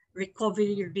much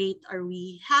recovery rate are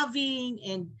we having?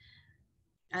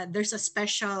 And there's a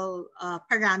special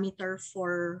parameter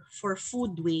for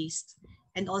food waste,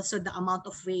 and also the amount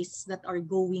of waste that are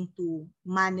going to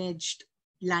managed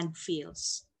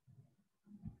landfills.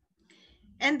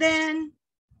 And then,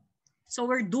 so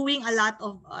we're doing a lot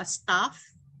of stuff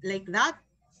like that.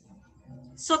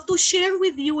 So to share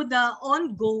with you the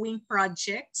ongoing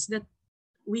projects that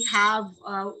we have,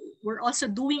 we're also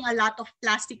doing a lot of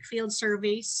plastic field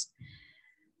surveys.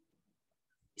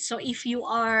 So if you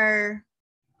are,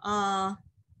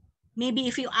 maybe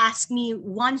if you ask me,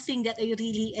 one thing that I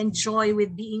really enjoy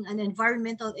with being an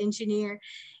environmental engineer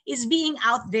is being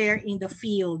out there in the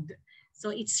field. So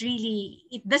it's really,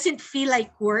 it doesn't feel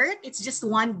like work. It's just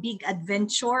one big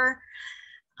adventure.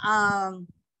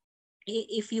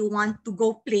 If you want to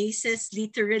go places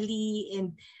literally,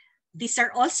 and these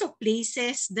are also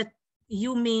places that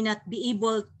you may not be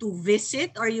able to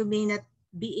visit, or you may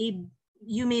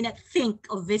not think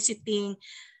of visiting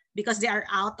because they are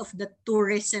out of the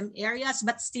tourism areas,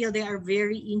 but still they are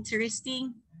very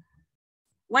interesting,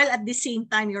 while at the same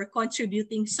time you're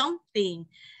contributing something.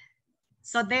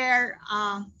 So there,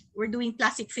 we're doing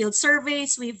plastic field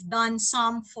surveys. We've done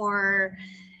some for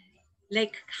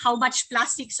like how much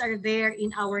plastics are there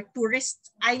in our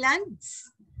tourist islands.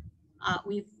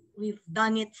 We've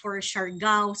done it for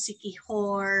Siargao,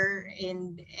 Siquijor,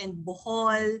 and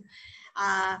Bohol.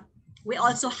 We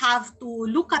also have to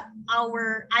look at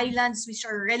our islands which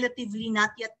are relatively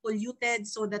not yet polluted,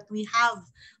 so that we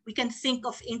can think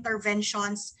of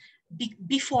interventions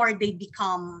before they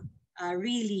become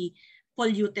really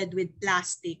polluted with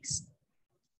plastics.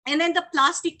 And then the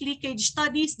plastic leakage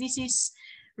studies, this is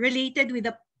related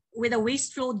with a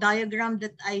waste flow diagram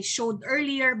that I showed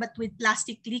earlier, but with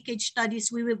plastic leakage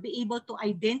studies, we will be able to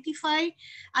identify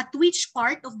at which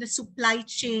part of the supply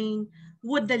chain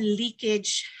would the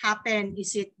leakage happen.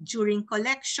 Is it during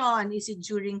collection? Is it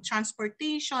during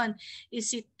transportation?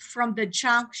 Is it from the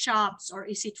junk shops, or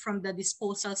is it from the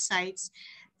disposal sites?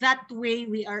 That way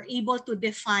we are able to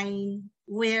define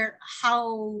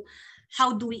how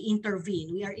do we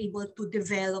intervene. We are able to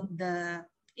develop the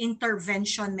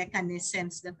intervention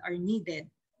mechanisms that are needed.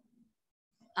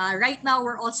 Right now,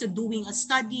 we're also doing a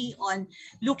study on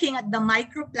looking at the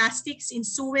microplastics in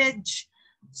sewage.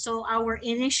 So our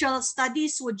initial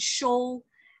studies would show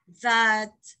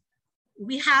that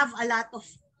we have a lot of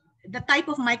the type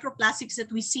of microplastics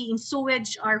that we see in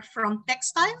sewage are from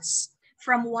textiles,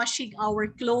 from washing our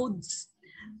clothes.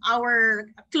 Our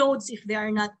clothes, if they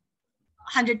are not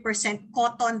 100%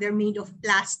 cotton, they're made of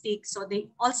plastic, so they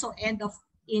also end up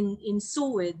in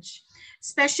sewage,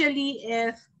 especially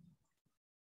if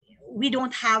we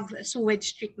don't have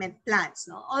sewage treatment plants.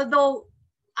 No? Although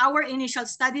our initial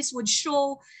studies would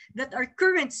show that our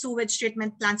current sewage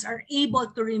treatment plants are able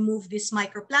to remove these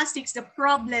microplastics, the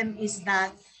problem is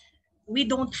that we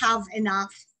don't have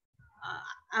enough,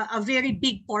 a very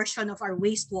big portion of our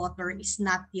wastewater is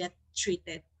not yet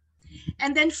treated.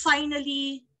 And then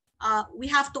finally, we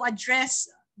have to address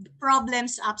the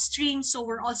problems upstream. So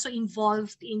we're also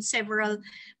involved in several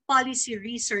policy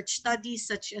research studies,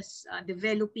 such as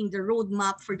developing the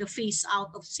roadmap for the phase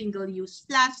out of single-use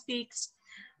plastics.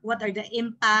 What are the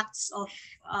impacts of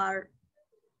our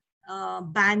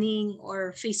banning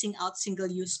or phasing out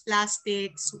single-use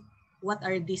plastics? What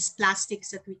are these plastics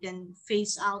that we can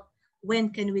phase out? When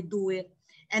can we do it?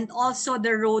 And also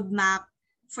the roadmap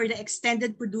for the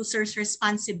extended producer's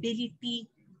responsibility,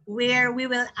 where we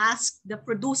will ask the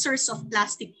producers of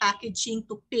plastic packaging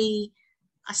to pay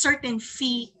a certain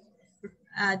fee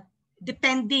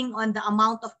depending on the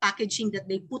amount of packaging that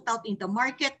they put out in the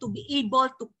market, to be able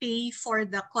to pay for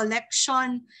the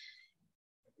collection,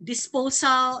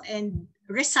 disposal, and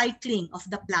recycling of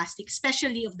the plastic,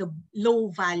 especially of the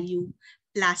low-value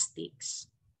plastics.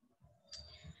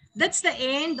 That's the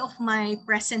end of my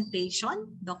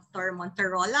presentation, Dr.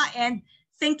 Monterola, and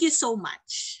thank you so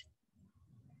much.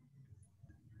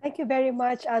 Thank you very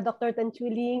much, Dr.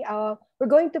 Tanchuling. We're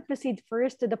going to proceed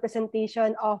first to the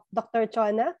presentation of Dr.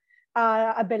 Chona,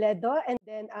 Abeledo, and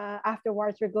then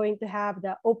afterwards we're going to have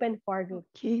the open forum.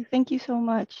 Okay, thank you so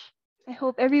much. I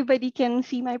hope everybody can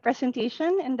see my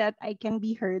presentation and that I can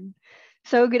be heard.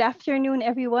 So good afternoon,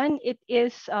 everyone. It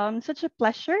is such a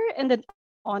pleasure and an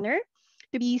honor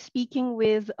to be speaking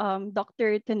with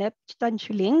Dr.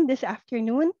 Tanchuling this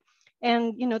afternoon,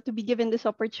 and to be given this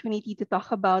opportunity to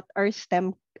talk about our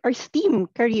STEAM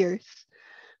careers.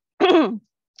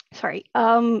 Sorry.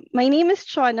 My name is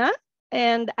Chona,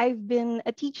 and I've been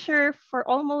a teacher for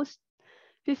almost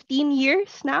 15 years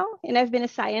now, and I've been a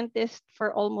scientist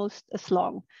for almost as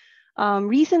long.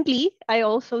 Recently, I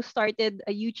also started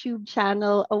a YouTube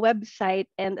channel, a website,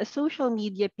 and a social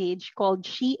media page called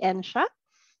She and Sha,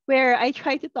 where I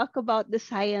try to talk about the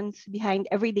science behind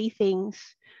everyday things,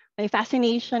 my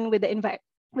fascination with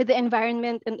the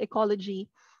environment and ecology.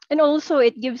 And also,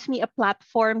 it gives me a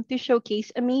platform to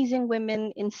showcase amazing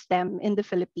women in STEM in the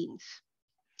Philippines.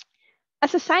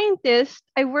 As a scientist,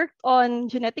 I worked on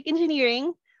genetic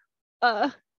engineering,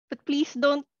 but please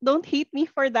don't hate me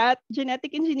for that.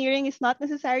 Genetic engineering is not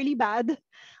necessarily bad,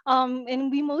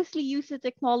 and we mostly use the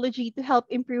technology to help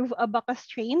improve abaca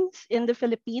strains in the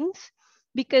Philippines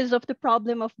because of the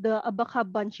problem of the abaca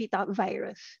bunchita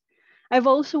virus. I've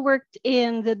also worked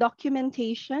in the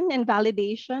documentation and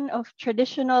validation of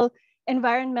traditional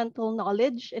environmental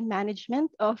knowledge and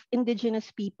management of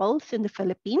indigenous peoples in the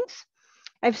Philippines.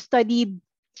 I've studied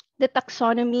the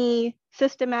taxonomy,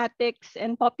 systematics,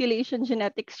 and population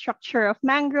genetic structure of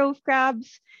mangrove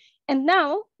crabs. And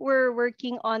now we're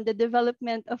working on the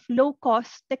development of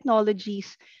low-cost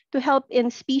technologies to help in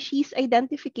species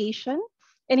identification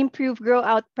and improve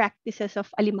grow-out practices of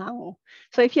alimango.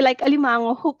 So if you like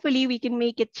alimango, hopefully we can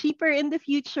make it cheaper in the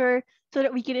future so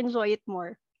that we can enjoy it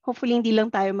more. Hopefully hindi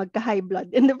lang tayo magka-high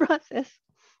blood in the process.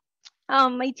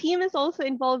 My team is also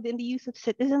involved in the use of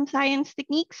citizen science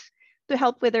techniques to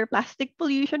help with their plastic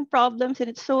pollution problems. And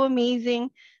it's so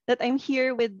amazing that I'm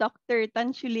here with Dr.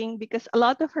 Tanchuling because a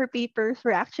lot of her papers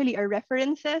were actually our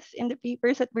references in the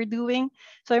papers that we're doing.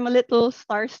 So I'm a little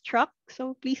starstruck.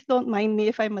 So please don't mind me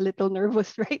if I'm a little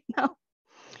nervous right now.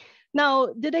 Now,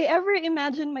 did I ever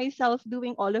imagine myself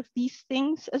doing all of these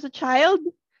things as a child?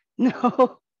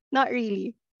 No, not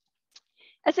really.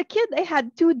 As a kid, I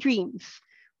had two dreams,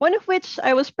 one of which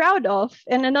I was proud of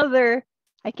and another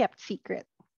I kept secret.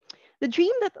 The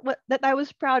dream that I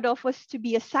was proud of was to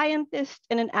be a scientist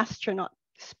and an astronaut,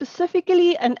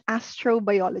 specifically an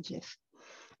astrobiologist.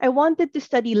 I wanted to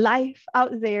study life out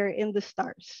there in the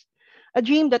stars. A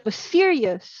dream that was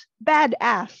serious,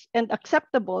 badass, and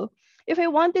acceptable if I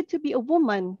wanted to be a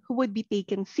woman who would be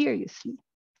taken seriously.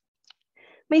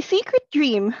 My secret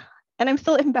dream, and I'm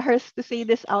still embarrassed to say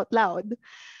this out loud,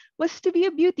 was to be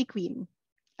a beauty queen.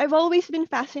 I've always been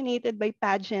fascinated by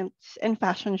pageants and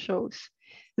fashion shows.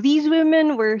 These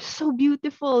women were so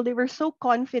beautiful, they were so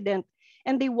confident,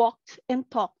 and they walked and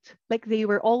talked like they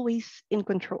were always in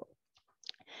control.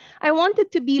 I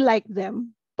wanted to be like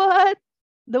them, but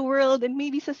the world and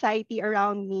maybe society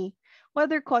around me,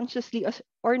 whether consciously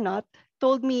or not,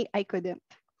 told me I couldn't.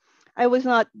 I was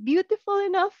not beautiful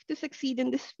enough to succeed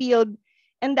in this field,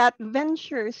 and that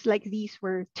ventures like these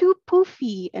were too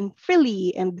poofy and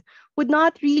frilly and would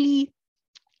not really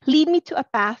lead me to a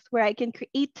path where I can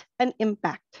create an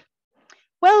impact.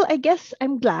 Well, I guess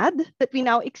I'm glad that we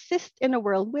now exist in a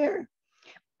world where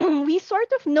we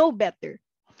sort of know better,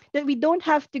 that we don't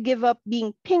have to give up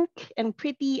being pink and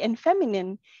pretty and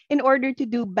feminine in order to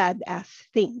do badass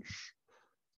things.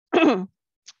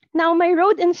 Now, my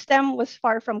road in STEM was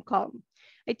far from calm.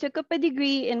 I took up a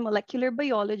degree in molecular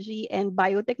biology and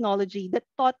biotechnology that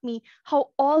taught me how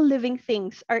all living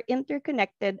things are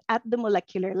interconnected at the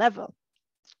molecular level.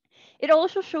 It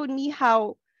also showed me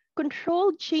how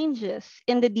controlled changes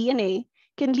in the DNA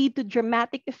can lead to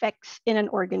dramatic effects in an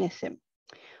organism.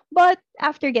 But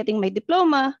after getting my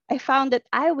diploma, I found that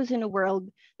I was in a world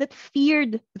that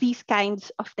feared these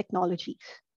kinds of technologies.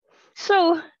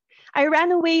 So I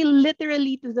ran away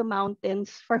literally to the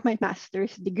mountains for my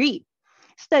master's degree,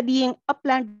 studying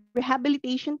upland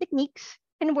rehabilitation techniques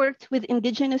and worked with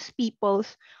indigenous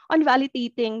peoples on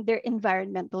validating their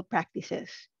environmental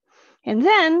practices. And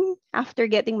then, after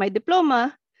getting my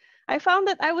diploma, I found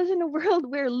that I was in a world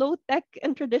where low-tech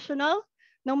and traditional,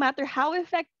 no matter how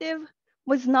effective,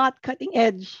 was not cutting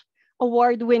edge,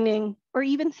 award-winning, or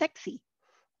even sexy.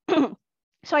 So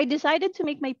I decided to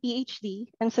make my PhD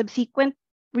and subsequent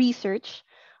research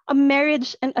a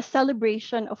marriage and a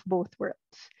celebration of both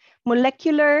worlds,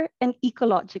 molecular and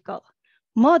ecological,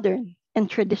 modern and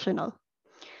traditional.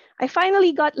 I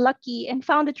finally got lucky and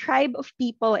found a tribe of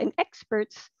people and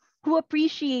experts who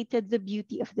appreciated the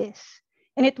beauty of this.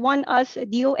 And it won us a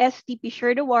DOSTP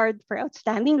Shirt Award for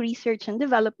Outstanding Research and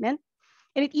Development.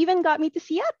 And it even got me to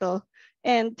Seattle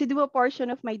and to do a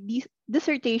portion of my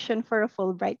dissertation for a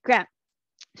Fulbright grant.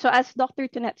 So as Dr.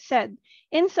 Tonet said,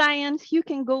 in science, you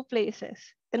can go places,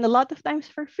 and a lot of times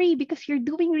for free because you're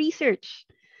doing research.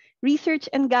 Research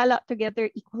and gala together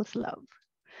equals love.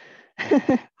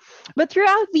 But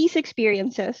throughout these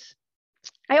experiences,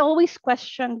 I always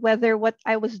questioned whether what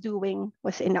I was doing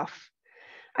was enough.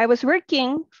 I was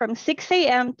working from 6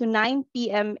 a.m. to 9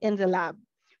 p.m. in the lab,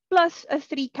 plus a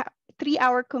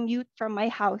three-hour commute from my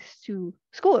house to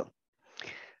school.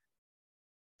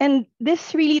 And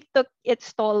this really took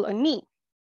its toll on me.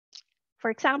 For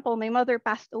example, my mother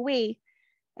passed away,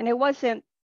 and I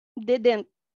didn't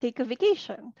take a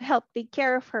vacation to help take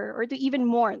care of her or to even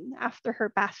mourn after her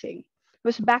passing. I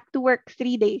was back to work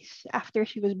 3 days after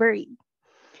she was buried.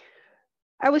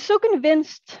 I was so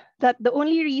convinced that the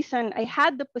only reason I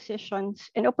had the positions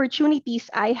and opportunities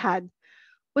I had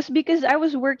was because I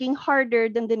was working harder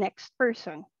than the next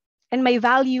person. And my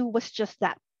value was just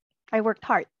that. I worked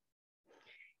hard.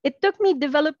 It took me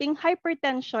developing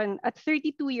hypertension at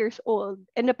 32 years old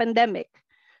in a pandemic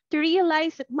to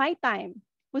realize that my time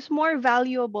was more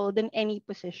valuable than any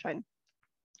position.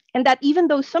 And that even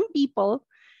though some people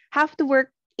have to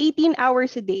work 18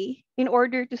 hours a day in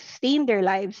order to sustain their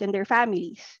lives and their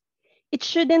families, it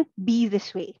shouldn't be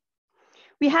this way.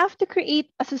 We have to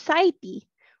create a society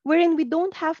wherein we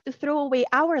don't have to throw away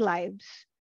our lives,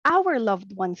 our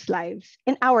loved ones' lives,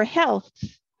 and our health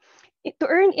to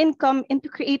earn income and to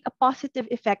create a positive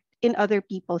effect in other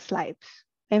people's lives.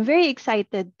 I'm very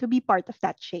excited to be part of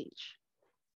that change.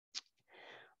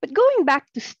 But going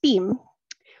back to STEAM,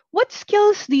 what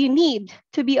skills do you need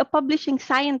to be a publishing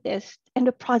scientist and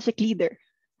a project leader?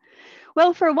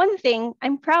 Well, for one thing,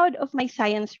 I'm proud of my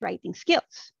science writing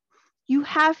skills. You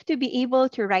have to be able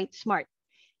to write smart,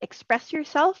 express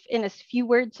yourself in as few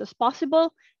words as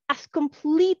possible, as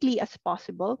completely as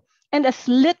possible, and as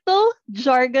little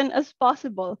jargon as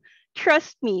possible.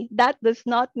 Trust me, that does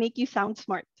not make you sound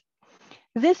smart.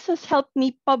 This has helped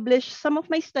me publish some of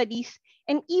my studies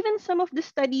and even some of the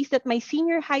studies that my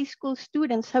senior high school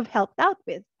students have helped out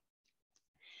with.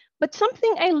 But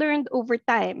something I learned over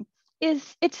time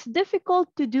is it's difficult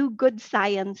to do good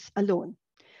science alone.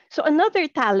 So another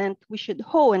talent we should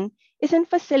hone is in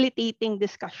facilitating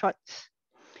discussions.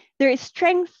 There is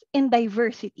strength in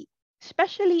diversity,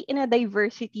 especially in a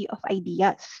diversity of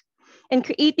ideas. And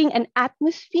creating an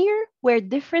atmosphere where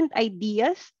different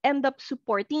ideas end up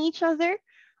supporting each other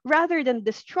rather than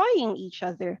destroying each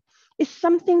other is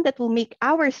something that will make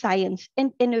our science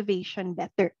and innovation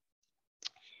better.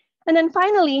 And then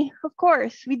finally, of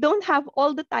course, we don't have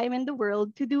all the time in the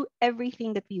world to do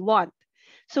everything that we want.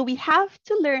 So we have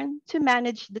to learn to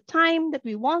manage the time that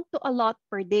we want to allot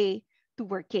per day to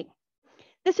working.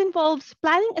 This involves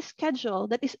planning a schedule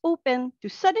that is open to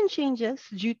sudden changes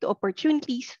due to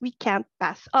opportunities we can't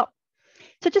pass up,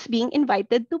 such as being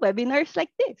invited to webinars like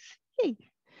this. Hey.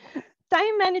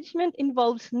 Time management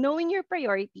involves knowing your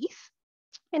priorities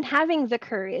and having the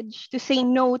courage to say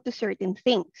no to certain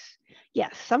things.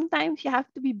 Yes, sometimes you have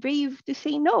to be brave to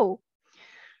say no.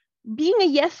 Being a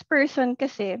yes person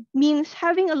kasi means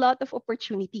having a lot of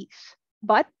opportunities,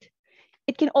 but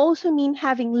it can also mean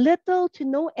having little to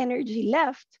no energy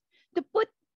left to put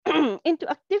into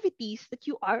activities that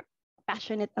you are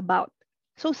passionate about.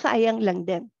 So sayang lang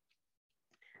din.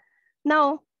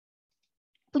 Now,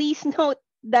 please note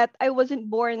that I wasn't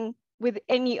born with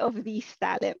any of these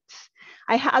talents.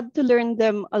 I had to learn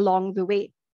them along the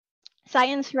way.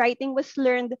 Science writing was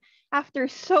learned after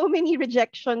so many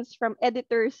rejections from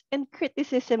editors and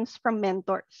criticisms from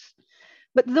mentors.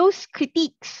 But those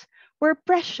critiques were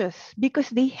precious because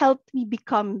they helped me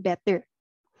become better.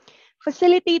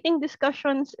 Facilitating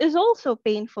discussions is also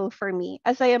painful for me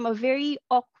as I am a very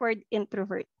awkward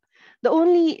introvert. The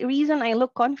only reason I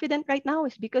look confident right now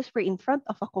is because we're in front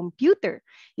of a computer.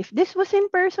 If this was in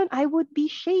person, I would be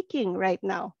shaking right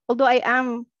now. Although I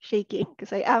am shaking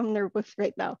because I am nervous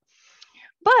right now.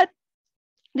 But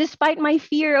despite my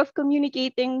fear of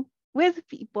communicating with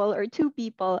people or to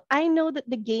people, I know that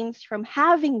the gains from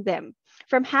having them,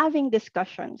 from having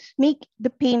discussions, make the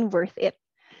pain worth it.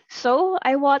 So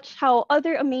I watch how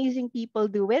other amazing people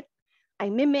do it. I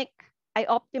mimic, I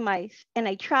optimize, and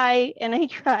I try, and I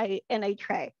try, and I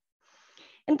try.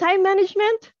 And time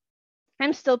management,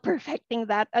 I'm still perfecting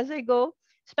that as I go,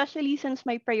 especially since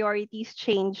my priorities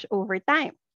change over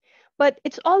time. But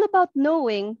it's all about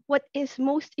knowing what is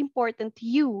most important to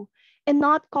you and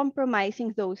not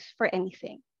compromising those for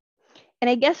anything. And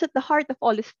I guess at the heart of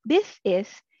all of this is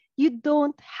you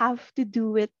don't have to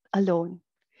do it alone.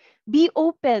 Be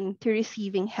open to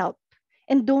receiving help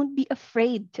and don't be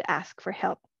afraid to ask for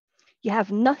help. You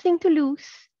have nothing to lose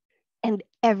and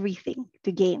everything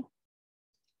to gain.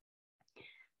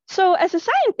 So as a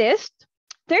scientist,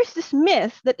 there's this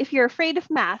myth that if you're afraid of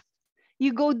math,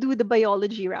 you go do the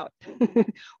biology route.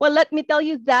 Well, let me tell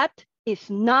you, that is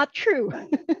not true.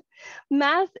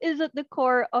 Math is at the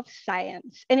core of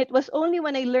science, and it was only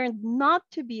when I learned not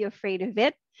to be afraid of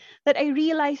it that I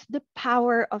realized the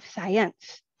power of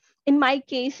science. In my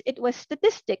case, it was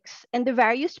statistics and the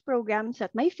various programs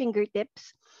at my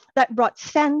fingertips that brought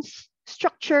sense,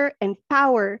 structure, and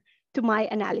power to my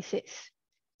analysis.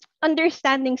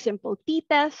 Understanding simple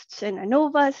t-tests and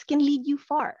ANOVAs can lead you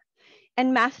far,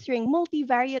 and mastering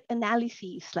multivariate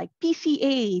analyses like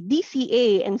PCA,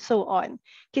 DCA, and so on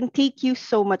can take you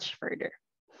so much further.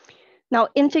 Now,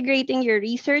 integrating your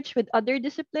research with other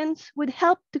disciplines would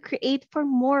help to create for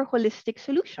more holistic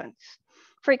solutions.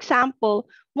 For example,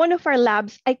 one of our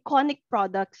lab's iconic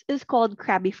products is called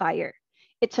Crabbifier.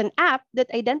 It's an app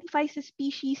that identifies a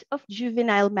species of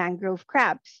juvenile mangrove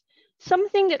crabs,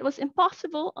 something that was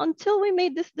impossible until we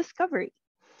made this discovery.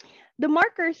 The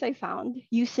markers I found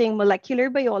using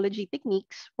molecular biology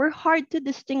techniques were hard to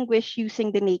distinguish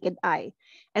using the naked eye,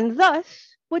 and thus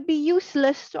would be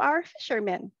useless to our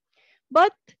fishermen.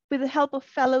 But with the help of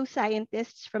fellow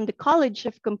scientists from the College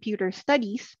of Computer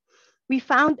Studies, we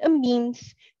found a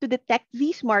means to detect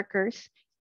these markers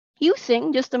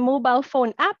using just a mobile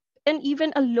phone app and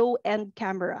even a low-end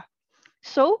camera.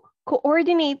 So,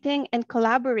 coordinating and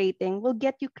collaborating will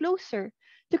get you closer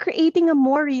to creating a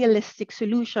more realistic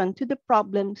solution to the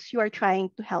problems you are trying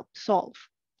to help solve.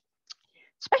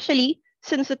 Especially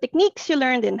since the techniques you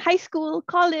learned in high school,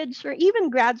 college, or even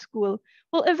grad school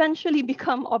will eventually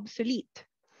become obsolete,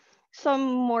 some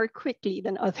more quickly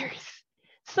than others.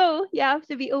 So you have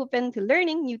to be open to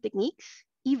learning new techniques,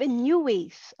 even new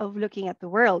ways of looking at the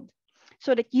world,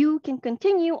 so that you can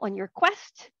continue on your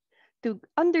quest to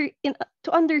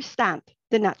understand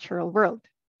the natural world.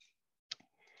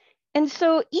 And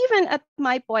so even at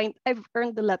my point, I've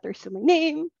earned the letters to my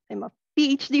name. I'm a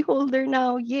PhD holder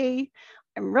now, yay.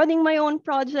 I'm running my own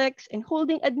projects and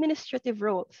holding administrative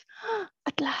roles.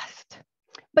 At last.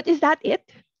 But is that it?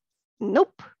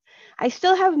 Nope. I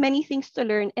still have many things to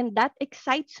learn, and that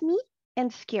excites me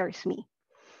and scares me.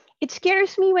 It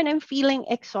scares me when I'm feeling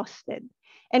exhausted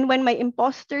and when my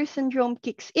imposter syndrome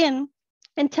kicks in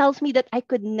and tells me that I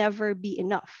could never be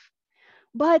enough.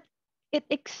 But it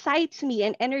excites me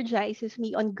and energizes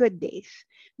me on good days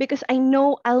because I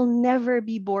know I'll never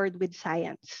be bored with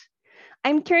science.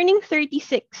 I'm turning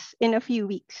 36 in a few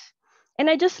weeks, and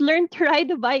I just learned to ride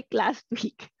a bike last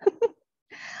week.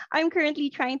 I'm currently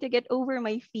trying to get over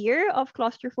my fear of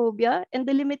claustrophobia and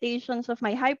the limitations of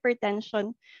my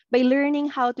hypertension by learning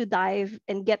how to dive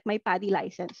and get my PADI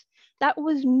license. That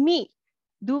was me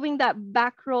doing that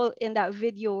back roll in that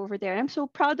video over there. I'm so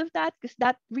proud of that because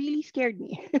that really scared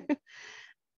me.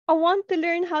 I want to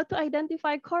learn how to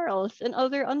identify corals and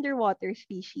other underwater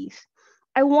species.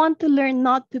 I want to learn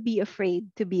not to be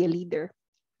afraid to be a leader.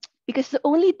 Because the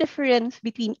only difference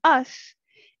between us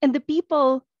and the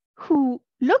people who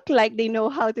look like they know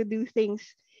how to do things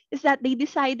is that they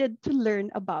decided to learn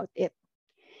about it.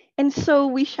 And so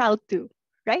we shall too,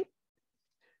 right?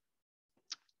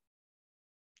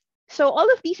 So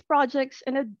all of these projects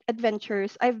and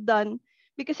adventures I've done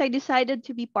because I decided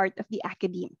to be part of the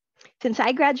academe. Since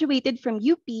I graduated from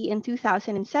UP in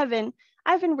 2007,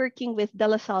 I've been working with De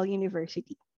La Salle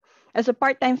University as a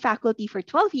part-time faculty for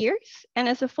 12 years and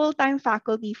as a full-time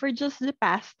faculty for just the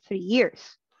past 3 years.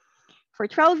 For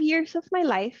 12 years of my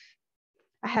life,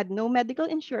 I had no medical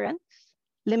insurance,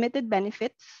 limited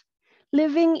benefits,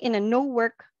 living in a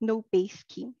no-work, no-pay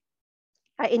scheme.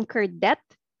 I incurred debt.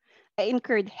 I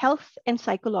incurred health and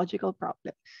psychological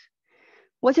problems.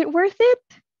 Was it worth it?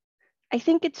 I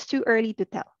think it's too early to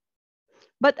tell.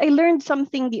 But I learned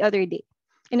something the other day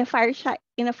in a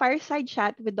fireside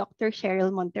chat with Dr.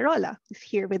 Cheryl Monterola, who's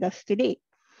here with us today.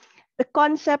 The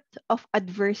concept of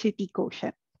adversity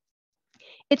quotient.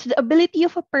 It's the ability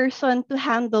of a person to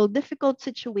handle difficult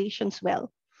situations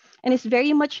well, and is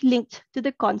very much linked to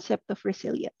the concept of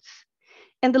resilience.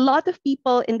 And a lot of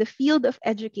people in the field of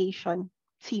education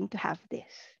seem to have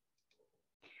this.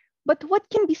 But what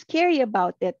can be scary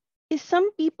about it is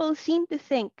some people seem to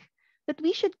think that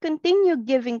we should continue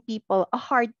giving people a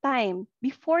hard time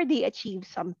before they achieve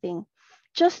something,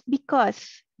 just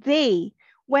because they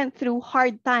went through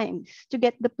hard times to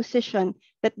get the position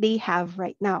that they have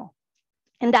right now.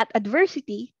 And that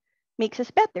adversity makes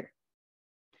us better.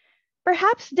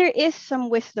 Perhaps there is some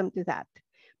wisdom to that,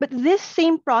 but this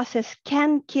same process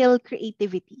can kill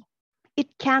creativity. it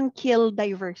can kill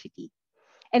diversity.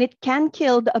 And it can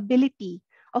kill the ability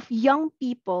of young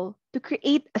people to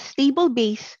create a stable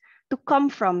base to come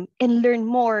from and learn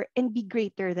more and be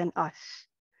greater than us.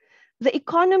 The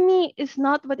economy is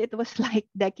not what it was like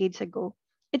decades ago.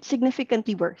 It's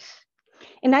significantly worse.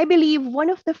 And I believe one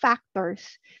of the factors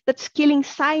that's killing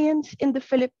science in the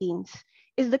Philippines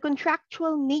is the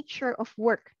contractual nature of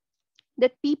work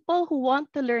that people who want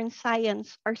to learn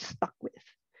science are stuck with.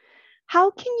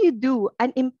 How can you do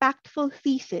an impactful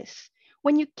thesis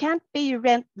when you can't pay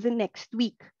rent the next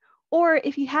week? Or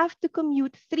if you have to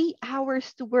commute 3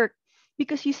 hours to work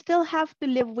because you still have to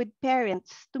live with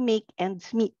parents to make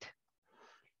ends meet?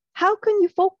 How can you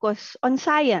focus on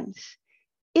science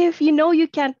if you know you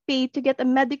can't pay to get a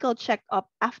medical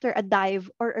checkup after a dive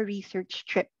or a research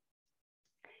trip?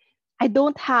 I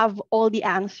don't have all the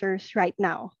answers right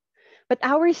now, but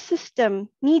our system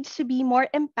needs to be more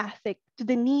empathic to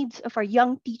the needs of our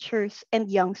young teachers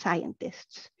and young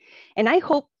scientists. And I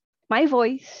hope my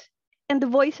voice and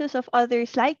the voices of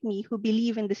others like me who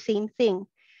believe in the same thing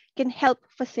can help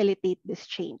facilitate this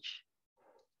change.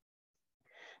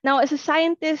 Now, as a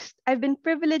scientist, I've been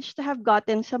privileged to have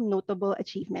gotten some notable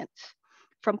achievements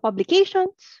from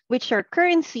publications, which are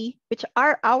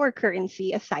our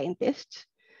currency as scientists,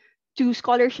 to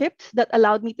scholarships that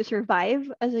allowed me to survive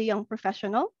as a young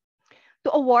professional,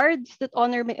 to awards that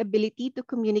honor my ability to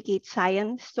communicate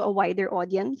science to a wider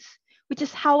audience, which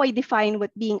is how I define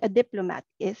what being a diplomat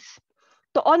is,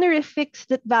 to honorifics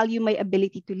that value my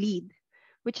ability to lead,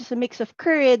 which is a mix of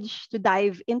courage to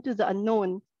dive into the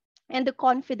unknown and the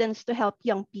confidence to help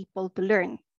young people to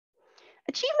learn.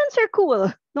 Achievements are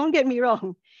cool, don't get me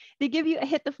wrong. They give you a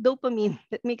hit of dopamine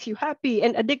that makes you happy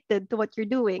and addicted to what you're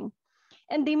doing.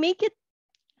 And they make it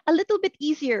a little bit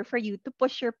easier for you to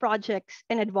push your projects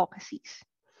and advocacies.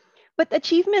 But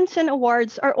achievements and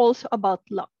awards are also about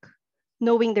luck,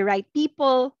 knowing the right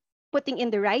people, putting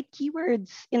in the right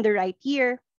keywords in the right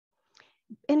year.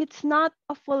 And it's not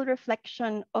a full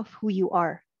reflection of who you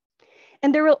are.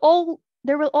 And there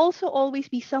will also always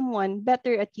be someone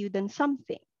better at you than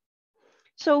something.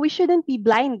 So we shouldn't be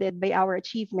blinded by our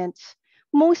achievements,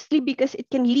 mostly because it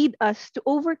can lead us to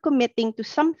overcommitting to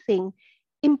something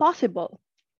impossible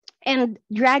and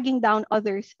dragging down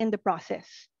others in the process.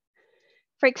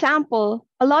 For example,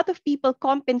 a lot of people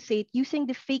compensate using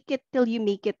the fake it till you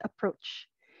make it approach.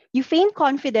 You feign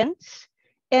confidence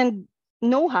and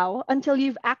know-how until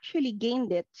you've actually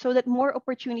gained it so that more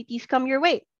opportunities come your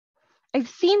way. I've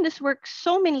seen this work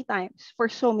so many times for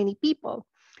so many people.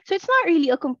 So it's not really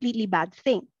a completely bad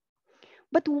thing.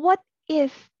 But what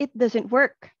if it doesn't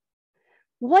work?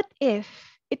 What if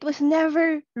it was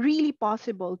never really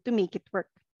possible to make it work?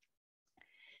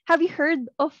 Have you heard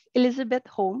of Elizabeth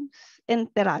Holmes and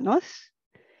Terranos?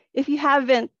 If you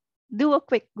haven't, do a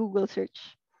quick Google search.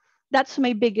 That's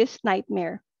my biggest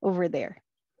nightmare over there.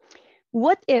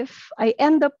 What if I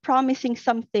end up promising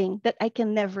something that I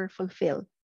can never fulfill?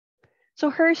 So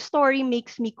her story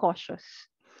makes me cautious,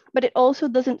 but it also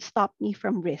doesn't stop me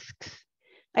from risks.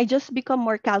 I just become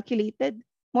more calculated,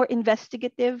 more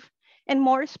investigative, and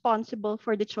more responsible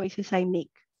for the choices I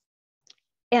make.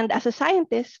 And as a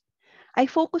scientist, I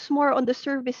focus more on the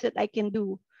service that I can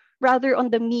do rather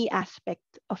on the me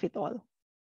aspect of it all.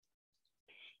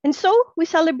 And so we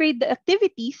celebrate the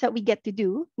activities that we get to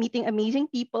do, meeting amazing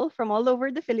people from all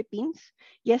over the Philippines.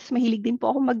 Yes, mahilig din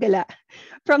po ako maggala.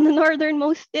 From the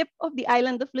northernmost tip of the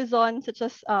island of Luzon, such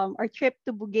as our trip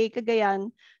to Bugay,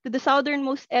 Cagayan, to the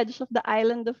southernmost edge of the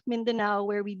island of Mindanao,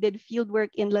 where we did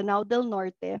fieldwork in Lanao del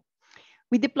Norte.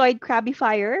 We deployed Krabby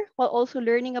Fire while also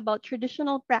learning about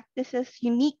traditional practices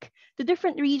unique to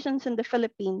different regions in the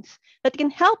Philippines that can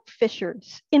help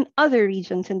fishers in other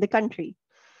regions in the country.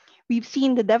 We've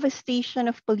seen the devastation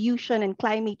of pollution and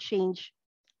climate change,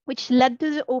 which led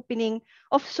to the opening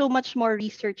of so much more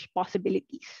research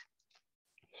possibilities.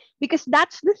 Because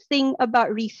that's the thing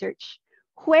about research.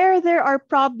 Where there are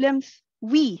problems,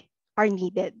 we are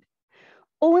needed.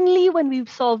 Only when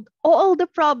we've solved all the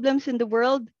problems in the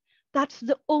world, that's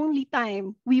the only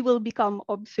time we will become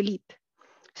obsolete.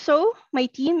 So my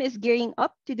team is gearing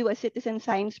up to do a citizen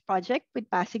science project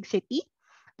with Pasig City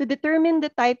to determine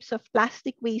the types of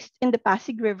plastic waste in the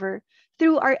Pasig River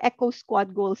through our Eco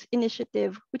Squad Goals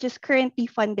initiative, which is currently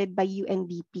funded by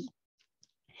UNDP.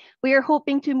 We are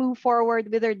hoping to move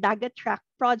forward with our Dagat Track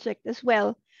project as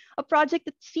well, a project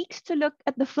that seeks to look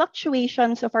at the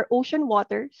fluctuations of our ocean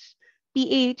waters,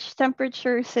 pH,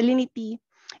 temperature, salinity,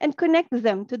 and connect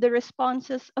them to the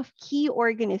responses of key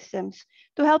organisms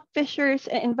to help fishers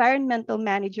and environmental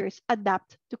managers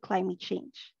adapt to climate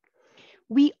change.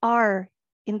 We are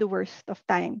in the worst of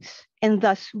times, and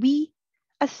thus we,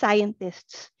 as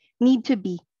scientists, need to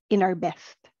be in our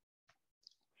best.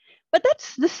 But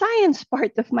that's the science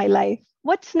part of my life.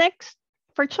 What's next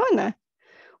for Chona?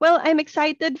 Well, I'm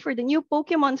excited for the new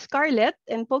Pokemon Scarlet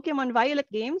and Pokemon Violet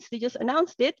games. They just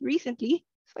announced it recently.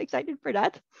 So excited for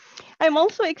that. I'm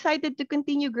also excited to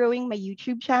continue growing my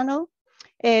YouTube channel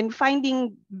and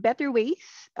finding better ways.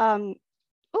 Oh,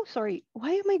 sorry.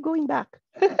 Why am I going back?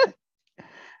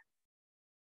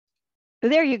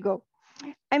 There you go.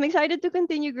 I'm excited to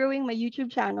continue growing my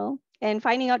YouTube channel and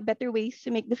finding out better ways to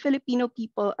make the Filipino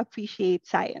people appreciate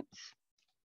science.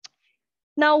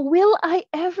 Now, will I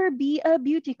ever be a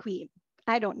beauty queen?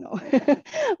 I don't know.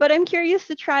 But I'm curious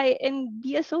to try and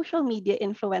be a social media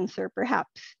influencer,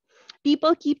 perhaps.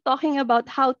 People keep talking about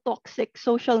how toxic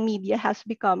social media has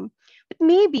become. But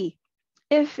maybe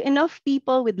if enough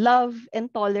people with love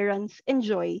and tolerance and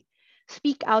joy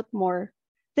speak out more,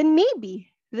 then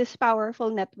maybe this powerful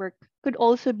network could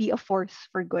also be a force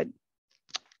for good.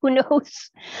 Who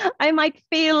knows? I might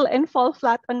fail and fall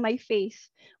flat on my face.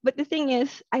 But the thing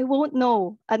is, I won't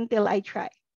know until I try.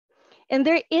 And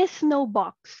there is no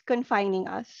box confining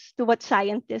us to what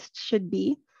scientists should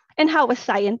be and how a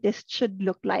scientist should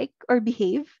look like or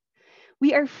behave.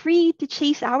 We are free to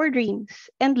chase our dreams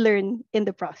and learn in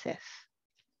the process.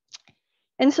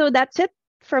 And so that's it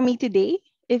for me today.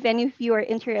 If any of you are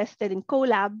interested in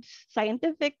collabs,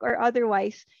 scientific or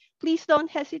otherwise, please don't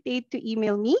hesitate to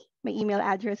email me. My email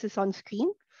address is on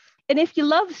screen. And if you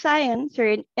love science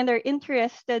and are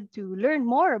interested to learn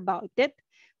more about it,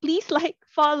 please like,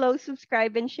 follow,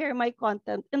 subscribe, and share my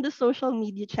content in the social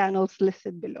media channels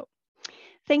listed below.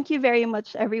 Thank you very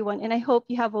much, everyone, and I hope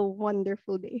you have a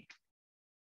wonderful day.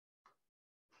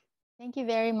 Thank you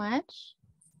very much,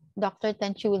 Dr.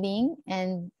 Tanchuling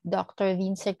and Dr.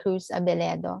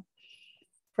 VinceCruz-Abeledo,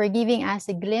 for giving us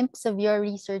a glimpse of your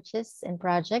researches and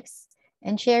projects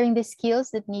and sharing the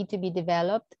skills that need to be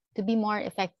developed to be more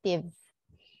effective.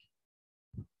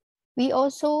 We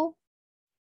also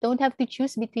don't have to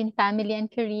choose between family and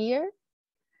career.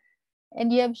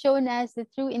 And you have shown us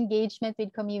that through engagement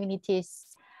with communities,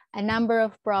 a number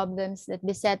of problems that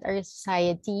beset our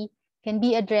society can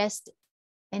be addressed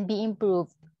and be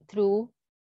improved through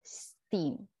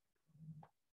STEAM.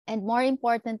 And more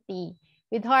importantly,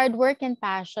 with hard work and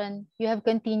passion, you have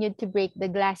continued to break the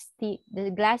glass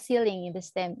ceiling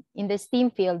in the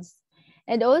STEAM fields,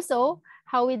 and also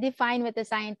how we define what a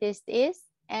scientist is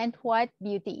and what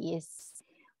beauty is.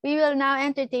 We will now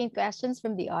entertain questions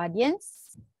from the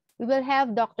audience. We will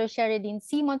have Dr. Sheridine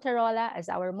C. Monterola as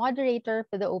our moderator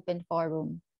for the open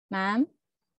forum. Ma'am?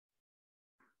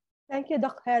 Thank you,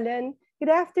 Doc Helen. Good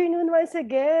afternoon once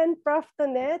again, Prof.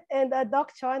 Tonet and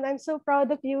Doc Chon. I'm so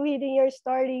proud of you reading your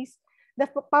stories, the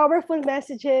powerful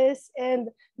messages and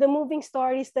the moving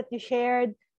stories that you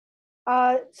shared,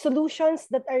 solutions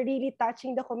that are really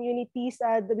touching the communities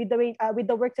with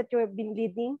the work that you have been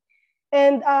leading.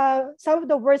 And some of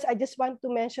the words I just want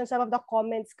to mention, some of the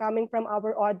comments coming from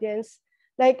our audience,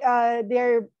 like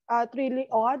they're really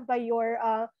awed by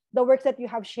the works that you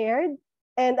have shared,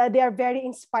 and they are very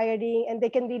inspiring and they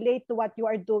can relate to what you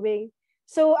are doing.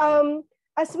 So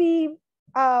as we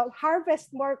harvest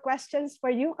more questions for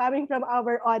you coming from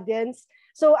our audience,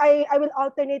 so I will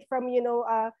alternate from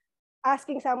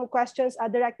asking some questions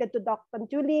directed to Dr.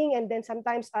 Tanchuling, and then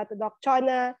sometimes to Dr.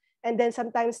 Chona, and then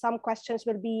sometimes some questions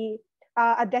will be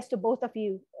addressed to both of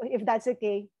you, if that's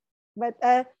okay. But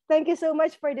thank you so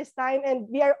much for this time, and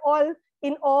we are all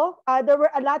in awe. There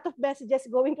were a lot of messages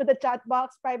going to the chat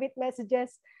box, private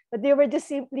messages, but they were just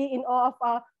simply in awe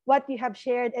of what you have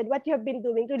shared and what you have been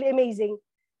doing. Really amazing.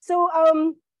 So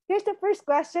here's the first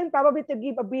question, probably to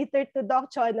give a breather to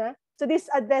Doc Chona. So this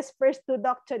addressed first to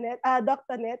Dr. Net.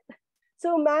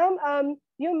 So ma'am,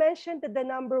 you mentioned that the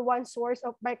 #1 source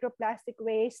of microplastic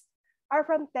waste are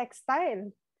from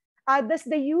textile. Does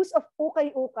the use of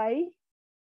ukay-ukay,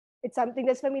 it's something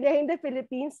that's familiar in the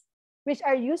Philippines, which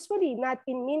are usually not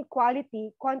in mint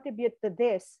quality, contribute to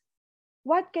this?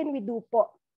 What can we do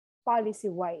po,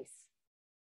 policy-wise?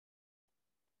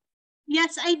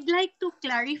 Yes, I'd like to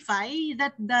clarify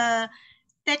that the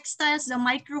textiles, the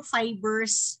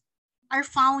microfibers, are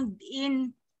found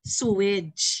in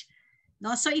sewage.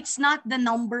 No, so it's not the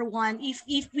 #1.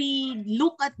 If we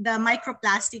look at the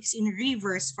microplastics in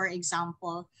rivers, for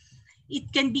example,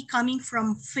 it can be coming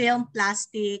from film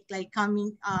plastic, like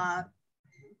can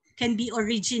be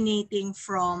originating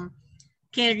from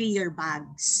carrier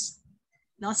bags.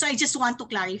 No, so I just want to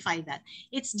clarify that.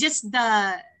 It's just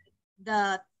the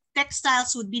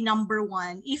textiles would be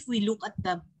 #1 if we look at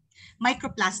the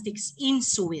microplastics in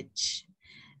sewage.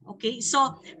 Okay,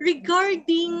 so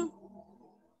regarding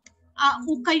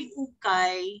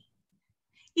ukay-ukay,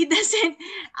 it doesn't,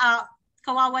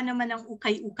 kawawa naman ang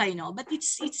ukay-ukay, no? But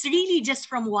it's really just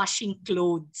from washing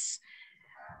clothes.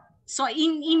 So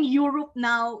in Europe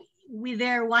now, with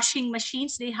their washing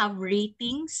machines, they have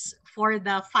ratings for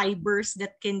the fibers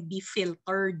that can be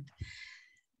filtered.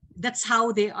 That's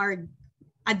how they are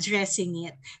addressing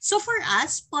it. So for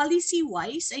us,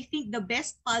 policy-wise, I think the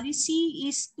best policy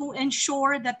is to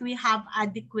ensure that we have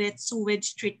adequate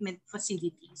sewage treatment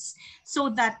facilities so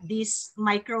that these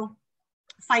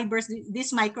microfibers,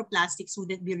 these microplastics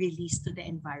wouldn't be released to the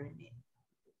environment.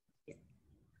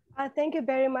 Thank you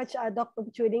very much, Dr.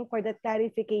 Chuling, for that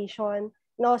clarification,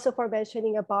 and also for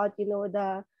mentioning about,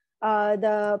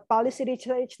 the policy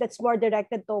research that's more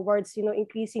directed towards,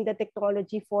 increasing the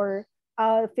technology for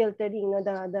filtering,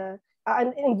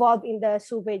 involved in the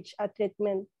sewage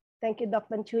treatment. Thank you,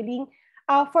 Dr. Chuling.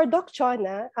 For Doc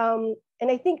Chona, and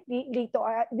I think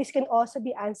later this can also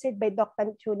be answered by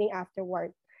Dr. Chuling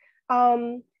afterward.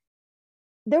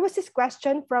 There was this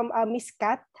question from Miss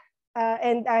Kat,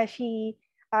 and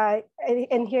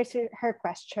here's her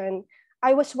question.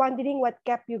 I was wondering what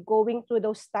kept you going through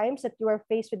those times that you were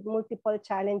faced with multiple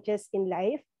challenges in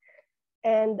life.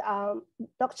 And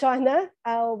Dr. Chona,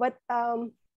 what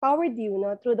powered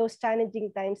you through those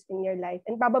challenging times in your life?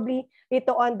 And probably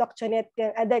later on, Dr. Net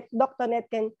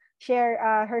can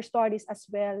share her stories as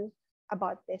well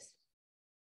about this.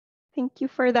 Thank you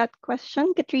for that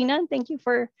question, Katrina. Thank you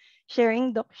for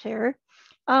sharing, Doc Share.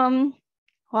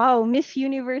 Wow, Miss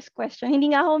Universe question.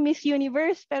 Hindi nga ako Miss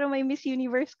Universe, pero may Miss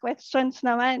Universe questions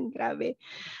naman. Grabe.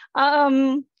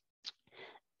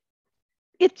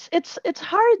 It's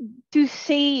hard to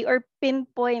say or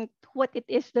pinpoint what it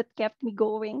is that kept me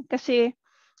going. Kasi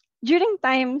during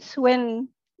times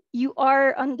when you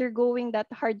are undergoing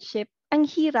that hardship, ang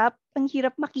hirap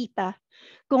makita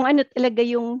kung ano talaga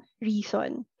yung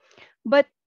reason.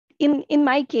 But in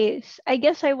my case, I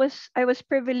guess I was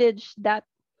privileged that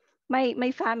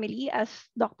my family, as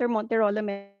Dr. Monterola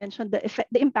mentioned,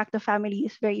 the impact of family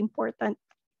is very important.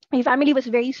 My family was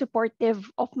very supportive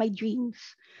of my dreams.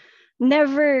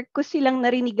 Never ko silang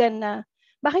narinigan na,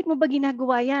 bakit mo ba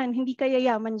ginagawa yan? Hindi ka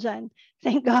yayaman dyan.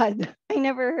 Thank God. I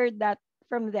never heard that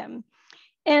from them.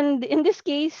 And in this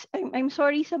case, I'm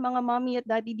sorry sa mga mommy at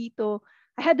daddy dito.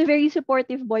 I had a very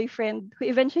supportive boyfriend who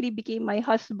eventually became my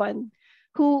husband,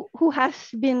 who has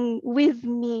been with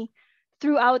me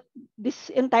throughout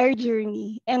this entire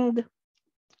journey. And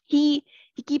he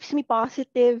keeps me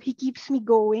positive, he keeps me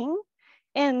going.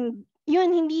 And yun,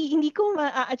 hindi ko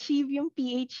ma-achieve yung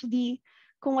PhD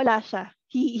kung wala siya.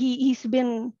 He's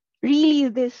been really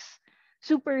this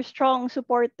super strong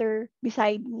supporter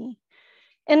beside me.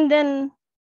 And then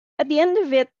at the end of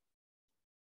it,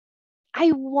 I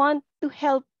want to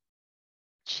help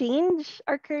change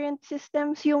our current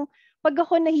systems. Yung pag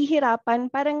ako nahihirapan,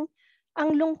 parang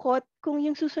ang lungkot kung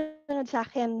yung susunod sa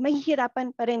akin,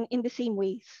 mahihirapan pa rin in the same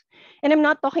ways. And I'm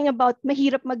not talking about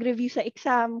mahirap mag-review sa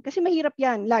exam, kasi mahirap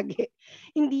yan, lagi.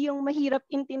 Hindi yung mahirap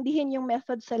intindihin yung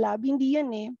method sa lab, hindi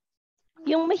yun eh.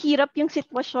 Yung mahirap yung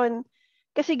sitwasyon,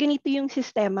 kasi ganito yung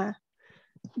sistema.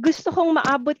 Gusto kong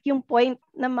maabot yung point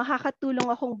na makakatulong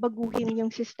akong baguhin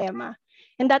yung sistema.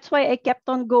 And that's why I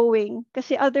kept on going,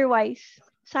 kasi otherwise,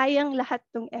 sayang lahat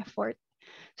ng effort.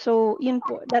 So, yun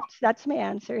po. That's my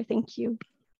answer. Thank you.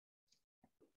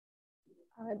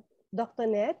 Dr.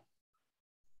 Net?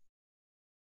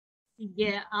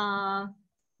 Yeah.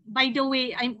 By the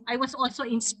way, I was also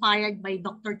inspired by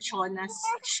Dr. Chona's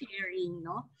sharing,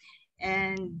 no?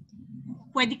 And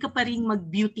pwede ka pa rin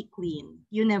mag-beauty queen.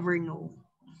 You never know.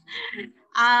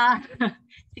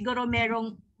 Siguro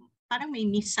merong, parang may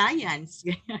Miss Science.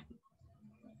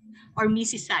 Or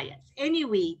Mrs. Science.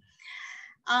 Anyway,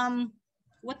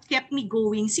 what kept me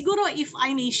going? Siguro if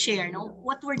I may share, no,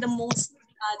 what were the most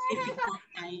difficult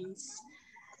times?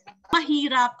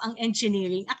 Mahirap ang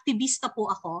engineering. Aktivista po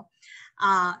ako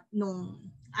nung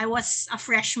I was a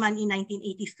freshman in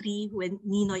 1983 when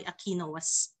Ninoy Aquino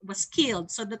was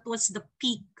killed. So that was the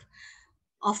peak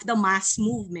of the mass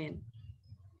movement.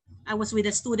 I was with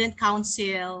the student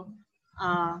council.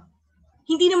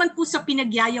 Hindi naman po sa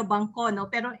pinagyayabang ko,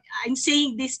 no? Pero I'm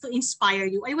saying this to inspire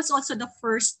you. I was also the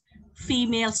first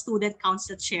female student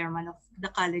council chairman of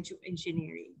the College of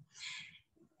Engineering.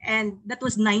 And that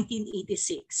was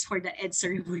 1986 for the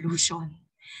EDSA revolution.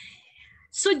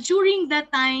 So during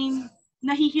that time,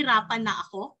 nahihirapan na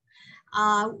ako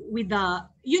with the,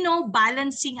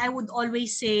 balancing. I would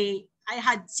always say I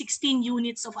had 16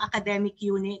 units of academic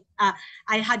unit.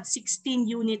 I had 16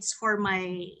 units for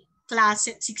my class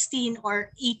at 16 or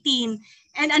 18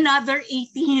 and another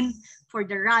 18 for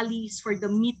the rallies, for the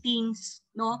meetings,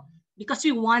 no? Because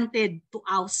we wanted to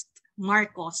oust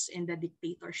Marcos and the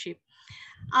dictatorship.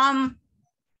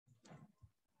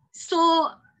 So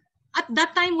at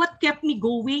that time, what kept me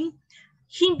going,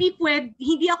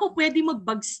 hindi ako pwede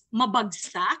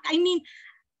mabagsak. I mean,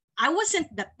 I wasn't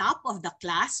the top of the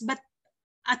class, but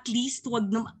at least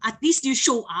you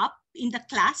show up in the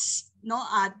class, no?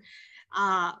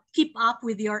 Keep up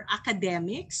with your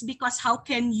academics, because how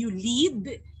can you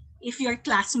lead if your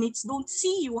classmates don't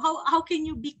see you? How can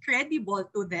you be credible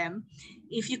to them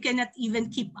if you cannot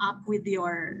even keep up with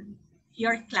your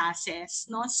classes,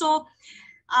 no? So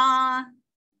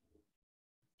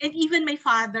and even my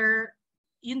father,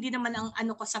 yun din naman ang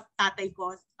ano ko sa tatay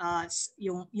ko,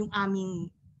 yung aming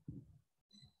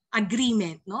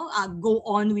agreement, no? Go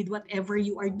on with whatever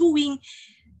you are doing,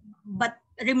 but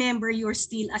remember you're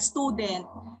still a student.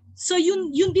 So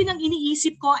yun din ang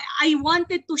iniisip ko. I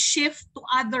wanted to shift to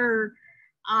other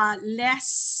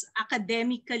less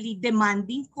academically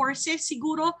demanding courses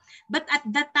siguro, but at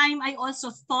that time I also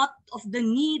thought of the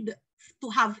need to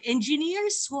have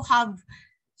engineers who have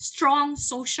strong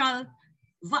social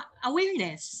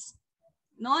awareness,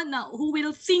 no? Who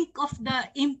will think of the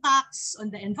impacts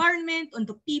on the environment, on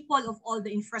the people, of all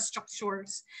the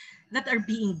infrastructures that are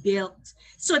being built.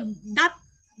 So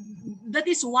that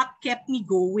is what kept me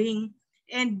going.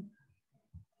 And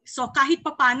so kahit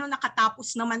papano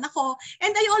nakatapos naman ako,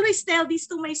 and I always tell this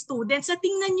to my students, sa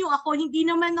tingnan nyo ako, hindi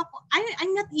naman ako,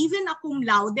 I'm not even a cum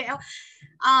laude,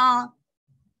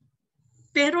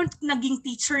 pero naging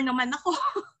teacher naman ako.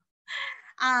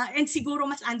 And siguro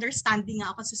mas understanding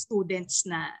ako sa students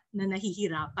na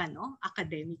nahihirapan, no,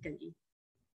 academically.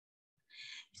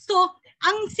 So,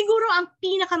 siguro ang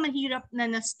pinakamahirap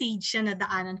na stage na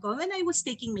daanan ko when I was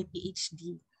taking my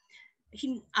PhD,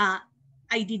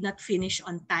 I did not finish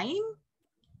on time.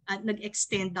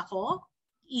 Nag-extend ako.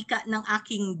 Ika ng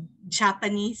aking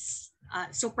Japanese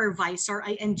supervisor,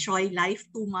 I enjoy life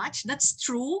too much. That's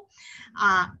true.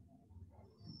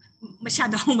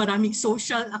 Masyado akong maraming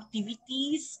social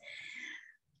activities.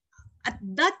 At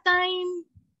that time,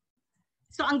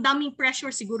 so ang daming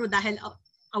pressure siguro dahil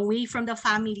away from the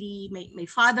family. My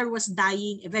father was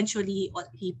dying. Eventually,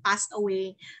 he passed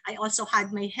away. I also had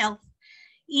my health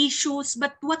issues.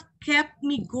 But what kept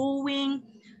me going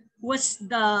was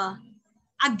I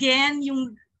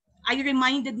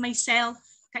reminded myself,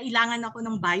 kailangan ako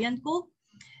ng bayan ko.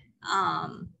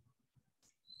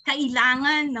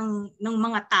 Kailangan ng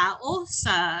mga tao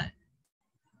sa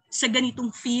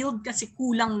ganitong field kasi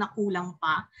kulang na kulang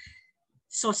pa.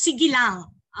 So sige lang,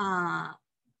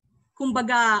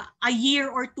 kumbaga a year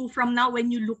or two from now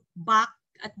when you look back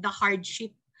at the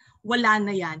hardship, wala na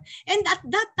yan. And at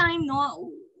that time, no,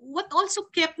 what also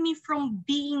kept me from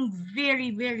being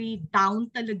very, very down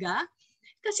talaga,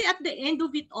 kasi at the end of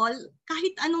it all,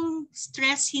 kahit anong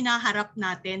stress hinaharap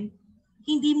natin,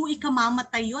 hindi mo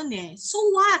ikamamatay yun eh. So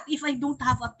what if I don't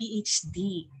have a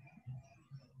PhD?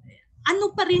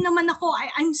 Ano pa rin naman ako?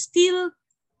 I'm still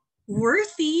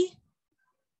worthy.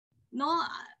 No?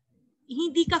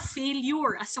 Hindi ka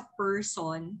failure as a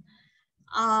person.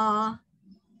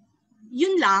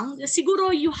 Yun lang. Siguro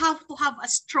you have to have a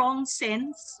strong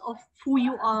sense of who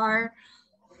you are,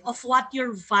 of what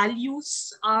your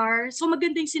values are. So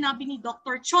maganda yung sinabi ni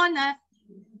Dr. Chona,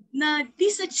 na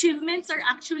these achievements are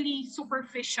actually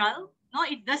superficial. No,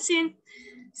 it doesn't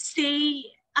say,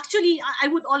 actually I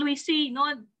would always say,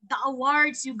 no, the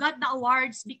awards, you got the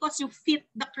awards because you fit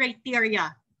the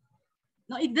criteria.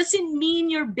 No, it doesn't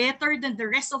mean you're better than the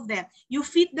rest of them. You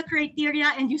fit the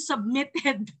criteria and you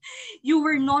submitted, you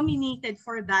were nominated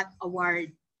for that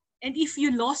award. And if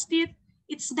you lost it,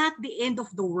 it's not the end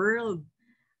of the world.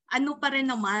 Ano pa rin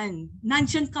naman,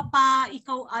 nandyan ka pa,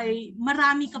 ikaw ay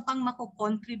marami ka pang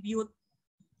mako-contribute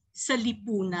sa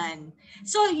lipunan.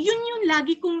 So yun yung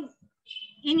lagi kong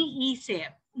iniisip.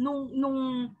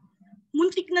 Nung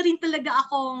muntik na rin talaga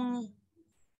akong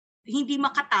hindi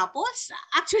makatapos.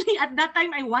 Actually, at that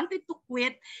time, I wanted to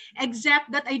quit,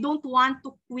 except that I don't want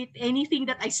to quit anything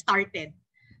that I started.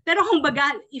 Pero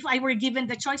kumbaga, if I were given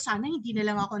the choice, sana hindi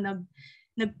na lang ako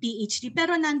nag-PhD.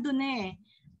 Pero nandun na eh.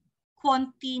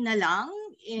 Konti na lang,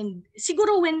 and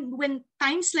siguro when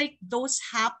times like those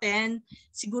happen,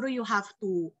 siguro you have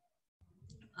to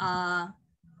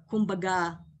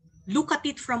kumbaga look at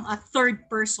it from a third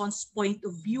person's point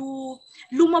of view.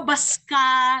 Lumabas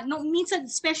ka, no, minsan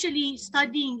especially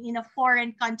studying in a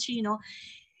foreign country, no,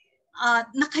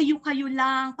 nakayo-kayo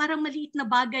lang, parang maliit na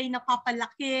bagay na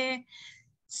papalaki.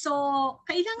 So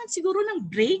kailangan siguro ng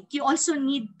break. You also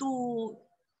need to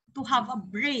have a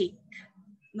break,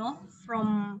 no,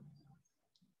 from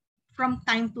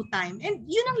time to time. And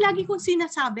yun ang lagi kong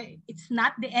sinasabi, it's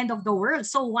not the end of the world.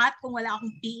 So what kung wala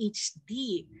akong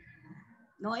PhD?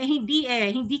 No?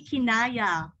 Hindi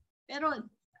kinaya. Pero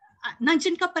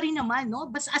nandyan ka pa rin naman, no?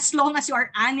 But as long as you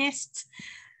are honest,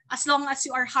 as long as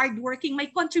you are hardworking, may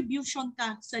contribution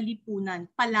ka sa lipunan.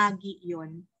 Palagi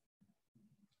yon.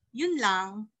 Yun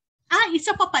lang.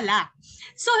 Isa pa pala.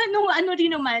 So, nung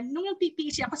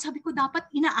nag-PhD ako, sabi ko, dapat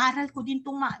inaaral ko din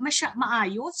itong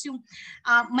maayos. Yung,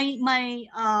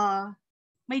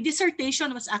 my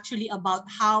dissertation was actually about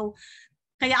how,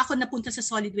 kaya ako napunta sa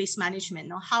solid waste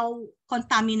management, no? How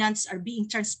contaminants are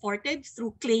being transported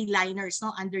through clay liners,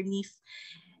 no? Underneath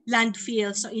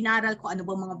landfills. So, inaral ko ano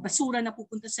ba mga basura na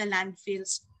pupunta sa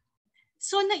landfills.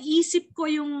 So, naisip ko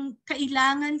yung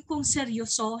kailangan kong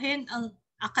seryosohin ang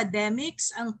academics,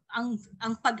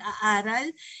 ang pag-aaral,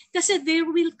 kasi there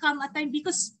will come a time,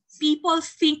 because people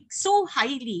think so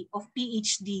highly of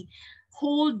PhD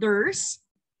holders,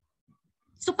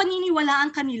 so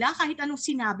paniniwalaan kanila kahit anong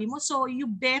sinabi mo, so you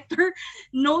better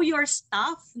know your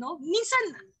stuff, no?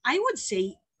 Minsan I would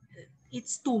say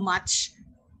it's too much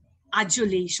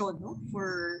adulation, no?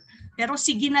 Pero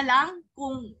sige na lang,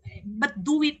 but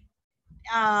do it,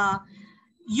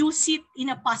 use it in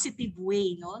a positive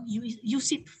way, no?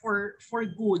 Use it for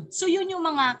good. So yun yung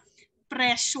mga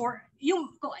pressure,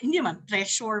 hindi man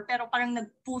pressure, pero parang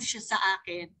nag-push sa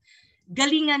akin.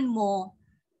 Galingan mo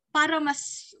para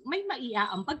mas may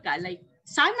maiaambag ka. Like,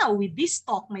 sana with this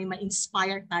talk may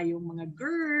ma-inspire tayong mga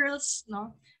girls,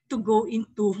 no? To go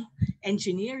into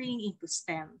engineering, into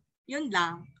STEM. Yun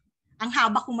lang. Ang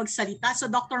haba kong magsalita.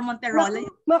 So, Dr. Monterola.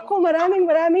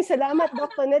 Maraming salamat,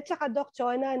 Dr. Net, tsaka Doc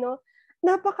Chona, no?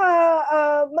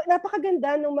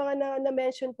 Napakaganda ng mga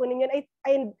na-mention po ninyo.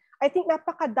 I think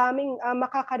napakadaming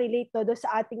makaka-relate do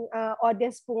sa ating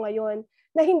audience po ngayon,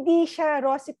 na hindi siya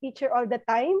rosy picture all the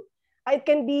time. It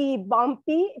can be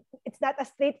bumpy. It's not a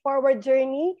straightforward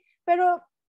journey. Pero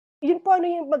yun po,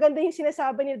 yung maganda yung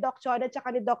sinasabi ni Doc Chona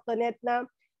at ni Dr. Net, na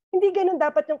hindi ganun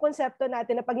dapat yung konsepto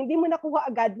natin, na pag hindi mo nakuha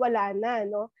agad, wala na.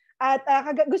 No? At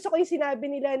gusto ko yung sinabi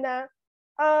nila na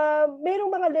merong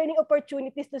mga learning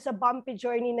opportunities do sa bumpy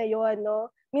journey na yon,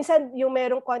 no? Minsan yung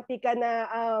merong konti ka na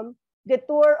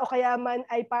detour, o kaya man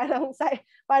ay parang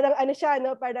ano siya,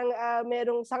 no? Parang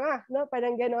merong sanga, no?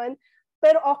 Parang gano'n.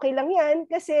 Pero okay lang yan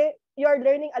kasi you're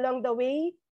learning along the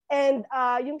way. And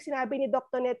yung sinabi ni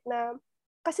Dr. Net na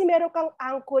kasi meron kang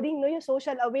anchoring, no? Yung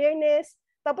social awareness.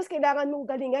 Tapos kailangan mong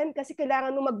galingan kasi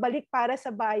kailangan mong magbalik para sa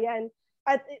bayan.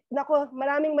 At nako,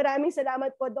 maraming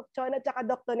salamat po, Dr. Chona at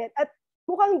Dr. Net. At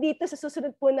mukhang dito sa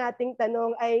susunod po nating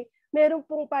tanong ay meron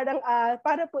pong parang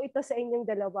para po ito sa inyong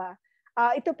dalawa.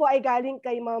 Ito po ay galing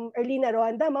kay Ma'am Erlina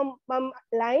Ronda. Ma'am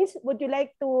Lines, would you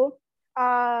like to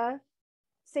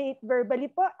say it verbally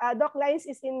po? Doc Lines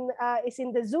is in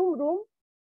the Zoom room.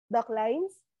 Doc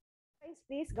Lines,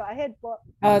 please go ahead po.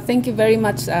 Thank you very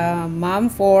much, Ma'am,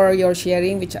 for your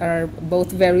sharing, which are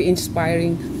both very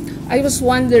inspiring. I was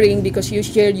wondering, because you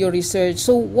shared your research,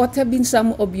 so what have been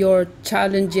some of your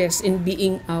challenges in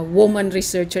being a woman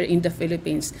researcher in the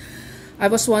Philippines?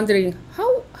 I was wondering,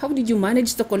 how did you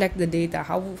manage to collect the data?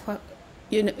 How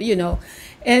you know,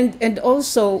 and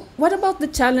also, what about the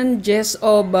challenges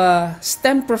of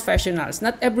STEM professionals?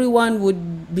 Not everyone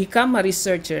would become a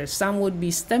researcher. Some would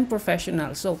be STEM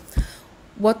professionals. So,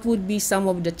 what would be some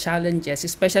of the challenges,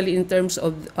 especially in terms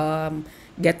of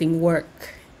getting work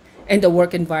and the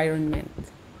work environment?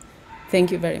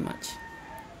 Thank you very much.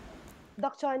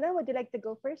 Doc Chona, would you like to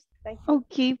go first? Thank you.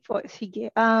 Okay po,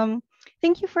 sige.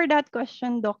 Thank you for that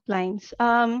question, Doc Lines.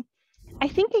 I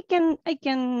think I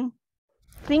can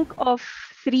think of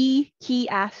 3 key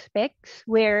aspects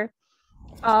where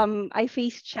I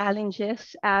face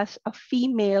challenges as a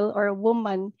female or a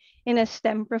woman in a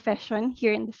STEM profession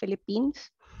here in the Philippines.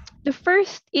 The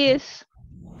first is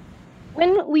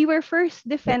when we were first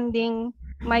defending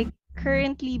my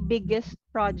currently biggest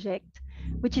project,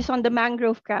 which is on the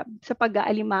mangrove crab sa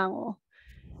Pag-Aalimango.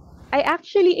 I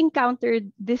actually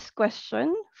encountered this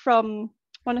question from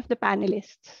one of the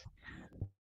panelists.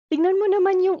 Tingnan mo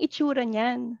naman yung itsura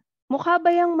niyan. Mukha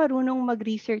ba yang marunong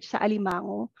mag-research sa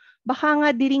alimango? Baka nga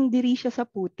diring-diri siya sa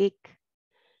putik.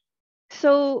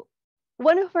 So,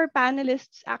 one of our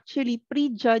panelists actually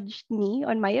prejudged me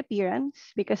on my appearance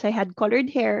because I had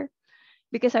colored hair,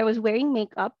 because I was wearing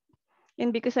makeup,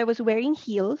 and because I was wearing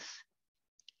heels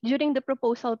during the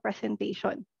proposal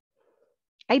presentation.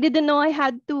 I didn't know I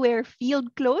had to wear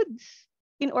field clothes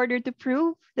in order to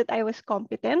prove that I was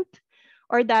competent,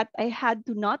 or that I had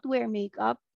to not wear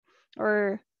makeup,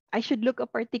 or I should look a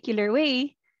particular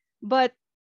way. But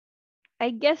I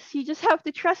guess you just have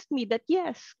to trust me that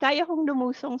yes, kaya kong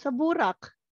lumusong sa burak.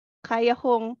 Kaya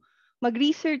kong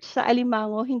mag-research sa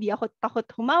alimango, hindi ako takot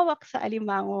humawak sa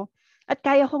alimango. at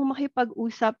kaya kong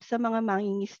makipag-usap sa mga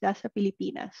mangingisda sa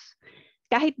Pilipinas.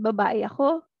 Kahit babae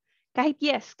ako, kahit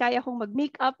yes, kaya kong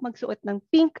mag-makeup, magsuot ng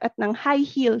pink at ng high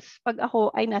heels pag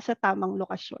ako ay nasa tamang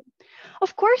lokasyon.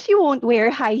 Of course, you won't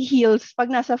wear high heels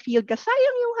pag nasa field ka.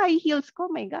 Sayang yung high heels ko,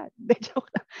 my God.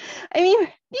 I mean,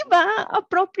 di ba?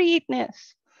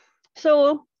 Appropriateness.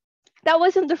 So, that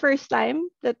wasn't the first time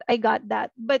that I got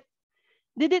that. But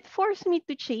did it force me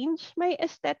to change my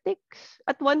aesthetics?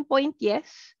 At one point, yes.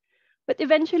 But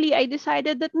eventually, I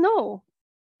decided that no,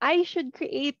 I should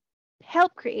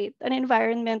help create an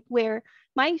environment where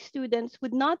my students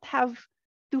would not have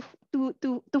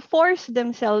to force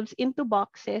themselves into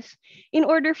boxes in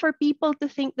order for people to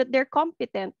think that they're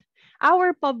competent.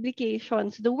 Our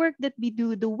publications, the work that we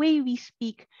do, the way we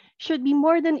speak should be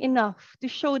more than enough to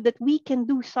show that we can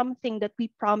do something that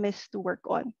we promise to work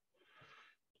on.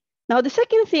 Now, the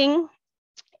second thing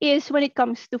is when it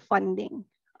comes to funding.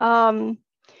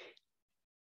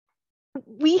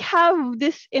 We have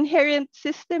this inherent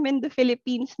system in the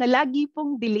Philippines na lagi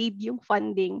pong delayed yung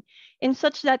funding, in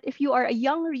such that if you are a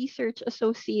young research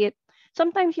associate,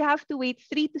 sometimes you have to wait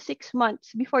 3 to 6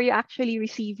 months before you actually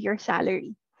receive your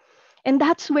salary. And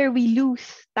that's where we lose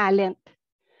talent.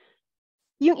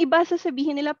 Yung iba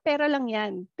sasabihin nila, pera lang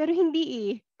yan. Pero hindi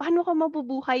eh. Paano ka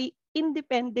mabubuhay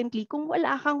independently kung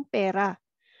wala kang pera?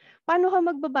 Paano ka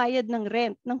magbabayad ng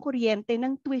rent, ng kuryente,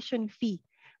 ng tuition fee?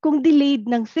 Kung delayed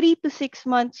ng 3 to 6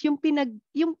 months yung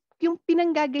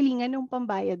pinanggagalingan ng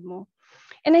pambayad mo.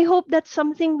 And I hope that's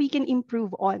something we can improve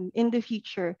on in the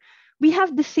future. We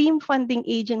have the same funding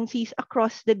agencies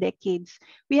across the decades.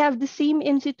 We have the same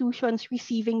institutions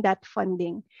receiving that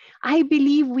funding. I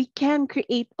believe we can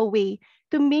create a way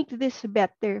to make this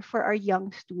better for our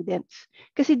young students.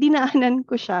 Kasi dinaanan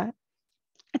ko siya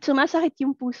at sumasakit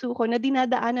yung puso ko na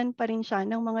dinadaanan pa rin siya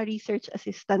ng mga research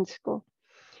assistants ko.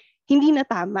 Hindi na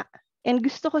tama. And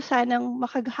gusto ko sanang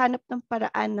makaghanap ng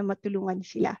paraan na matulungan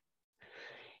sila.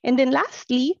 And then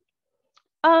lastly,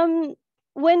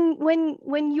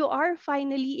 when you are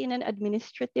finally in an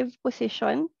administrative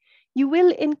position, you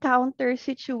will encounter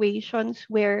situations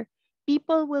where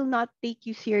people will not take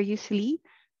you seriously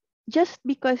just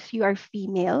because you are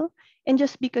female and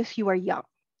just because you are young.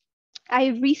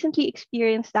 I've recently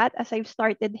experienced that as I've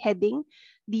started heading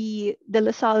the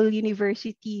LaSalle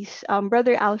University's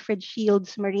Brother Alfred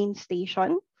Shields Marine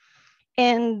Station.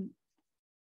 And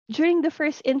during the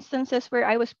first instances where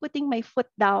I was putting my foot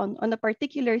down on a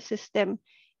particular system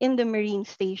in the Marine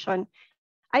Station,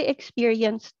 I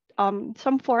experienced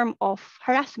some form of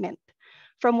harassment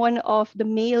from one of the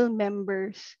male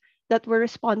members that were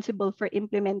responsible for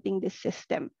implementing this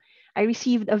system. I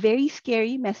received a very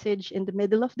scary message in the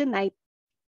middle of the night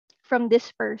from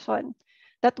this person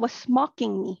that was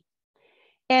mocking me.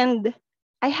 And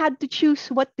I had to choose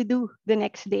what to do the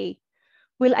next day.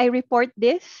 Will I report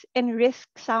this and risk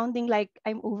sounding like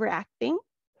I'm overacting?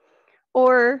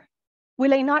 Or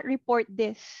will I not report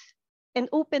this and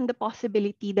open the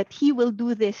possibility that he will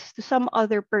do this to some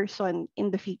other person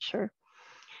in the future?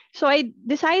 So I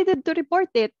decided to report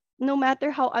it, no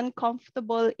matter how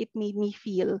uncomfortable it made me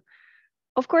feel.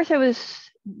 Of course, I was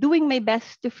doing my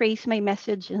best to phrase my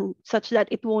message in such that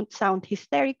it won't sound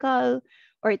hysterical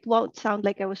or it won't sound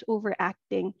like I was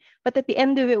overacting. But at the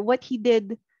end of it, what he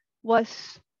did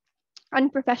was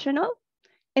unprofessional,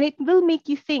 and it will make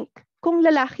you think, kung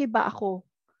lalaki ba ako,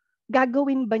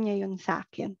 gagawin ba niya yun sa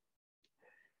akin?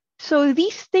 So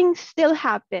these things still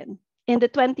happen in the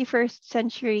 21st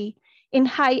century in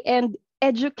high-end,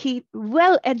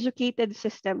 well-educated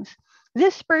systems.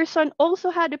 This person also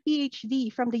had a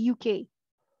PhD from the UK.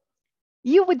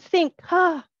 You would think,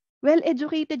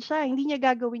 well-educated siya, hindi niya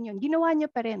gagawin yun. Ginawa niya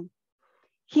pa rin.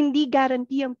 Hindi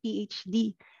guarantee ang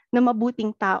PhD na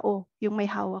mabuting tao yung may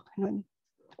hawak nun.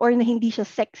 Or na hindi siya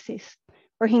sexist.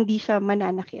 Or hindi siya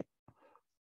mananakit.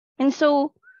 And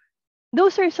so,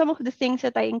 those are some of the things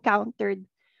that I encountered.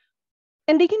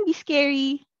 And they can be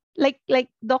scary. Like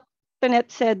Doc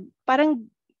Tonette said,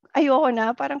 parang ayoko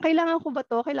na, parang kailangan ko ba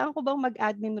to? Kailangan ko bang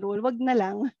mag-admin role? Wag na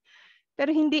lang.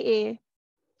 Pero hindi eh.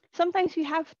 Sometimes we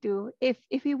have to. If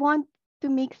we want to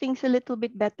make things a little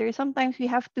bit better, sometimes we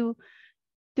have to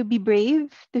be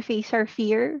brave, to face our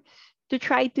fears, to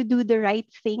try to do the right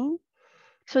thing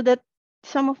so that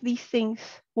some of these things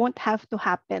won't have to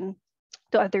happen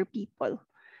to other people.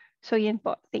 So yun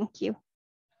po. Thank you.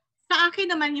 Sa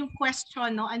akin naman yung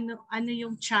question, no, ano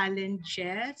yung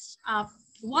challenges?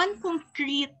 One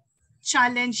concrete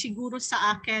challenge siguro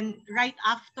sa akin, right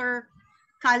after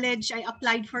college, I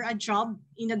applied for a job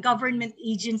in a government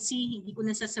agency. Hindi ko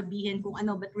na sasabihin kung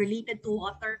ano, but related to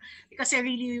water because I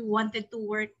really wanted to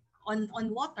work on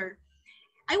water.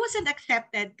 I wasn't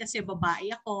accepted kasi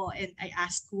babae ako, and I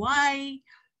asked why,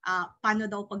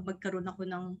 paano daw pag magkaroon ako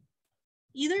ng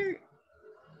either,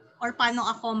 or paano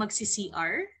ako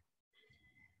magsi-CR.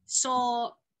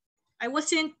 So, I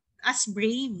wasn't as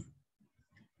brave.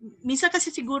 Minsan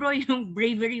kasi siguro yung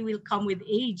bravery will come with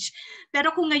age.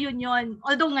 Pero kung ngayon yon,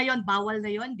 although ngayon bawal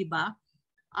na yon, di ba?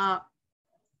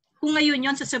 Kung ngayon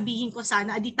yon, sasabihin ko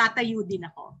sana, adi tatayo din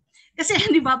ako. Kasi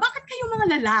di ba, bakit kayo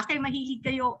mga lalaki, mahilig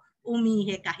kayo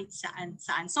umihi kahit saan.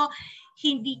 So,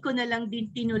 hindi ko na lang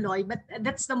din tinuloy, but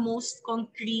that's the most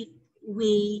concrete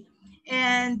way.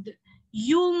 And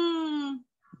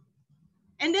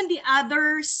then the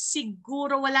others,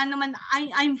 siguro wala naman,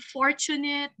 I'm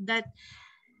fortunate that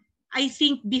I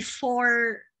think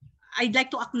before, I'd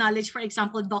like to acknowledge, for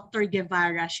example, Dr.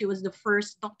 Guevara. She was the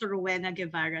first, Dr. Rowena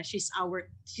Guevara. She's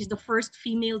the first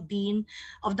female dean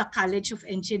of the College of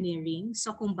Engineering.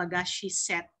 So kumbaga,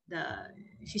 she's a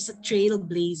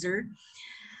trailblazer.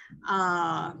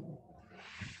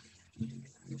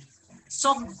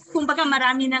 So kumbaga,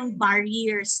 marami ng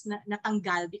barriers na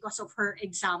natanggal because of her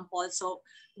example. So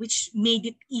which made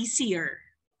it easier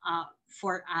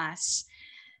for us.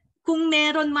 Kung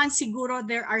meron man, siguro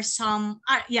there are some,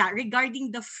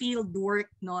 regarding the field work,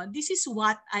 no, this is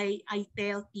what I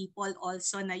tell people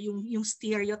also, na yung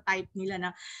stereotype nila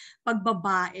na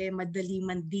pagbabae, madali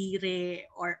mandire,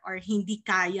 or hindi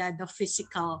kaya the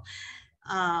physical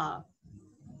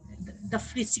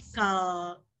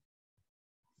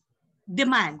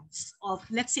demands of,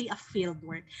 let's say, a field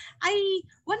work.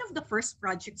 One of the first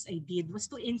projects I did was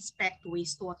to inspect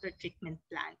wastewater treatment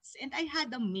plants. And I had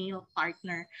a male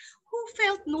partner who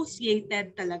felt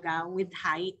nauseated talaga with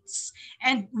heights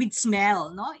and with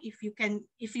smell. No? If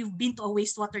you've been to a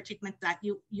wastewater treatment plant,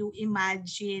 you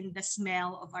imagine the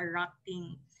smell of a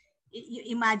rotting, you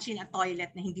imagine a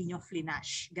toilet na hindi nyo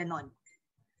flush, ganon.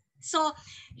 So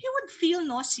he would feel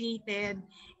nauseated.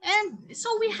 And so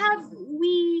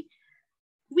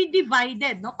we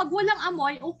divided, no? Pag walang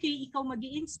amoy, okay, ikaw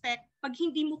mag-i-inspect. Pag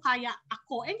hindi mo kaya,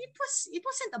 ako. And it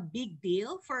wasn't a big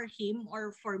deal for him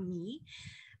or for me.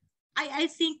 I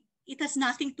think it has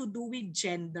nothing to do with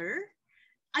gender.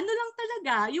 Ano lang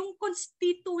talaga, yung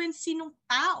constituency ng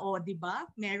tao, di ba?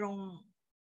 Merong,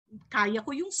 kaya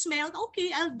ko yung smell,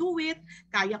 okay, I'll do it.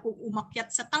 Kaya ko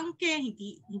umakyat sa tangke,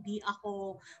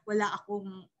 wala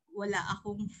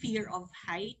akong fear of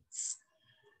heights.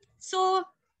 So,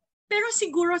 pero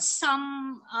siguro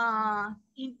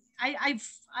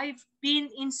I've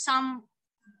been in some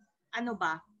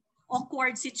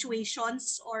awkward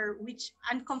situations or which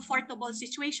uncomfortable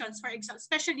situations, for example,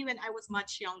 especially when I was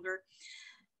much younger.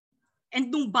 And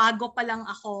nung bago pa lang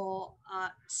ako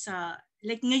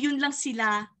ngayon lang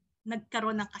sila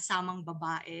nagkaroon ng kasamang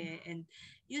babae, and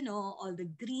all the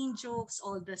green jokes,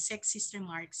 all the sexist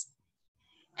remarks.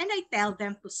 And I tell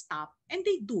them to stop, and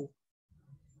they do.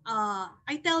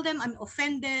 I tell them I'm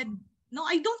offended. No,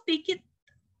 I don't take it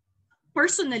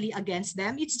personally against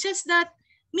them. It's just that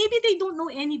maybe they don't know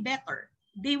any better.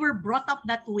 They were brought up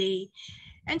that way.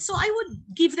 And so I would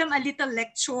give them a little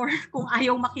lecture kung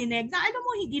ayaw makinig na alam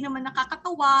mo, hindi naman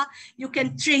nakakatawa. You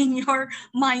can train your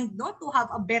mind, no, to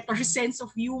have a better sense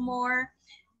of humor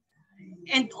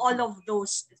and all of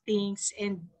those things.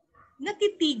 And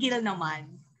natitigil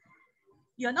naman.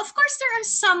 Yun. Of course, there are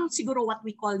some siguro what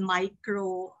we call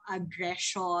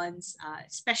microaggressions,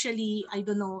 especially, I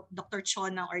don't know, Dr.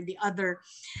 Chona or the other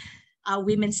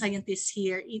women scientists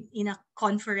here in a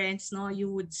conference, no,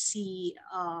 you would see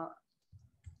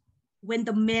when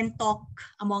the men talk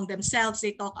among themselves,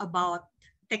 they talk about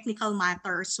technical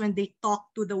matters. When they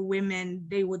talk to the women,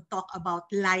 they would talk about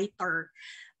lighter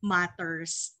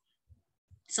matters.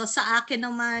 So sa akin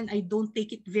naman, I don't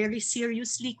take it very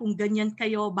seriously. Kung ganyan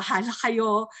kayo, bahala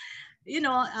kayo.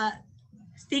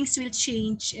 Things will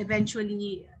change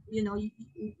eventually.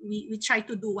 We try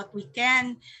to do what we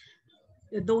can.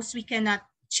 Those we cannot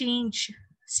change,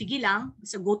 sige lang.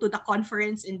 So go to the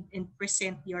conference and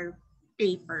present your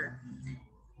paper.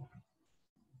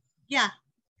 Yeah,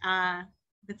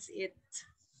 that's it.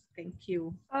 Thank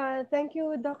you. Thank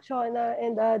you, Doc Chona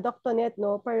and Dr. Net.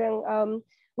 No, parang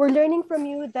we're learning from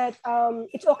you that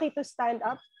it's okay to stand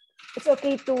up. It's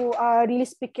okay to really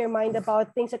speak your mind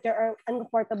about things that you're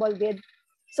uncomfortable with.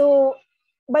 So,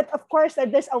 but of course,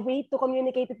 there's a way to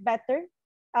communicate it better,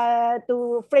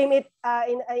 to frame it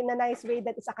in a nice way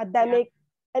that is academic,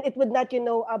 and it would not,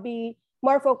 be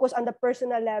more focused on the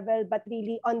personal level, but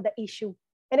really on the issue.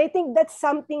 And I think that's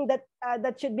something that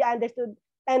that should be understood,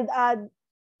 and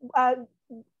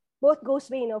both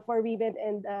goes way, for women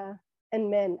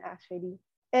and men actually.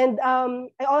 And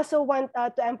I also want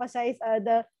to emphasize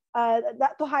the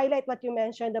that to highlight what you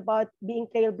mentioned about being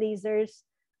trailblazers,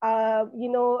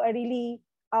 really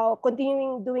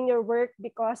continuing doing your work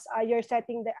because you're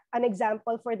setting an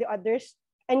example for the others,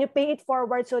 and you pay it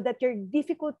forward so that your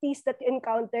difficulties that you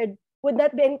encountered would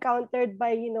not be encountered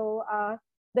by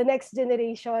the next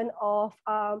generation of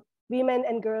women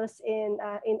and girls in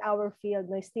our field,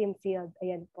 no, STEAM field.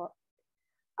 Ayan po.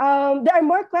 There are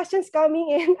more questions coming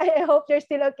in. I hope you're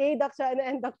still okay, Dr. Chona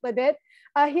and Dr. Det.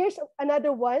 Here's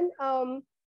another one.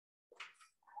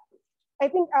 I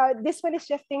think this one is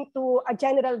shifting to a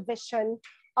general vision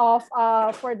of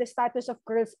for the status of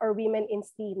girls or women in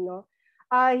STEAM. No?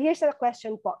 Here's a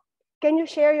question po. Can you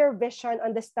share your vision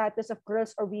on the status of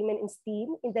girls or women in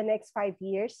STEAM in the next 5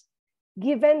 years,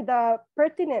 given the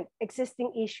pertinent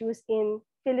existing issues in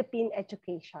Philippine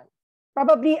education?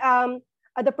 Probably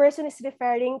the person is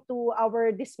referring to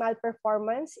our dismal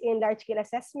performance in large-scale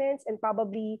assessments and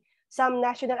probably some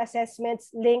national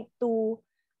assessments linked to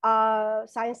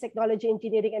science, technology,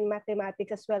 engineering, and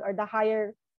mathematics as well, or the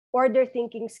higher order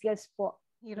thinking skills po.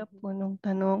 Hirap po nung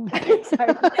tanong.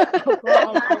 Sorry.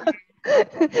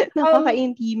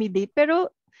 Nakaka-intimidate.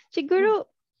 Pero siguro,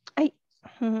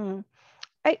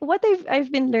 what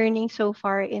I've been learning so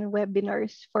far in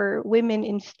webinars for women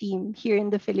in STEAM here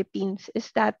in the Philippines is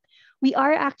that we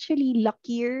are actually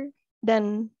luckier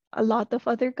than a lot of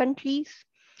other countries,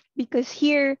 because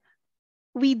here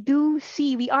we do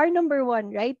see we are number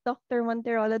one, right? Dr.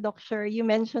 Monterola, Doctor, you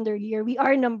mentioned earlier, we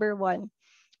are number one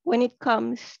when it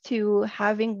comes to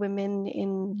having women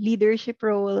in leadership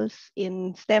roles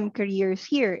in STEM careers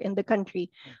here in the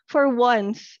country. For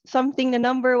once, something na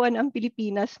number one ang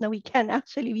Pilipinas na we can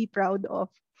actually be proud of.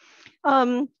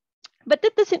 But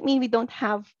that doesn't mean we don't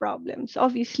have problems.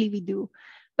 Obviously, we do.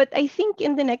 But I think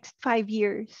in the next 5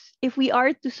 years, if we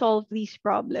are to solve these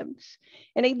problems,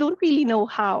 and I don't really know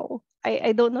how,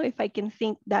 I don't know if I can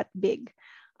think that big.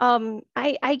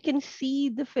 I can see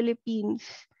the Philippines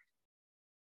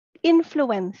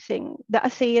influencing the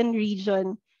ASEAN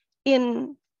region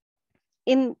in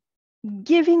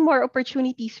giving more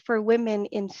opportunities for women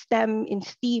in STEM, in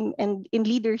STEAM, and in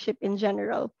leadership in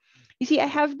general. You see, I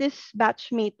have this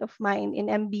batchmate of mine in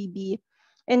MBB,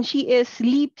 and she is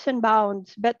leaps and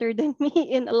bounds better than me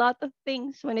in a lot of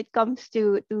things when it comes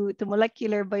to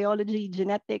molecular biology,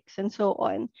 genetics, and so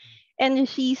on. And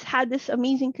she's had this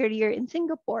amazing career in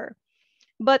Singapore.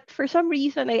 But for some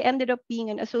reason, I ended up being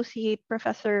an associate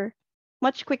professor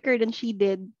much quicker than she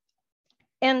did.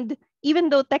 And even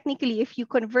though technically, if you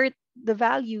convert the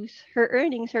values, her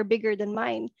earnings are bigger than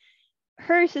mine,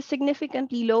 hers is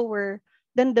significantly lower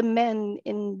than the men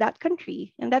in that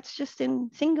country. And that's just in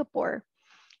Singapore.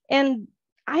 And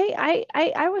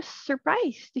I was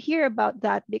surprised to hear about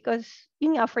that because,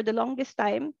 for the longest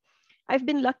time, I've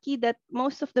been lucky that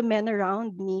most of the men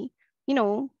around me,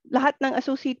 lahat ng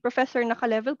associate professor na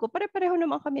ka-level ko, pare-pareho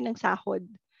naman kami ng sahod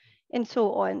and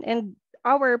so on. And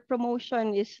our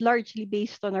promotion is largely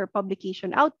based on our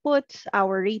publication outputs,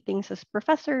 our ratings as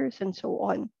professors, and so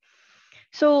on.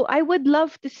 So I would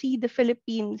love to see the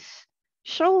Philippines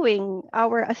showing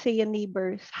our ASEAN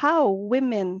neighbors how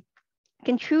women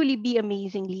can truly be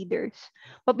amazing leaders.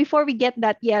 But before we get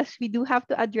that, yes, we do have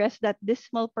to address that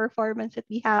dismal performance that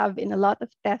we have in a lot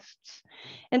of tests.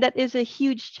 And that is a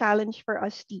huge challenge for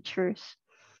us teachers.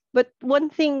 But one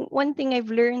thing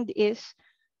I've learned is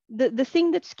the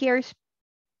thing that scares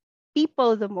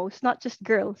people the most, not just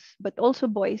girls, but also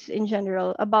boys in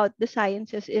general, about the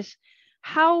sciences is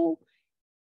how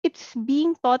it's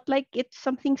being taught like it's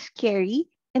something scary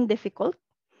and difficult.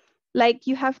 Like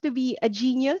you have to be a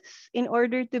genius in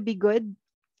order to be good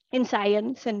in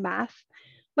science and math,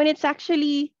 when it's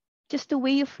actually just a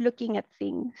way of looking at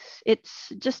things. It's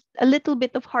just a little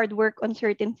bit of hard work on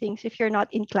certain things if you're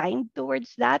not inclined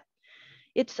towards that.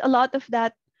 It's a lot of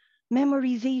that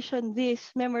memorization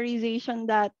this, memorization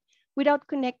that, without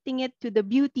connecting it to the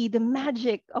beauty, the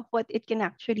magic of what it can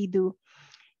actually do.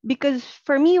 Because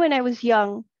for me, when I was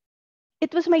young,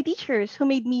 it was my teachers who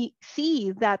made me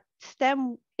see that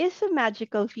STEM is a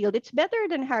magical field. It's better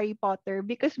than Harry Potter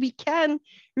because we can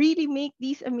really make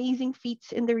these amazing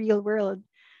feats in the real world.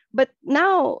 But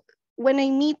now, when I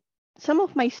meet some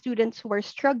of my students who are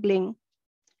struggling,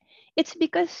 it's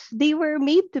because they were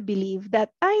made to believe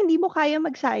that, hindi mo kaya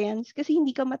mag-science kasi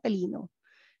hindi ka matalino.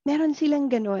 Meron silang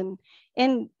ganon.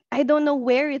 And I don't know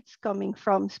where it's coming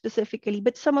from specifically,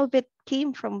 but some of it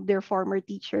came from their former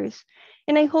teachers.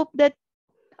 And I hope that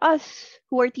us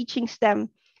who are teaching STEM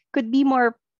could be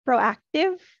more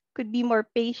proactive, could be more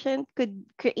patient, could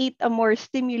create a more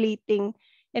stimulating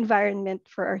environment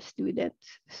for our students.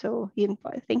 So, yun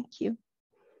po. Thank you.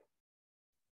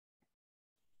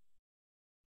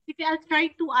 Sige, I'll try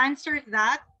to answer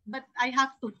that, but I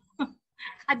have to.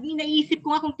 At naisip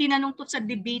ko nga kung tinanong to sa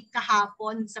debate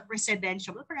kahapon sa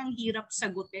presidential, parang hirap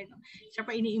sagutin. No?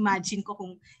 Siyempre, ini-imagine ko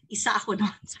kung isa ako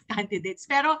doon sa candidates.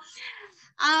 Pero,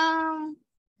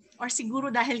 or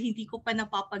siguro dahil hindi ko pa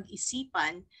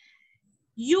napapag-isipan,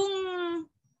 yung,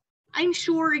 I'm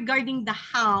sure regarding the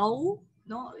how,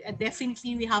 no,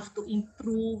 definitely we have to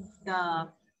improve the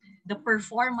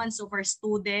performance of our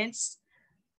students.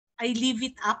 I leave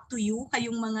it up to you,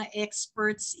 kayong mga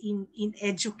experts in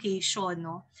education,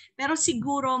 no? Pero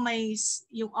siguro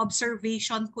yung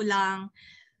observation ko lang,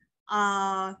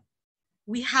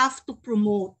 we have to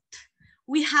promote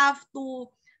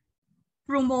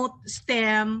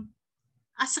STEM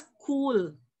as a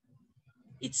cool.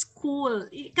 It's cool.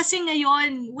 Kasi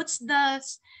ngayon,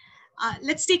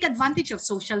 let's take advantage of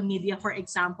social media, for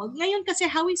example. Ngayon kasi,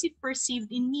 how is it perceived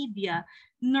in media?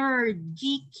 Nerd,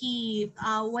 geeky,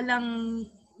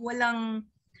 walang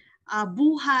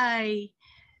buhay,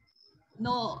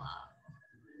 no,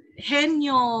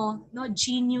 henyo, no,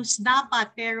 genius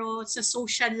dapat, pero sa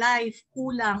social life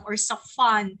kulang, or sa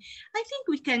fun. I think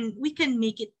we can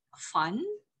make it fun.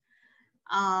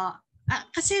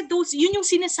 Kasi yun yung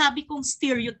sinasabi kong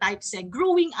stereotypes.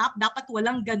 Growing up, dapat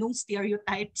walang ganong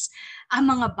stereotypes ang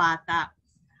mga bata.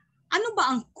 Ano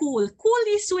ba ang cool?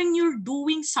 Cool is when you're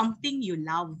doing something you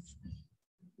love.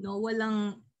 No,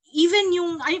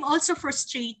 I'm also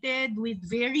frustrated with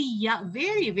very,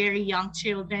 very young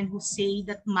children who say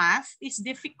that math is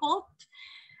difficult.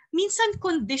 Minsan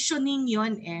conditioning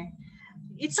yon eh.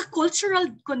 It's a cultural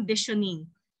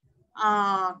conditioning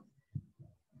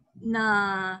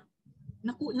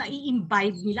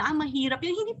na-imbibe nila. Mahirap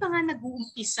yan. Hindi pa nga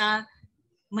nag-uumpisa,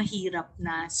 mahirap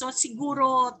na. So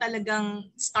siguro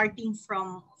talagang starting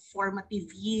from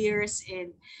formative years,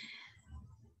 and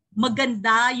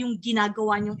maganda yung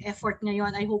ginagawa niyong effort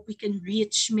ngayon. I hope we can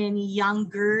reach many young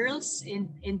girls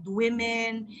and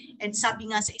women. And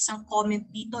sabi nga sa isang comment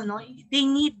dito, no, they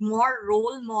need more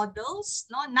role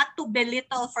models, no? Not to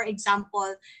belittle, for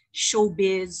example,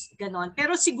 showbiz, ganon.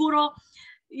 Pero siguro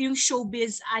yung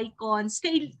showbiz icons,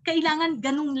 kailangan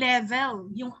ganung level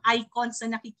yung icons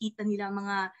na nakikita nila,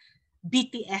 mga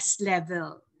BTS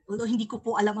level. Although hindi ko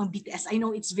po alam ang BTS. I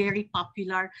know it's very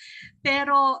popular.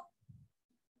 Pero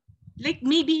like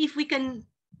maybe if we can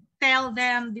tell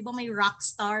them, di ba may rock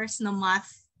stars na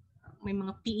math, may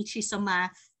mga PhD sa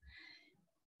math,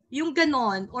 yung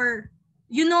ganon. Or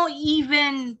you know,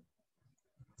 even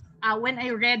when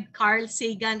I read Carl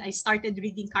Sagan, I started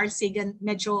reading Carl Sagan,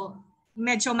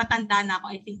 medyo matanda na ako,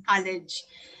 I think college,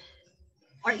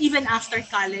 or even after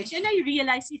college. And I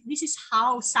realized if this is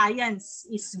how science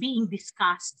is being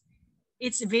discussed,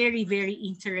 it's very, very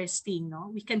interesting.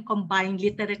 No? We can combine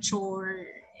literature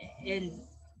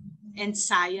and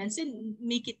science and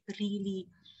make it really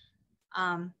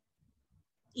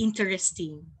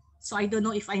interesting. So I don't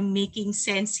know if I'm making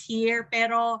sense here,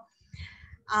 pero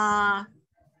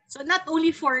so not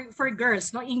only for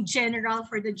girls, no, in general,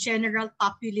 for the general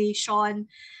population,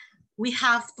 we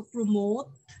have to promote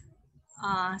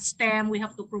STEM, we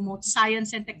have to promote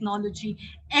science and technology,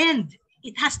 and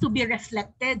it has to be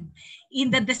reflected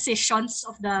in the decisions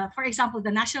of for example,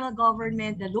 the national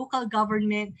government, the local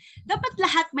government. Dapat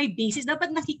lahat may basis,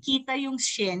 dapat nakikita yung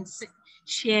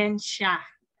siyensya.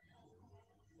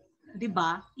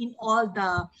 Diba? In all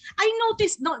I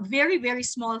noticed very, very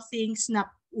small things na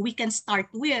we can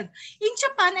start with. In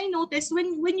Japan, I noticed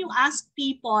when you ask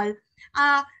people,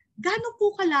 gaano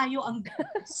po kalayo ang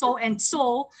so and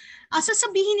so,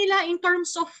 sasabihin nila in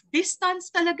terms of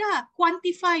distance talaga,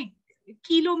 quantified,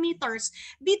 kilometers.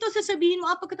 Dito sasabihin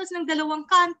mo, pagkatas ng 2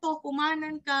 kanto,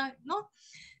 kumanan ka, no?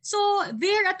 So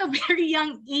they're at a very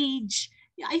young age.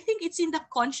 Yeah, I think it's in the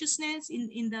consciousness,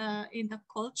 in the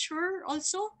culture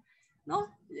also, no?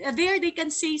 There they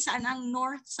can say saan ang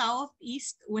north, south,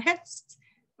 east, west,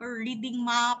 or reading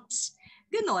maps,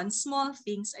 ganon, small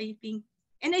things, I think.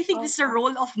 And I think this is a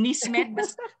role of NISMED,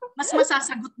 mas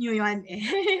masasagot nyo yan eh.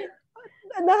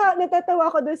 Natatawa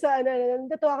ko doon sa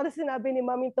sinabi ni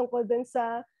Mami tungkol doon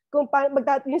sa kung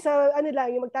yung sa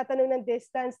yung magtatanong ng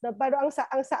distance, na pero ang sa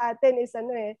atin is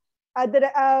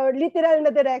literal na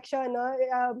direction, no?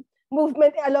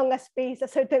 Movement along a space, a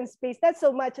certain space, not so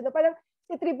much, no? Parang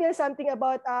it reveals something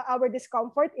about our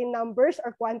discomfort in numbers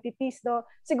or quantities, no?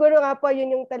 Siguro nga po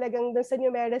yun yung talagang dun sa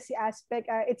numeracy aspect,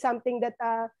 it's something that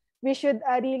we should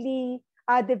really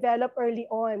develop early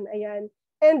on. Ayan.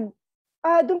 And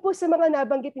dun po sa mga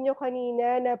nabanggit niyo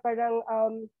kanina na parang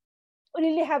we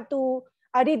really have to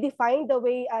redefine the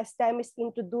way STEM is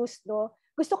introduced, no?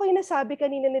 Gusto ko yung nasabi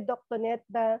kanina ni Dr. Net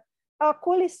na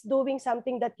cool is doing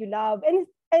something that you love,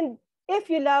 and if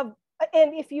you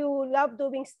love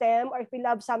doing STEM, or if you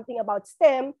love something about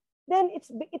STEM, then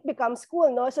it becomes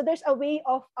cool, no? So there's a way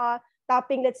of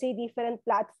tapping, let's say, different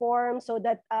platforms so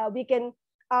that we can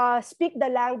speak the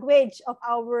language of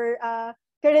our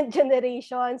current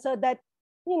generation, so that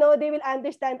they will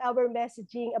understand our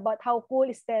messaging about how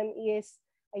cool STEM is.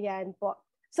 Ayan po.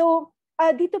 So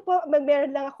dito po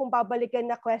meron lang akong babalikan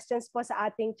na questions po sa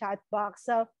ating chat box.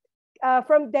 So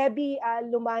from Debbie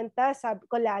Lumanta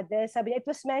Colades, sabi niya, it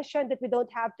was mentioned that we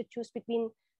don't have to choose between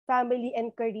family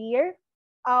and career.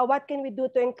 What can we do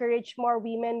to encourage more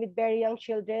women with very young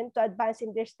children to advance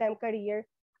in their STEM career,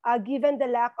 given the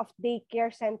lack of daycare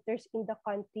centers in the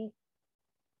country?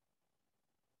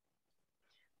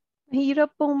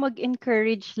 Mahirap pong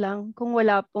mag-encourage lang kung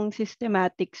wala pong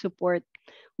systematic support.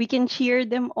 We can cheer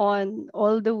them on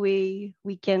all the way.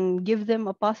 We can give them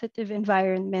a positive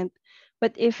environment.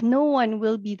 But if no one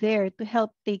will be there to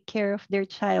help take care of their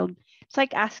child, it's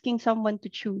like asking someone to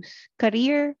choose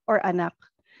career or anak.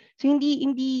 So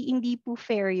hindi po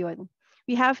fair yun.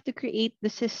 We have to create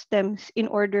the systems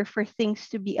in order for things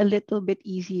to be a little bit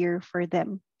easier for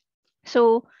them.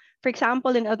 So, for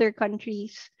example, in other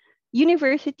countries,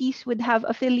 universities would have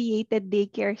affiliated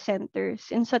daycare centers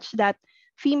in such that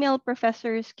female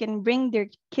professors can bring their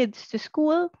kids to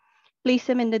school, place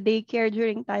them in the daycare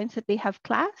during times that they have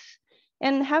class,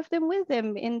 and have them with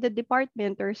them in the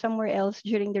department or somewhere else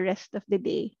during the rest of the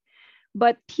day.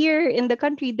 But here in the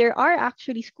country, there are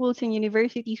actually schools and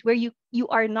universities where you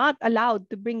are not allowed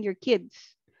to bring your kids.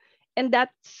 And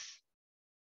that's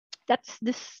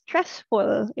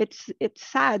distressful. It's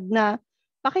sad na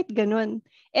bakit ganun.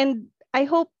 And I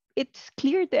hope it's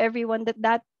clear to everyone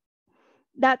that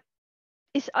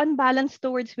is unbalanced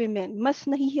towards women. Mas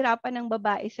nahihirapan ang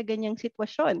babae sa ganyang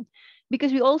sitwasyon.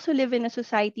 Because we also live in a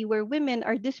society where women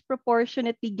are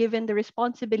disproportionately given the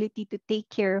responsibility to take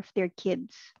care of their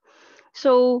kids.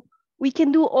 So we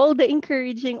can do all the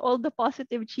encouraging, all the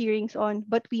positive cheerings on,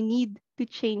 but we need to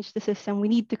change the system. We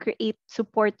need to create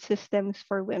support systems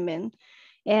for women.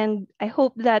 And I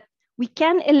hope that we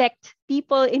can elect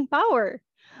people in power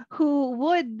who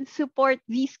would support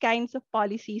these kinds of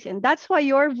policies. And that's why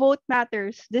your vote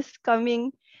matters this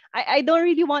coming. I don't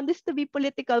really want this to be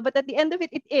political, but at the end of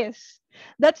it, it is.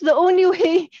 That's the only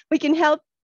way we can help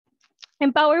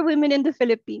empower women in the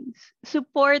Philippines.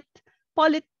 Support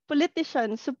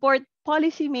politicians, support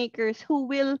policymakers who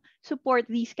will support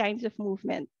these kinds of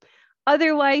movement.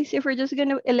 Otherwise, if we're just going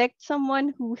to elect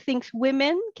someone who thinks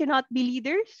women cannot be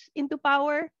leaders into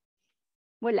power,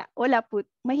 wala po.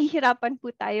 Mahihirapan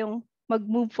po tayong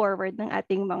mag-move forward ng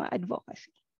ating mga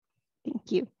advocacy.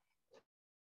 Thank you.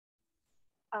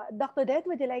 Dr. Det,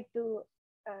 would you like to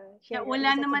share?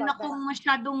 Wala naman akong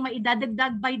masyadong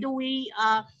maidadagdag. By the way,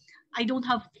 I don't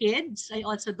have kids. I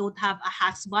also don't have a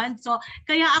husband. So,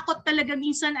 kaya ako talaga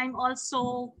minsan I'm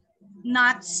also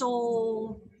not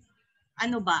so,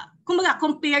 kumbaga,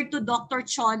 compared to Dr.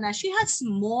 Chona, she has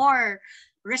more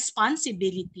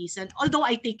responsibilities. And although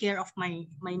I take care of my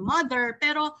mother,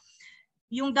 pero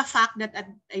yung the fact that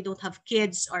I don't have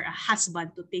kids or a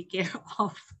husband to take care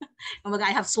of,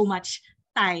 kumbaga, I have so much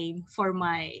time for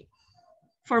my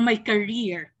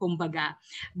career, kumbaga.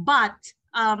 But,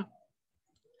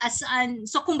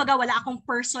 so kumbaga wala akong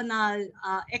personal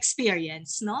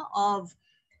experience, no, of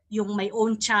yung my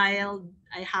own child.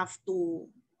 I have to,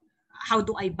 how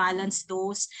do I balance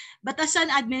those? But as an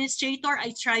administrator,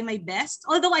 I try my best.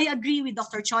 Although I agree with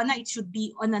Dr. Chona, it should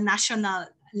be on a national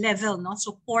level, no,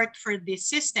 support for these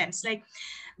systems. Like,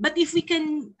 but if we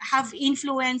can have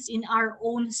influence in our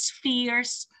own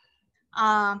spheres,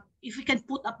 if we can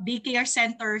put up daycare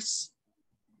centers,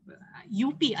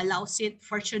 UP allows it,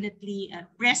 fortunately,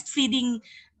 breastfeeding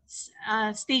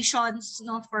stations,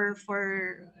 no,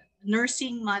 for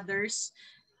nursing mothers,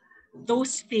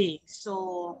 those things.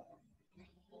 So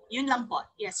yun lang po.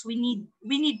 Yes, we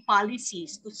need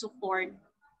policies to support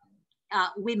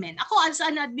women. Ako as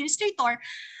an administrator,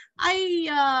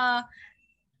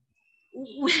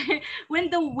 when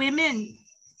the women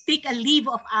take a leave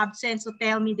of absence to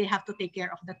tell me they have to take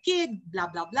care of the kid, blah,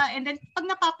 blah, blah. And then pag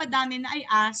napapadami na, I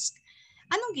ask,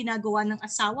 anong ginagawa ng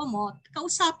asawa mo?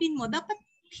 Kausapin mo, dapat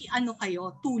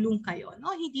tulong kayo.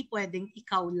 No? Hindi pwedeng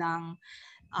ikaw lang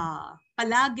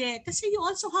palagi. Kasi you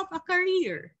also have a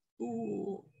career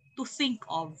to think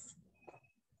of.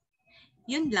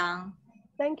 Yun lang.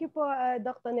 Thank you po,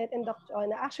 Dr. Net and Dr.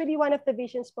 Chona. Actually, one of the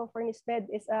visions po for NISMED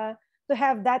is to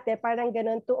have that, parang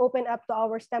ganun, to open up to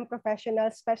our STEM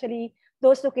professionals, especially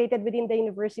those located within the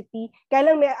university. Kaya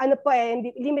lang may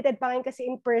limited pa rin kasi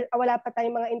wala pa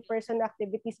tayong mga in-person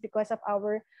activities because of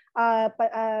our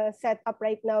setup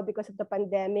right now because of the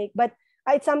pandemic. But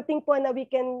it's something po na we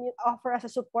can offer as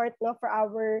a support, no, for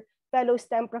our fellow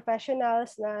STEM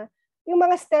professionals na yung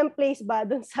mga STEM place ba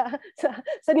dun sa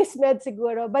NISMED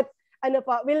siguro. But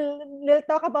we'll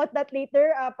talk about that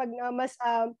later pag mas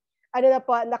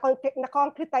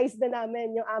na-concretize na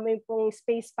namin yung aming pong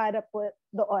space para po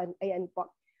doon. Ayan po.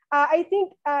 I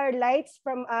think Lights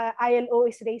from ILO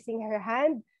is raising her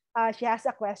hand. She has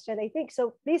a question, I think.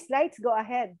 So please, Lights, go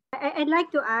ahead. I'd like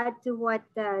to add to what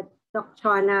Dr.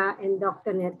 Chona and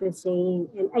Dr. Net were saying.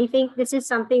 And I think this is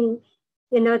something,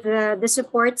 the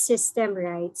support system,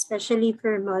 right? Especially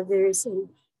for mothers. And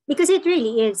because it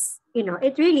really is,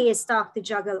 it really is tough to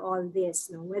juggle all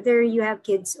this, whether you have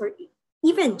kids or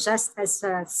even just as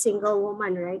a single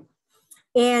woman, right?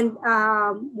 And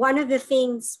one of the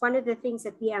things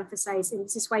that we emphasize, and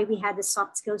this is why we had the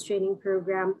soft skills training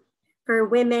program for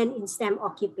women in STEM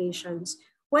occupations,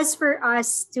 was for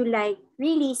us to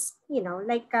really,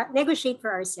 negotiate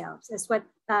for ourselves. That's what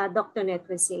Dr. Net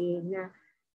was saying.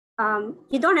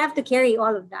 You don't have to carry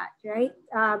all of that, right?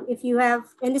 If you have,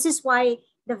 and this is why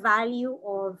the value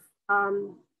of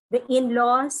the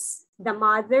in-laws, the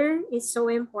mother is so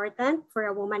important for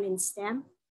a woman in STEM.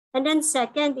 And then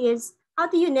second is, how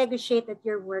do you negotiate at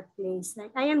your workplace?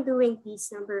 Like, I am doing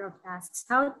these number of tasks.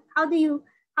 How do you,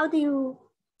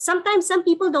 sometimes some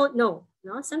people don't know,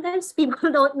 no? Sometimes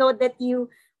people don't know that you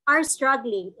are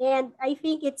struggling. And I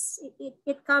think it's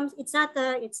not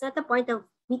a point of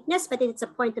weakness, but it's a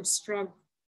point of strength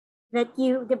that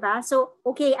you, diba? So,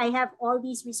 okay, I have all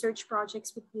these research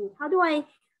projects with you. How do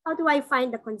I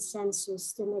find the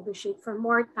consensus to negotiate for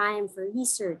more time for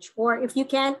research? Or if you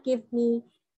can't give me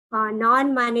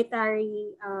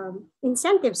non-monetary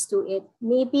incentives to it,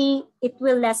 maybe it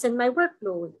will lessen my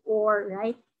workload, or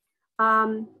right?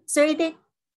 So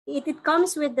it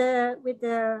comes with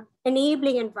the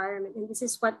enabling environment, and this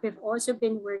is what we've also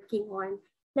been working on,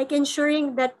 like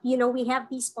ensuring that we have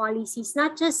these policies,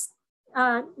 not just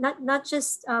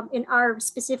in our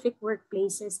specific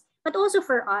workplaces, but also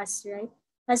for us, right?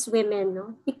 As women,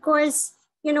 no? Because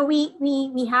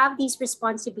we have these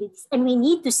responsibilities and we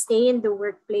need to stay in the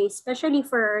workplace, especially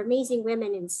for our amazing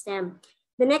women in STEM.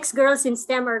 The next girls in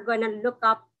STEM are gonna look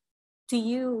up to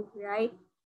you, right?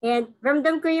 And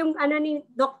ramdam ko yung ni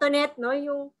Dr. Net, no?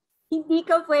 Yung hindi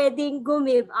ka pwedeng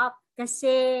give up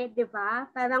kasi, di ba?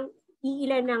 Parang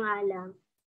iilan na nga lang.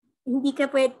 Hindi ka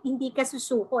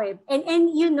susuko eh. And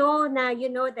you know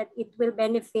that it will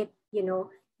benefit,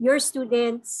 your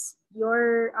students,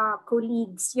 your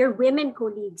colleagues, your women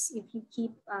colleagues, if you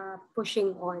keep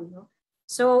pushing on. No?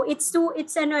 So it's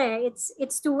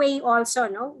two-way also.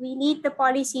 No, we need the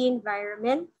policy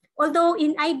environment. Although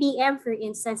in IBM, for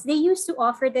instance, they used to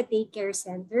offer the daycare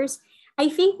centers. I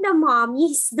think the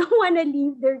mommies don't want to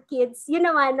leave their kids. We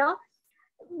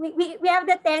have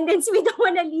the tendency, we don't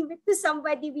want to leave it to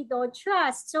somebody we don't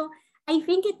trust. So I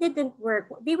think it didn't work.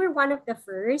 They were one of the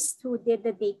first who did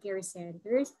the daycare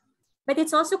centers. But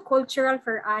it's also cultural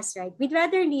for us, right? We'd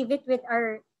rather leave it with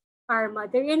our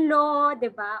mother-in-law,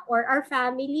 diba? Or our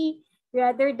family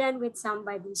rather than with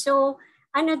somebody. So,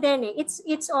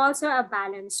 it's also a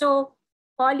balance. So,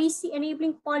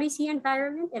 enabling policy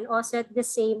environment, and also at the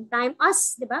same time,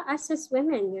 us, diba? Us as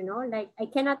women, like, I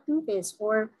cannot do this.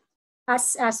 Or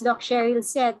as Doc Cheryl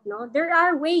said, no, there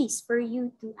are ways for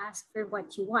you to ask for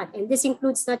what you want. And this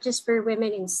includes not just for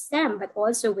women in STEM, but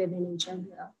also women in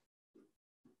general.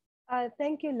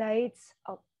 Thank you, Lights.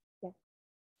 Oh,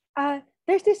 yeah.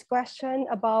 There's this question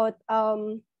about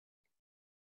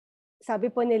sabi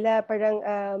po nila parang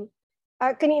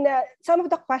kanina, some of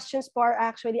the questions po are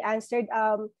actually answered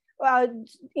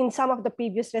in some of the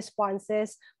previous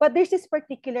responses, but there's this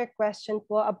particular question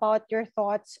po about your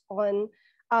thoughts on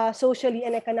socially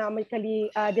and economically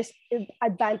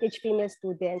disadvantaged female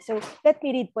students. So let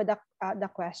me read po the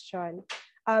question.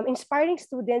 Inspiring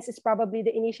students is probably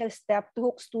the initial step to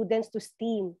hook students to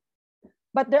STEAM.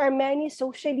 But there are many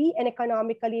socially and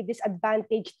economically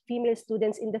disadvantaged female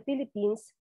students in the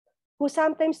Philippines who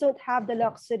sometimes don't have the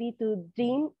luxury to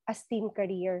dream a STEAM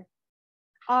career.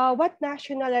 What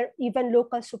national or even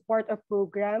local support or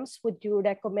programs would you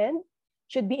recommend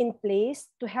should be in place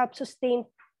to help sustain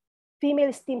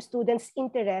female STEAM students'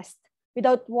 interest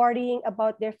without worrying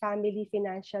about their family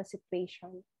financial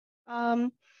situation?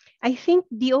 I think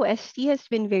DOST has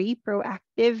been very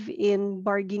proactive in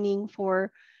bargaining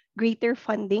for greater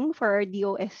funding for our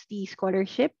DOST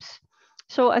scholarships.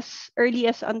 So as early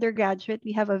as undergraduate,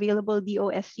 we have available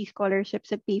DOST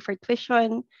scholarships that pay for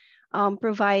tuition,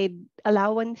 provide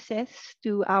allowances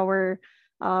to our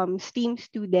STEAM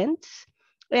students.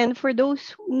 And for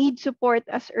those who need support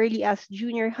as early as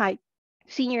junior high,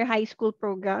 senior high school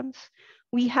programs,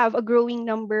 we have a growing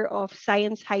number of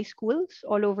science high schools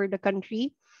all over the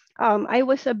country. I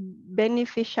was a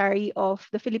beneficiary of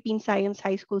the Philippine Science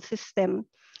High School system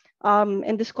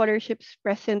and the scholarships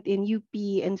present in UP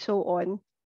and so on.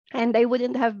 And I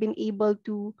wouldn't have been able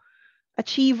to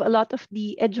achieve a lot of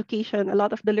the education, a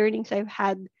lot of the learnings I've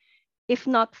had if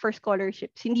not for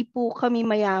scholarships. Hindi po kami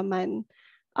mayaman.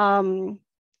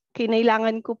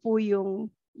 Kinailangan ko po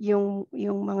yung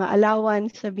mga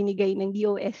allowance na binigay ng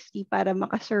DOST para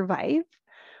makasurvive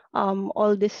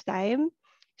all this time.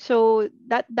 So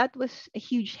that was a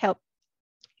huge help.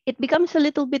 It becomes a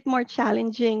little bit more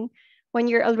challenging when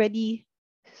you're already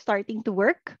starting to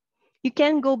work. You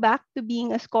can go back to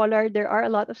being a scholar. There are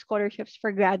a lot of scholarships for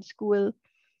grad school.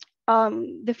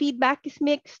 The feedback is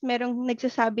mixed. Merong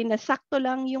nagsasabi na sakto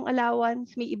lang yung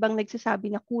allowance, may ibang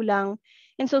nagsasabi na kulang.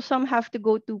 And so some have to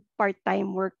go to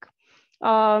part-time work.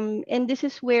 And this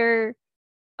is where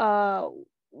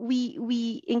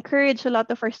we encourage a lot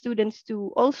of our students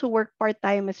to also work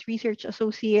part-time as research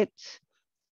associates.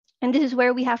 And this is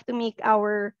where we have to make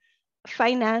our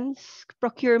finance,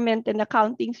 procurement, and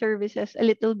accounting services a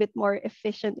little bit more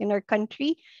efficient in our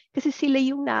country kasi sila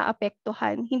yung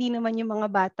naapektuhan. Hindi naman yung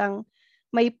mga batang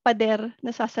may pader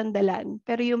na sasandalan,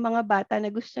 pero yung mga bata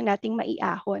na gusto nating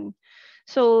maiahon.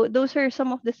 So those are some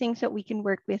of the things that we can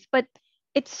work with. But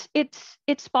it's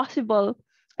possible.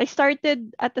 I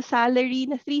started at a salary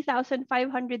na 3,500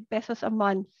 pesos a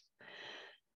month.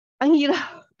 Ang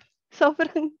hirap.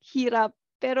 Sobrang hirap.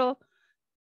 Pero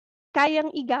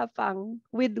kayang igapang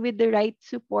with the right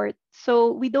support.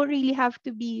 So we don't really have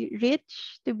to be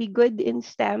rich to be good in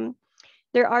STEM.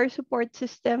 There are support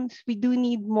systems. We do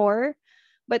need more.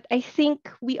 But I think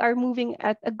we are moving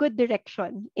at a good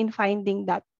direction in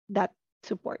finding that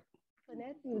support.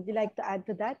 Sonette, would you like to add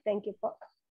to that? Thank you po.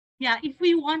 Yeah, if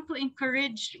we want to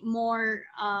encourage more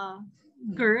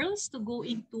girls to go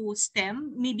into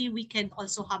STEM, maybe we can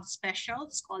also have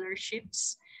special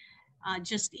scholarships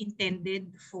just intended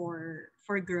for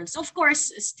girls. Of course,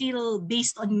 still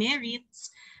based on merits,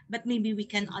 but maybe we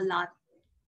can allot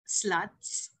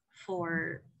slots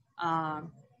for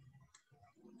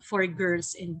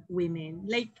girls and women.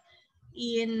 Like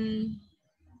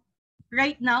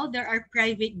right now, there are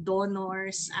private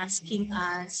donors asking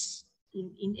us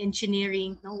in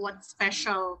engineering, what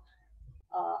special,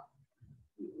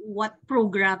 what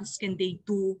programs can they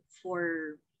do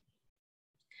for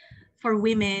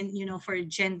women, for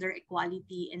gender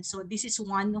equality. And so this is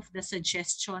one of the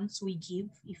suggestions we give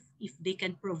if they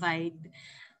can provide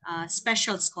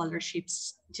special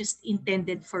scholarships just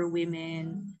intended for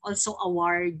women, also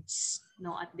awards,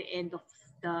 at the end of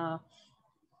the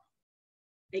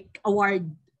award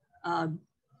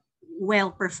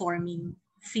well-performing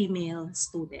female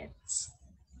students.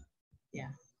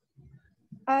 Yeah.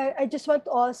 I just want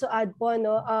to also add po,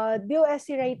 DOST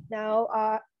right now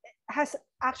has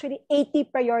actually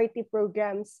 80 priority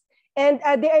programs, and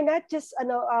they are not just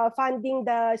funding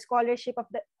the scholarship of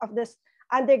the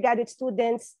undergraduate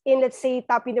students in, let's say,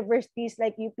 top universities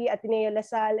like UP, Ateneo,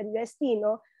 LaSalle, and UST.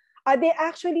 They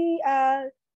actually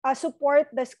support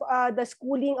the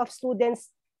schooling of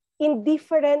students in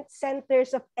different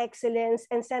centers of excellence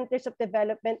and centers of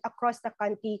development across the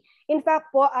country. In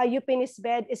fact, po, UP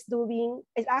NISMED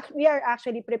we are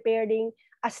actually preparing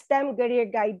a STEM career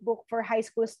guidebook for high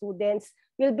school students.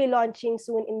 We'll be launching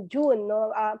soon in June.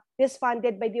 This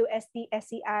funded by the UST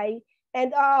SEI,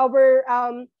 and our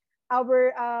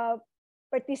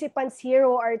participants here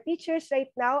who are teachers right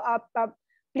now.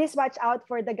 Please watch out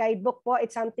for the guidebook po.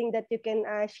 It's something that you can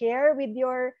share with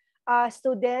your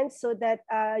students so that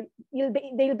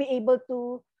they'll be able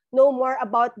to know more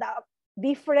about the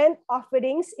different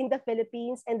offerings in the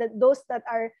Philippines and those that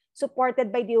are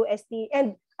supported by the UST.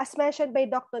 And as mentioned by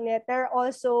Dr. Net, there are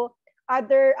also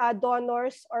other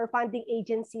donors or funding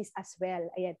agencies as well.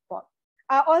 Ayan po.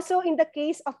 Also in the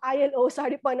case of ILO,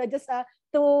 sorry po, just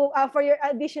for your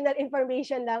additional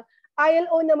information lang,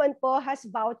 ILO naman po has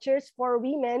vouchers for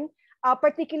women,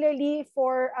 particularly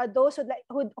for those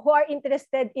who are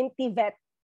interested in TVET.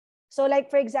 So like,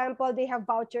 for example, they have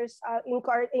vouchers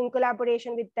in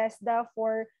collaboration with TESDA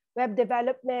for web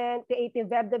development, creative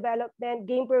web development,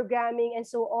 game programming, and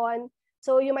so on.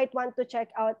 So you might want to check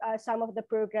out some of the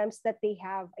programs that they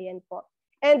have. Ayan po.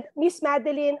 And Miss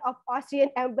Madeline of Austrian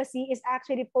Embassy is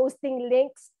actually posting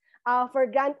links for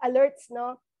grant alerts,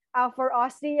 for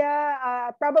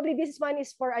Austria. Probably this one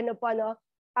is for ano po, no?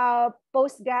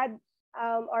 Postgrad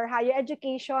or higher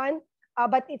education,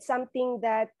 but it's something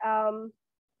that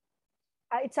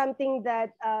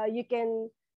you can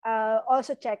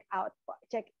also check out.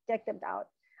 Check them out.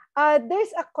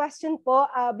 There's a question po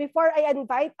before I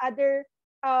invite other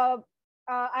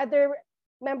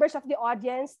members of the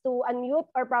audience to unmute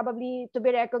or probably to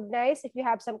be recognized if you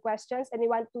have some questions and you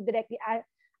want to directly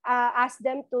ask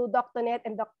them to Dr. Net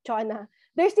and Dr. Chona.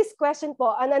 There's this question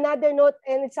po on another note,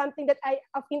 and it's something that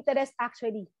of interest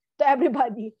actually to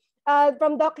everybody.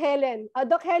 From Doc Helen.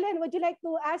 Doc Helen, would you like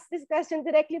to ask this question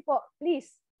directly po, please?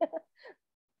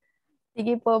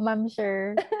 Sige po, Ma'am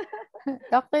Sher.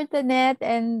 Dr. Tanet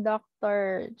and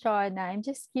Dr. Chona, I'm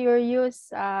just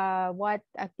curious, what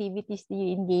activities do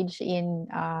you engage in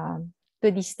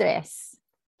to distress?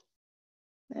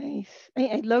 Nice.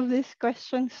 I love this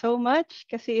question so much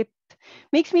kasi it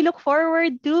makes me look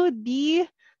forward to the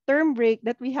term break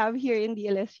that we have here in the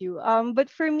LSU. But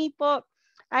for me po,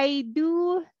 I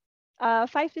do 5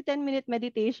 to 10 minute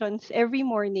meditations every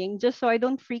morning just so I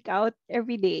don't freak out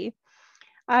every day.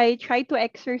 I try to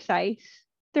exercise,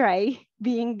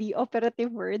 being the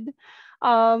operative word.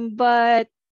 But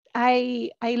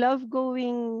I love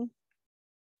going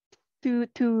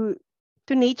to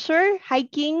nature,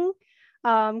 hiking,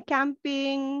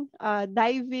 camping,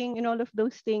 diving, and all of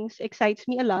those things excites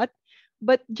me a lot.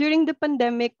 But during the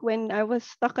pandemic, when I was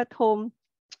stuck at home,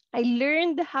 I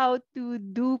learned how to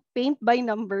do paint by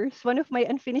numbers. One of my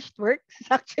unfinished works is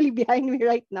actually behind me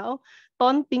right now,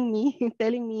 taunting me,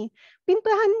 telling me,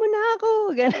 pintahan mo na ako.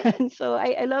 Ganun. So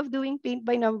I love doing paint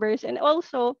by numbers. And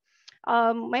also,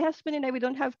 my husband and I, we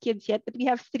don't have kids yet, but we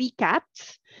have 3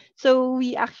 cats. So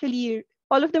we actually,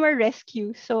 all of them are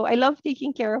rescues. So I love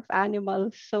taking care of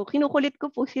animals. So kinukulit ko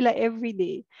po sila every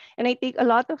day. And I take a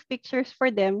lot of pictures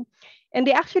for them. And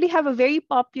they actually have a very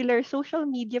popular social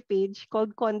media page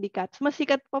called Condi Cats.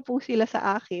 Masikat pa po sila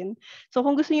sa akin. So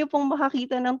kung gusto niyo pong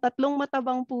makakita ng 3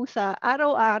 matabang pusa,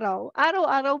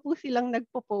 araw-araw po silang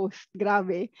nagpo-post.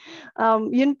 Grabe.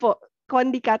 Yun po,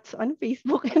 Condi Cats on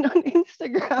Facebook and on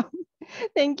Instagram.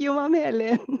 Thank you, Ma'am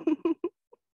Helen.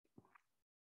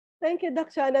 Thank you,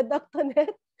 Dr. Chona. Dr.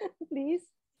 Net, please.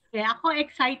 Yeah, ako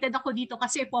excited ako dito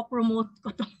kasi ipo-promote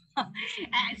ko to.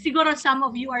 Siguro some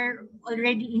of you are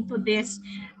already into this.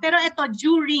 Pero ito,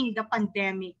 during the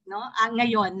pandemic, no?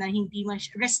 Ngayon na hindi mas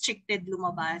restricted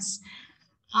lumabas,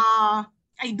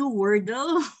 I do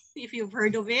Wordle, if you've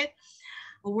heard of it.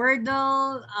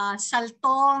 Wordle,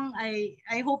 Saltong,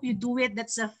 I hope you do it.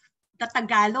 That's the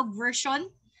Tagalog version.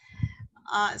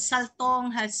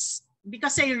 Saltong has,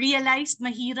 because I realized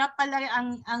mahirap pala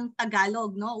ang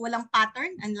Tagalog, no? Walang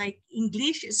pattern, unlike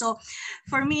English. So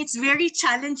for me, it's very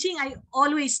challenging. I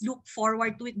always look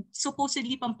forward to it.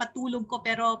 Supposedly pampatulog ko,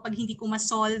 pero pag hindi ko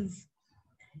ma-solve,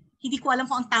 hindi ko alam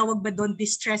kung ang tawag ba doon,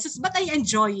 distresses, but I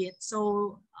enjoy it.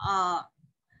 So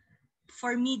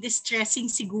for me,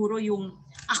 distressing siguro yung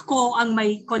ako ang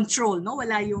may control, no?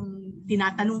 Wala yung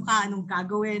tinatanong ka anong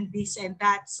gagawin, this and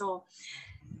that. So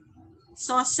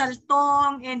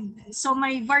Saltong, and so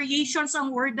my variations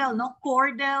on Wordle, no?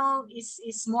 Cordel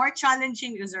is more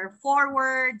challenging because there are 4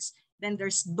 words. Then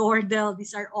there's Dordel.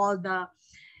 These are all the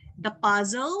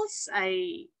puzzles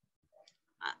I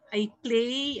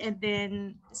play. And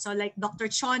then, so like Dr.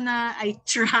 Chona, I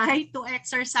try to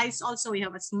exercise also. We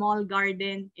have a small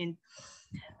garden, and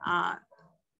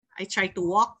I try to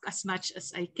walk as much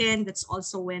as I can. That's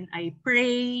also when I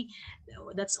pray.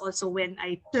 That's also when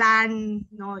I plan,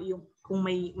 no, yung kung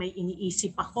may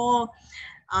iniisip ako,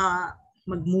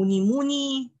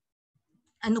 magmuni-muni.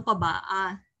 Ano pa ba?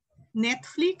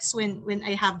 Netflix when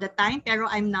I have the time, pero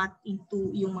I'm not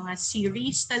into yung mga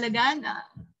series talaga.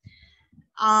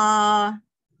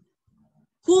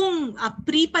 Kung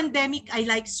pre-pandemic, I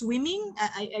like swimming.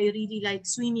 I really like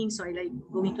swimming, so I like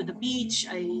going to the beach.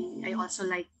 I also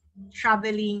like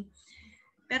traveling.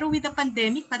 Pero with the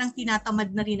pandemic, parang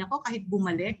tinatamad na rin ako kahit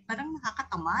bumalik. Parang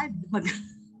nakakatamad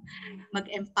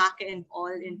mag-empake and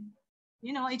all. And,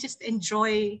 you know, I just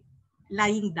enjoy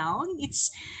lying down.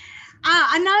 It's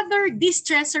another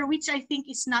distressor, which I think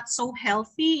is not so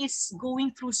healthy, is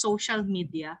going through social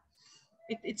media.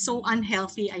 It's so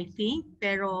unhealthy, I think.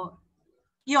 Pero,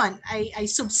 yun, I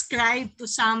subscribe to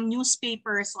some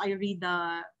newspapers, so I read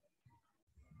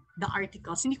the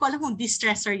articles. Hindi ko alam kung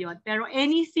distressor yun. Pero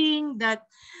anything that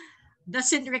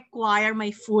doesn't require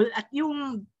my full, at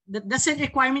yung that doesn't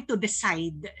require me to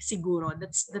decide, siguro.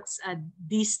 That's a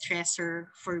distressor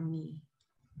for me.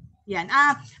 Yan.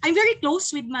 I'm very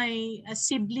close with my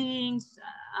siblings.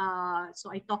 So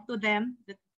I talk to them.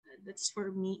 That's for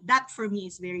me. That for me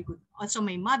is very good. Also,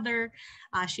 my mother,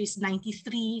 she's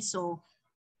 93, so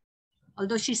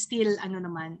although she's still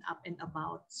up and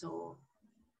about. So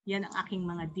yan ang aking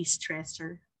mga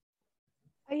distressor.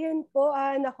 Ayan po,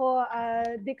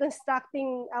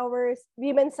 deconstructing our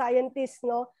women scientists,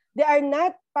 no? They are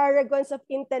not paragons of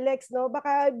intellects, no?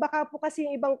 Baka po kasi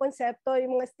yung ibang konsepto,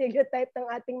 yung mga stereotype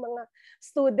ng ating mga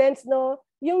students, no?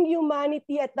 Yung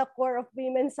humanity at the core of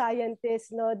women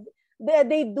scientists, no?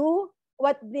 They do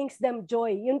what brings them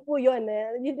joy. Yun po yun.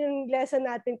 Yun yung lesson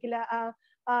natin kila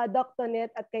Dr.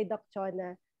 Net at kay Doc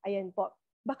Chona. Ayan po.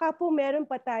 Baka po meron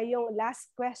pa tayong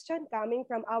last question coming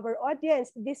from our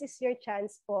audience. This is your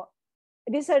chance po.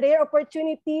 This is a rare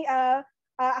opportunity.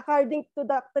 According to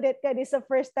Dr. Netka, this is the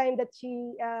first time that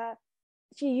she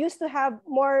used to have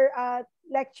more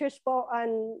lectures po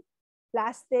on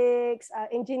plastics,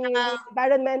 engineering,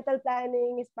 environmental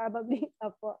planning is probably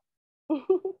po.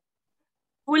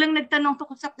 Kulang nagtanong to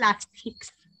ko sa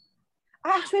plastics.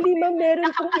 Actually, ma'am,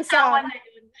 meron pong isa.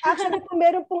 Actually,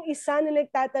 meron pong isa na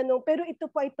nagtatanong, pero ito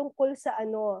po ay tungkol sa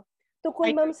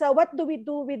tungkol, ma'am, sa what do we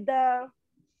do with the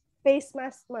face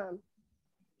mask, ma'am?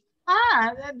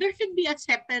 There should be a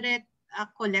separate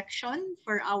collection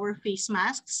for our face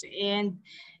masks, and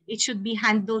it should be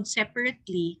handled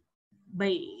separately.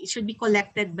 It should be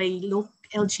collected by local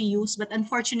LGUs, but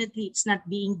unfortunately, it's not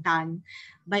being done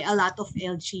by a lot of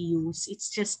LGUs.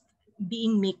 It's just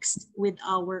being mixed with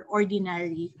our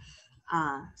ordinary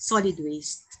solid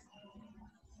waste.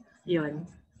 Yun.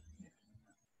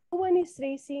 One is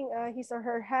raising his or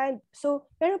her hand. So,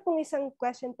 pero pong isang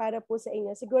question para po sa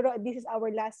inyo. Siguro this is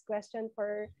our last question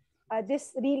for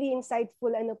this really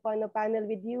insightful panel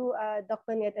with you,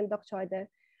 Dr. Net and Dr. Chona.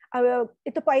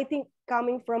 Ito po, I think,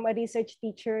 coming from a research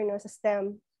teacher sa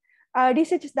STEM.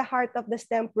 Research is the heart of the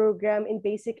STEM program in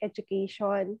basic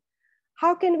education.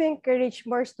 How can we encourage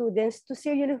more students to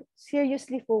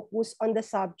seriously focus on the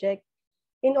subject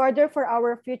in order for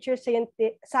our future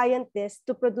scientists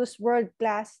to produce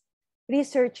world-class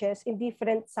researches in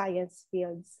different science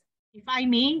fields? If I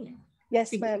may? Yes,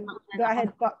 ma'am. Go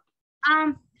ahead po.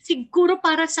 Siguro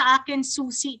para sa akin,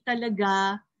 susi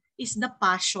talaga is the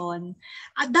passion.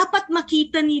 Dapat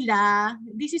makita nila,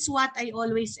 this is what I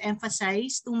always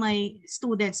emphasize to my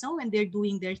students when they're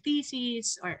doing their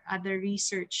thesis or other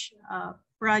research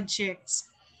projects.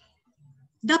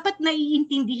 Dapat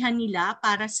naiintindihan nila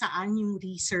para saan yung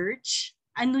research,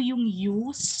 ano yung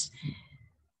use.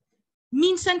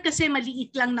 Minsan kasi maliit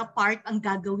lang na part ang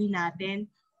gagawin natin,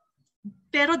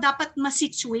 pero dapat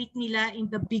ma-situate nila in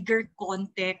the bigger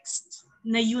context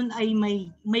na yun ay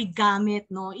may gamit,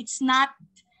 no? It's not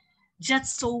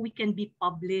just so we can be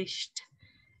published.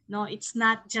 No, it's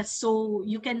not just so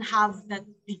you can have that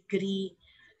degree.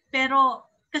 Pero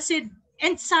kasi,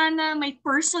 and sana may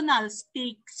personal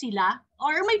stake sila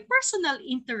or may personal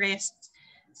interest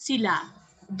sila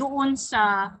doon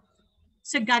sa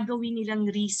gagawin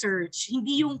nilang research.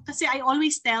 Hindi yung, kasi I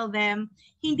always tell them,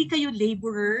 hindi kayo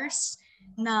laborers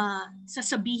na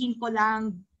sasabihin ko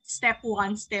lang step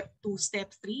 1, step 2,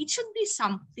 step 3. It should be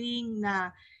something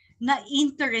na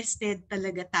interested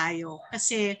talaga tayo.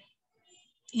 Kasi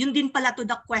yun din pala to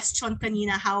the question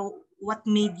kanina, what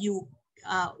made you,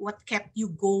 what kept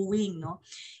you going, no?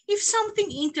 If something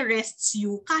interests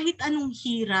you, kahit anong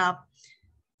hirap,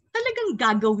 talagang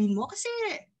gagawin mo. Kasi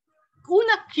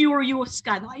una, curious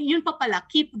ka, no? Yun pa pala,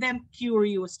 keep them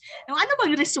curious. No, ano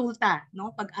bang resulta,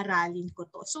 no? Pag-aralin ko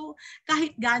to. So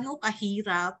kahit gaano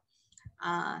kahirap,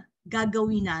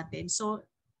 gagawin natin. So,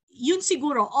 yun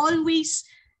siguro, always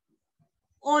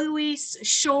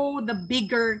show the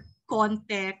bigger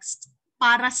context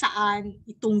para saan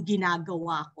itong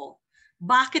ginagawa ko.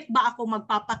 Bakit ba ako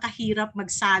magpapakahirap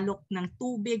magsalok ng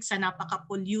tubig sa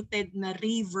napaka-polluted na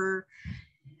river?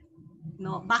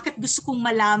 No, bakit gusto kong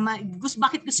malaman,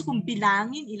 bakit gusto kong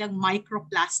bilangin ilang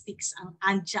microplastics ang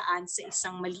andyan sa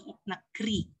isang maliit na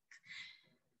creek?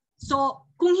 So,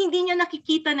 kung hindi niya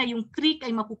nakikita na yung creek ay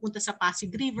mapupunta sa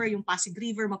Pasig River, yung Pasig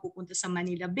River mapupunta sa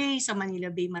Manila Bay, sa Manila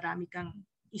Bay marami kang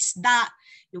isda,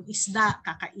 yung isda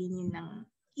kakainin ng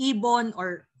ibon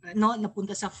or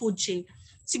napunta sa food chain.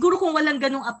 Siguro kung walang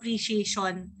ganong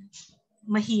appreciation,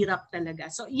 mahirap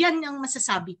talaga. So, yan ang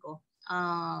masasabi ko.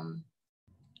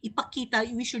 Ipakita,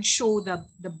 we should show the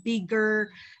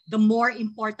bigger, the more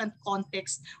important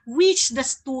context which the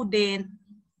student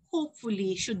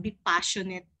hopefully should be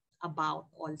passionate about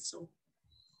also.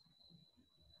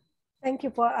 Thank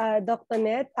you po, Dr.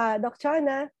 Net. Dr.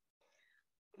 Chona?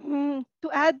 To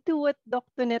add to what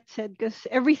Dr. Net said, because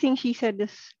everything she said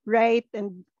is right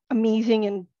and amazing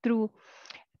and true,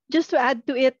 just to add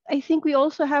to it, I think we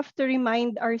also have to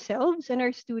remind ourselves and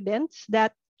our students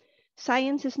that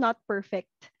science is not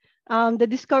perfect. The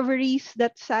discoveries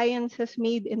that science has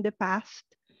made in the past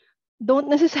don't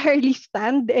necessarily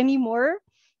stand anymore.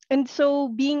 And so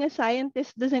being a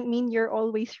scientist doesn't mean you're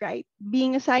always right.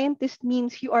 Being a scientist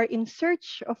means you are in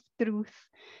search of truth.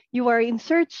 You are in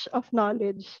search of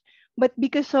knowledge. But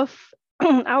because of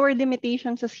our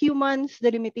limitations as humans,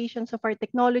 the limitations of our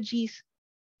technologies,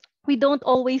 we don't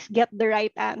always get the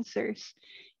right answers.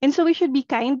 And so we should be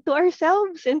kind to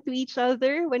ourselves and to each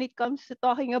other when it comes to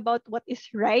talking about what is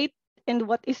right and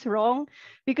what is wrong,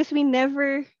 because we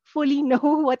never fully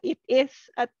know what it is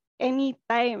at any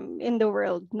time in the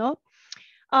world, no?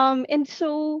 And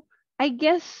so I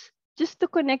guess just to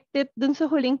connect it dun sa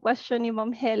huling question ni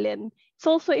Ma'am Helen, it's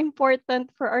also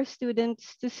important for our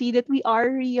students to see that we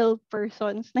are real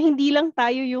persons, na hindi lang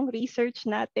tayo yung research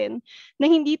natin, na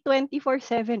hindi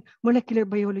 24/7, molecular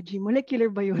biology, molecular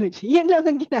biology. Yan lang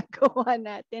ang ginagawa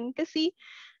natin kasi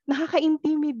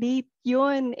nakaka-intimidate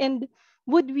yun. And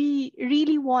would we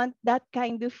really want that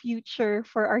kind of future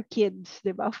for our kids,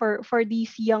 diba? For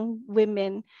these young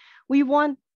women? We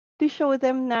want to show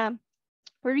them na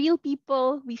we're real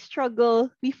people, we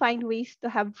struggle, we find ways to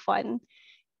have fun.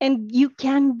 And you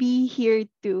can be here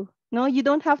too. No, you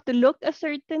don't have to look a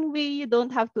certain way, you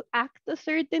don't have to act a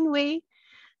certain way.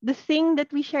 The thing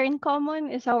that we share in common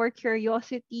is our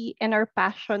curiosity and our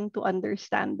passion to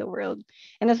understand the world.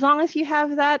 And as long as you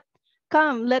have that,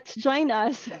 come, let's join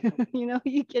us.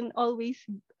 You can always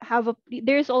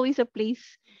there's always a place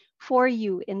for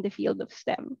you in the field of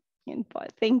STEM. Yun po.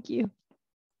 Thank you.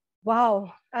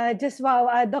 Wow. Just wow,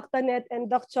 Dr. Net and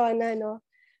Doc Chona, no?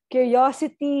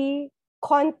 Curiosity,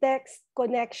 context,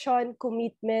 connection,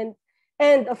 commitment,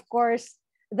 and of course,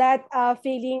 that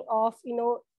feeling of,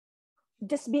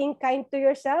 just being kind to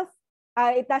yourself.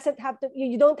 It doesn't have to,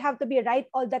 you don't have to be right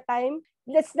all the time.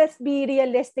 Let's be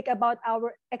realistic about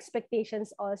our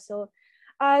expectations also.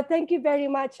 Thank you very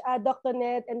much, Dr.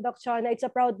 Net and Doc Chona. It's a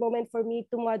proud moment for me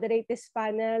to moderate this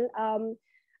panel.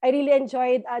 I really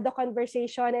enjoyed the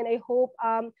conversation, and I hope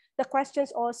the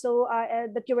questions also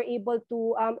that you were able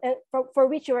to, for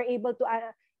which you were able to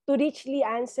richly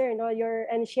answer,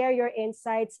 and share your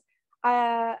insights.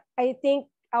 I think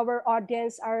our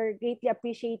audience are greatly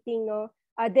appreciating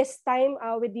this time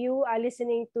with you,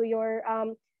 listening to your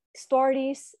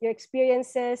stories, your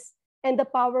experiences, and the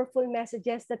powerful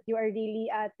messages that you are really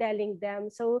telling them.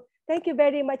 So thank you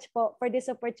very much for this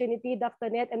opportunity, Dr.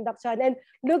 Net and Dr. Chona, and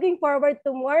looking forward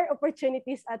to more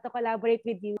opportunities to collaborate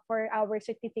with you for our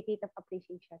Certificate of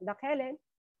Appreciation. Doc Helen.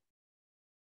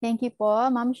 Thank you po,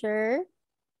 Ma'am Sher.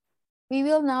 We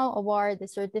will now award the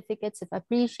Certificates of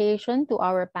Appreciation to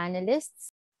our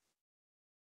panelists.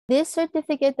 This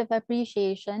Certificate of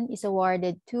Appreciation is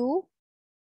awarded to,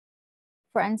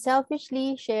 for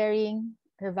unselfishly sharing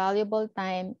her valuable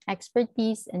time,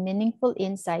 expertise, and meaningful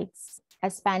insights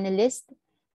as panelists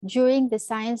during the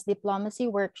Science Diplomacy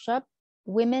Workshop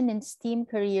Women in STEAM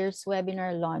Careers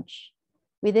webinar launch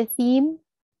with the theme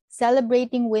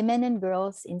Celebrating Women and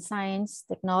Girls in Science,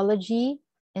 Technology,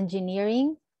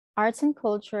 Engineering, Arts and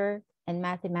Culture, and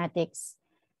Mathematics,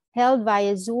 held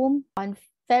via Zoom on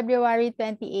February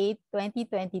 28,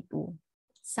 2022.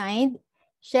 Signed,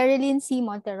 Sherilyn C.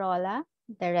 Monterola,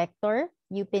 Director,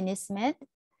 UP NISMED,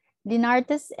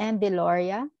 Linartes M.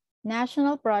 Deloria,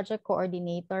 National Project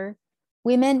Coordinator,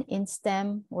 Women in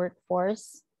STEM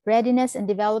Workforce, Readiness and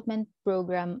Development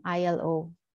Program,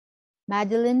 ILO,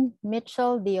 Madeline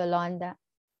Mitchell de Yolanda,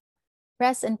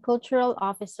 Press and Cultural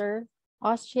Officer,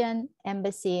 Austrian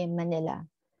Embassy, Manila.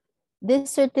 This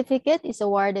certificate is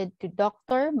awarded to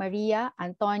Dr. Maria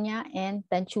Antonia and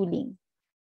Tanchuling.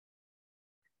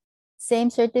 Same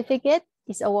certificate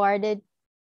is awarded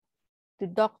to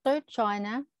Dr.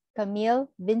 Chona, Camille,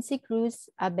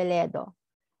 VinceCruz-Abeledo.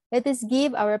 Let us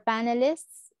give our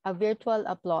panelists a virtual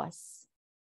applause.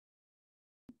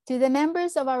 To the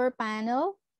members of our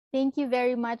panel, thank you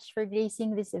very much for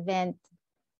gracing this event,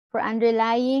 for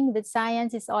underlying that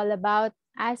science is all about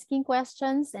asking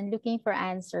questions and looking for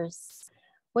answers.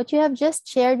 What you have just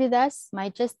shared with us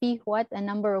might just be what a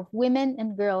number of women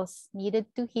and girls needed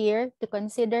to hear to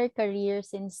consider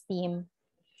careers in STEAM.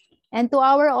 And to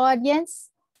our audience,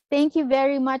 thank you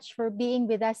very much for being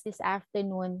with us this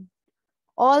afternoon.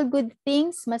 All good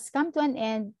things must come to an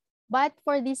end, but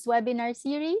for this webinar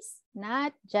series,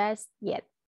 not just yet.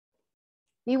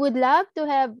 We would love to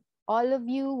have all of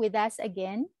you with us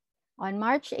again on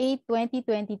March 8,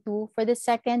 2022 for the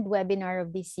second webinar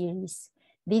of this series.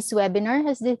 This webinar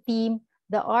has the theme,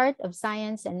 The Art of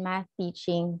Science and Math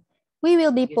Teaching. We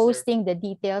will be posting the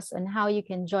details on how you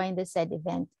can join the said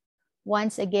event.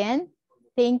 Once again,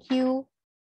 thank you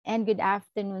and good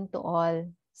afternoon to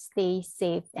all. stay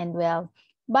safe and well.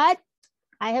 But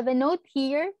I have a note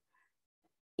here.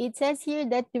 It says here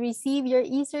that to receive your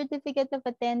e-certificate of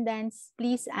attendance,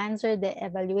 please answer the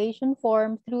evaluation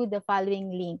form through the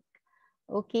following link.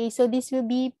 Okay, so this will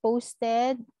be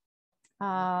posted.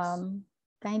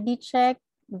 Kindly check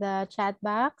the chat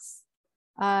box.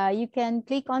 You can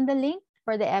click on the link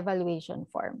for the evaluation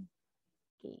form.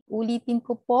 Okay. Ulitin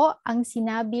ko po ang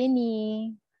sinabi ni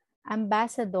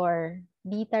Ambassador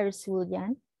Bita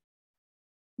Rasoulian.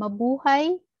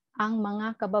 Mabuhay ang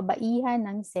mga kababaihan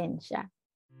ng siyensya.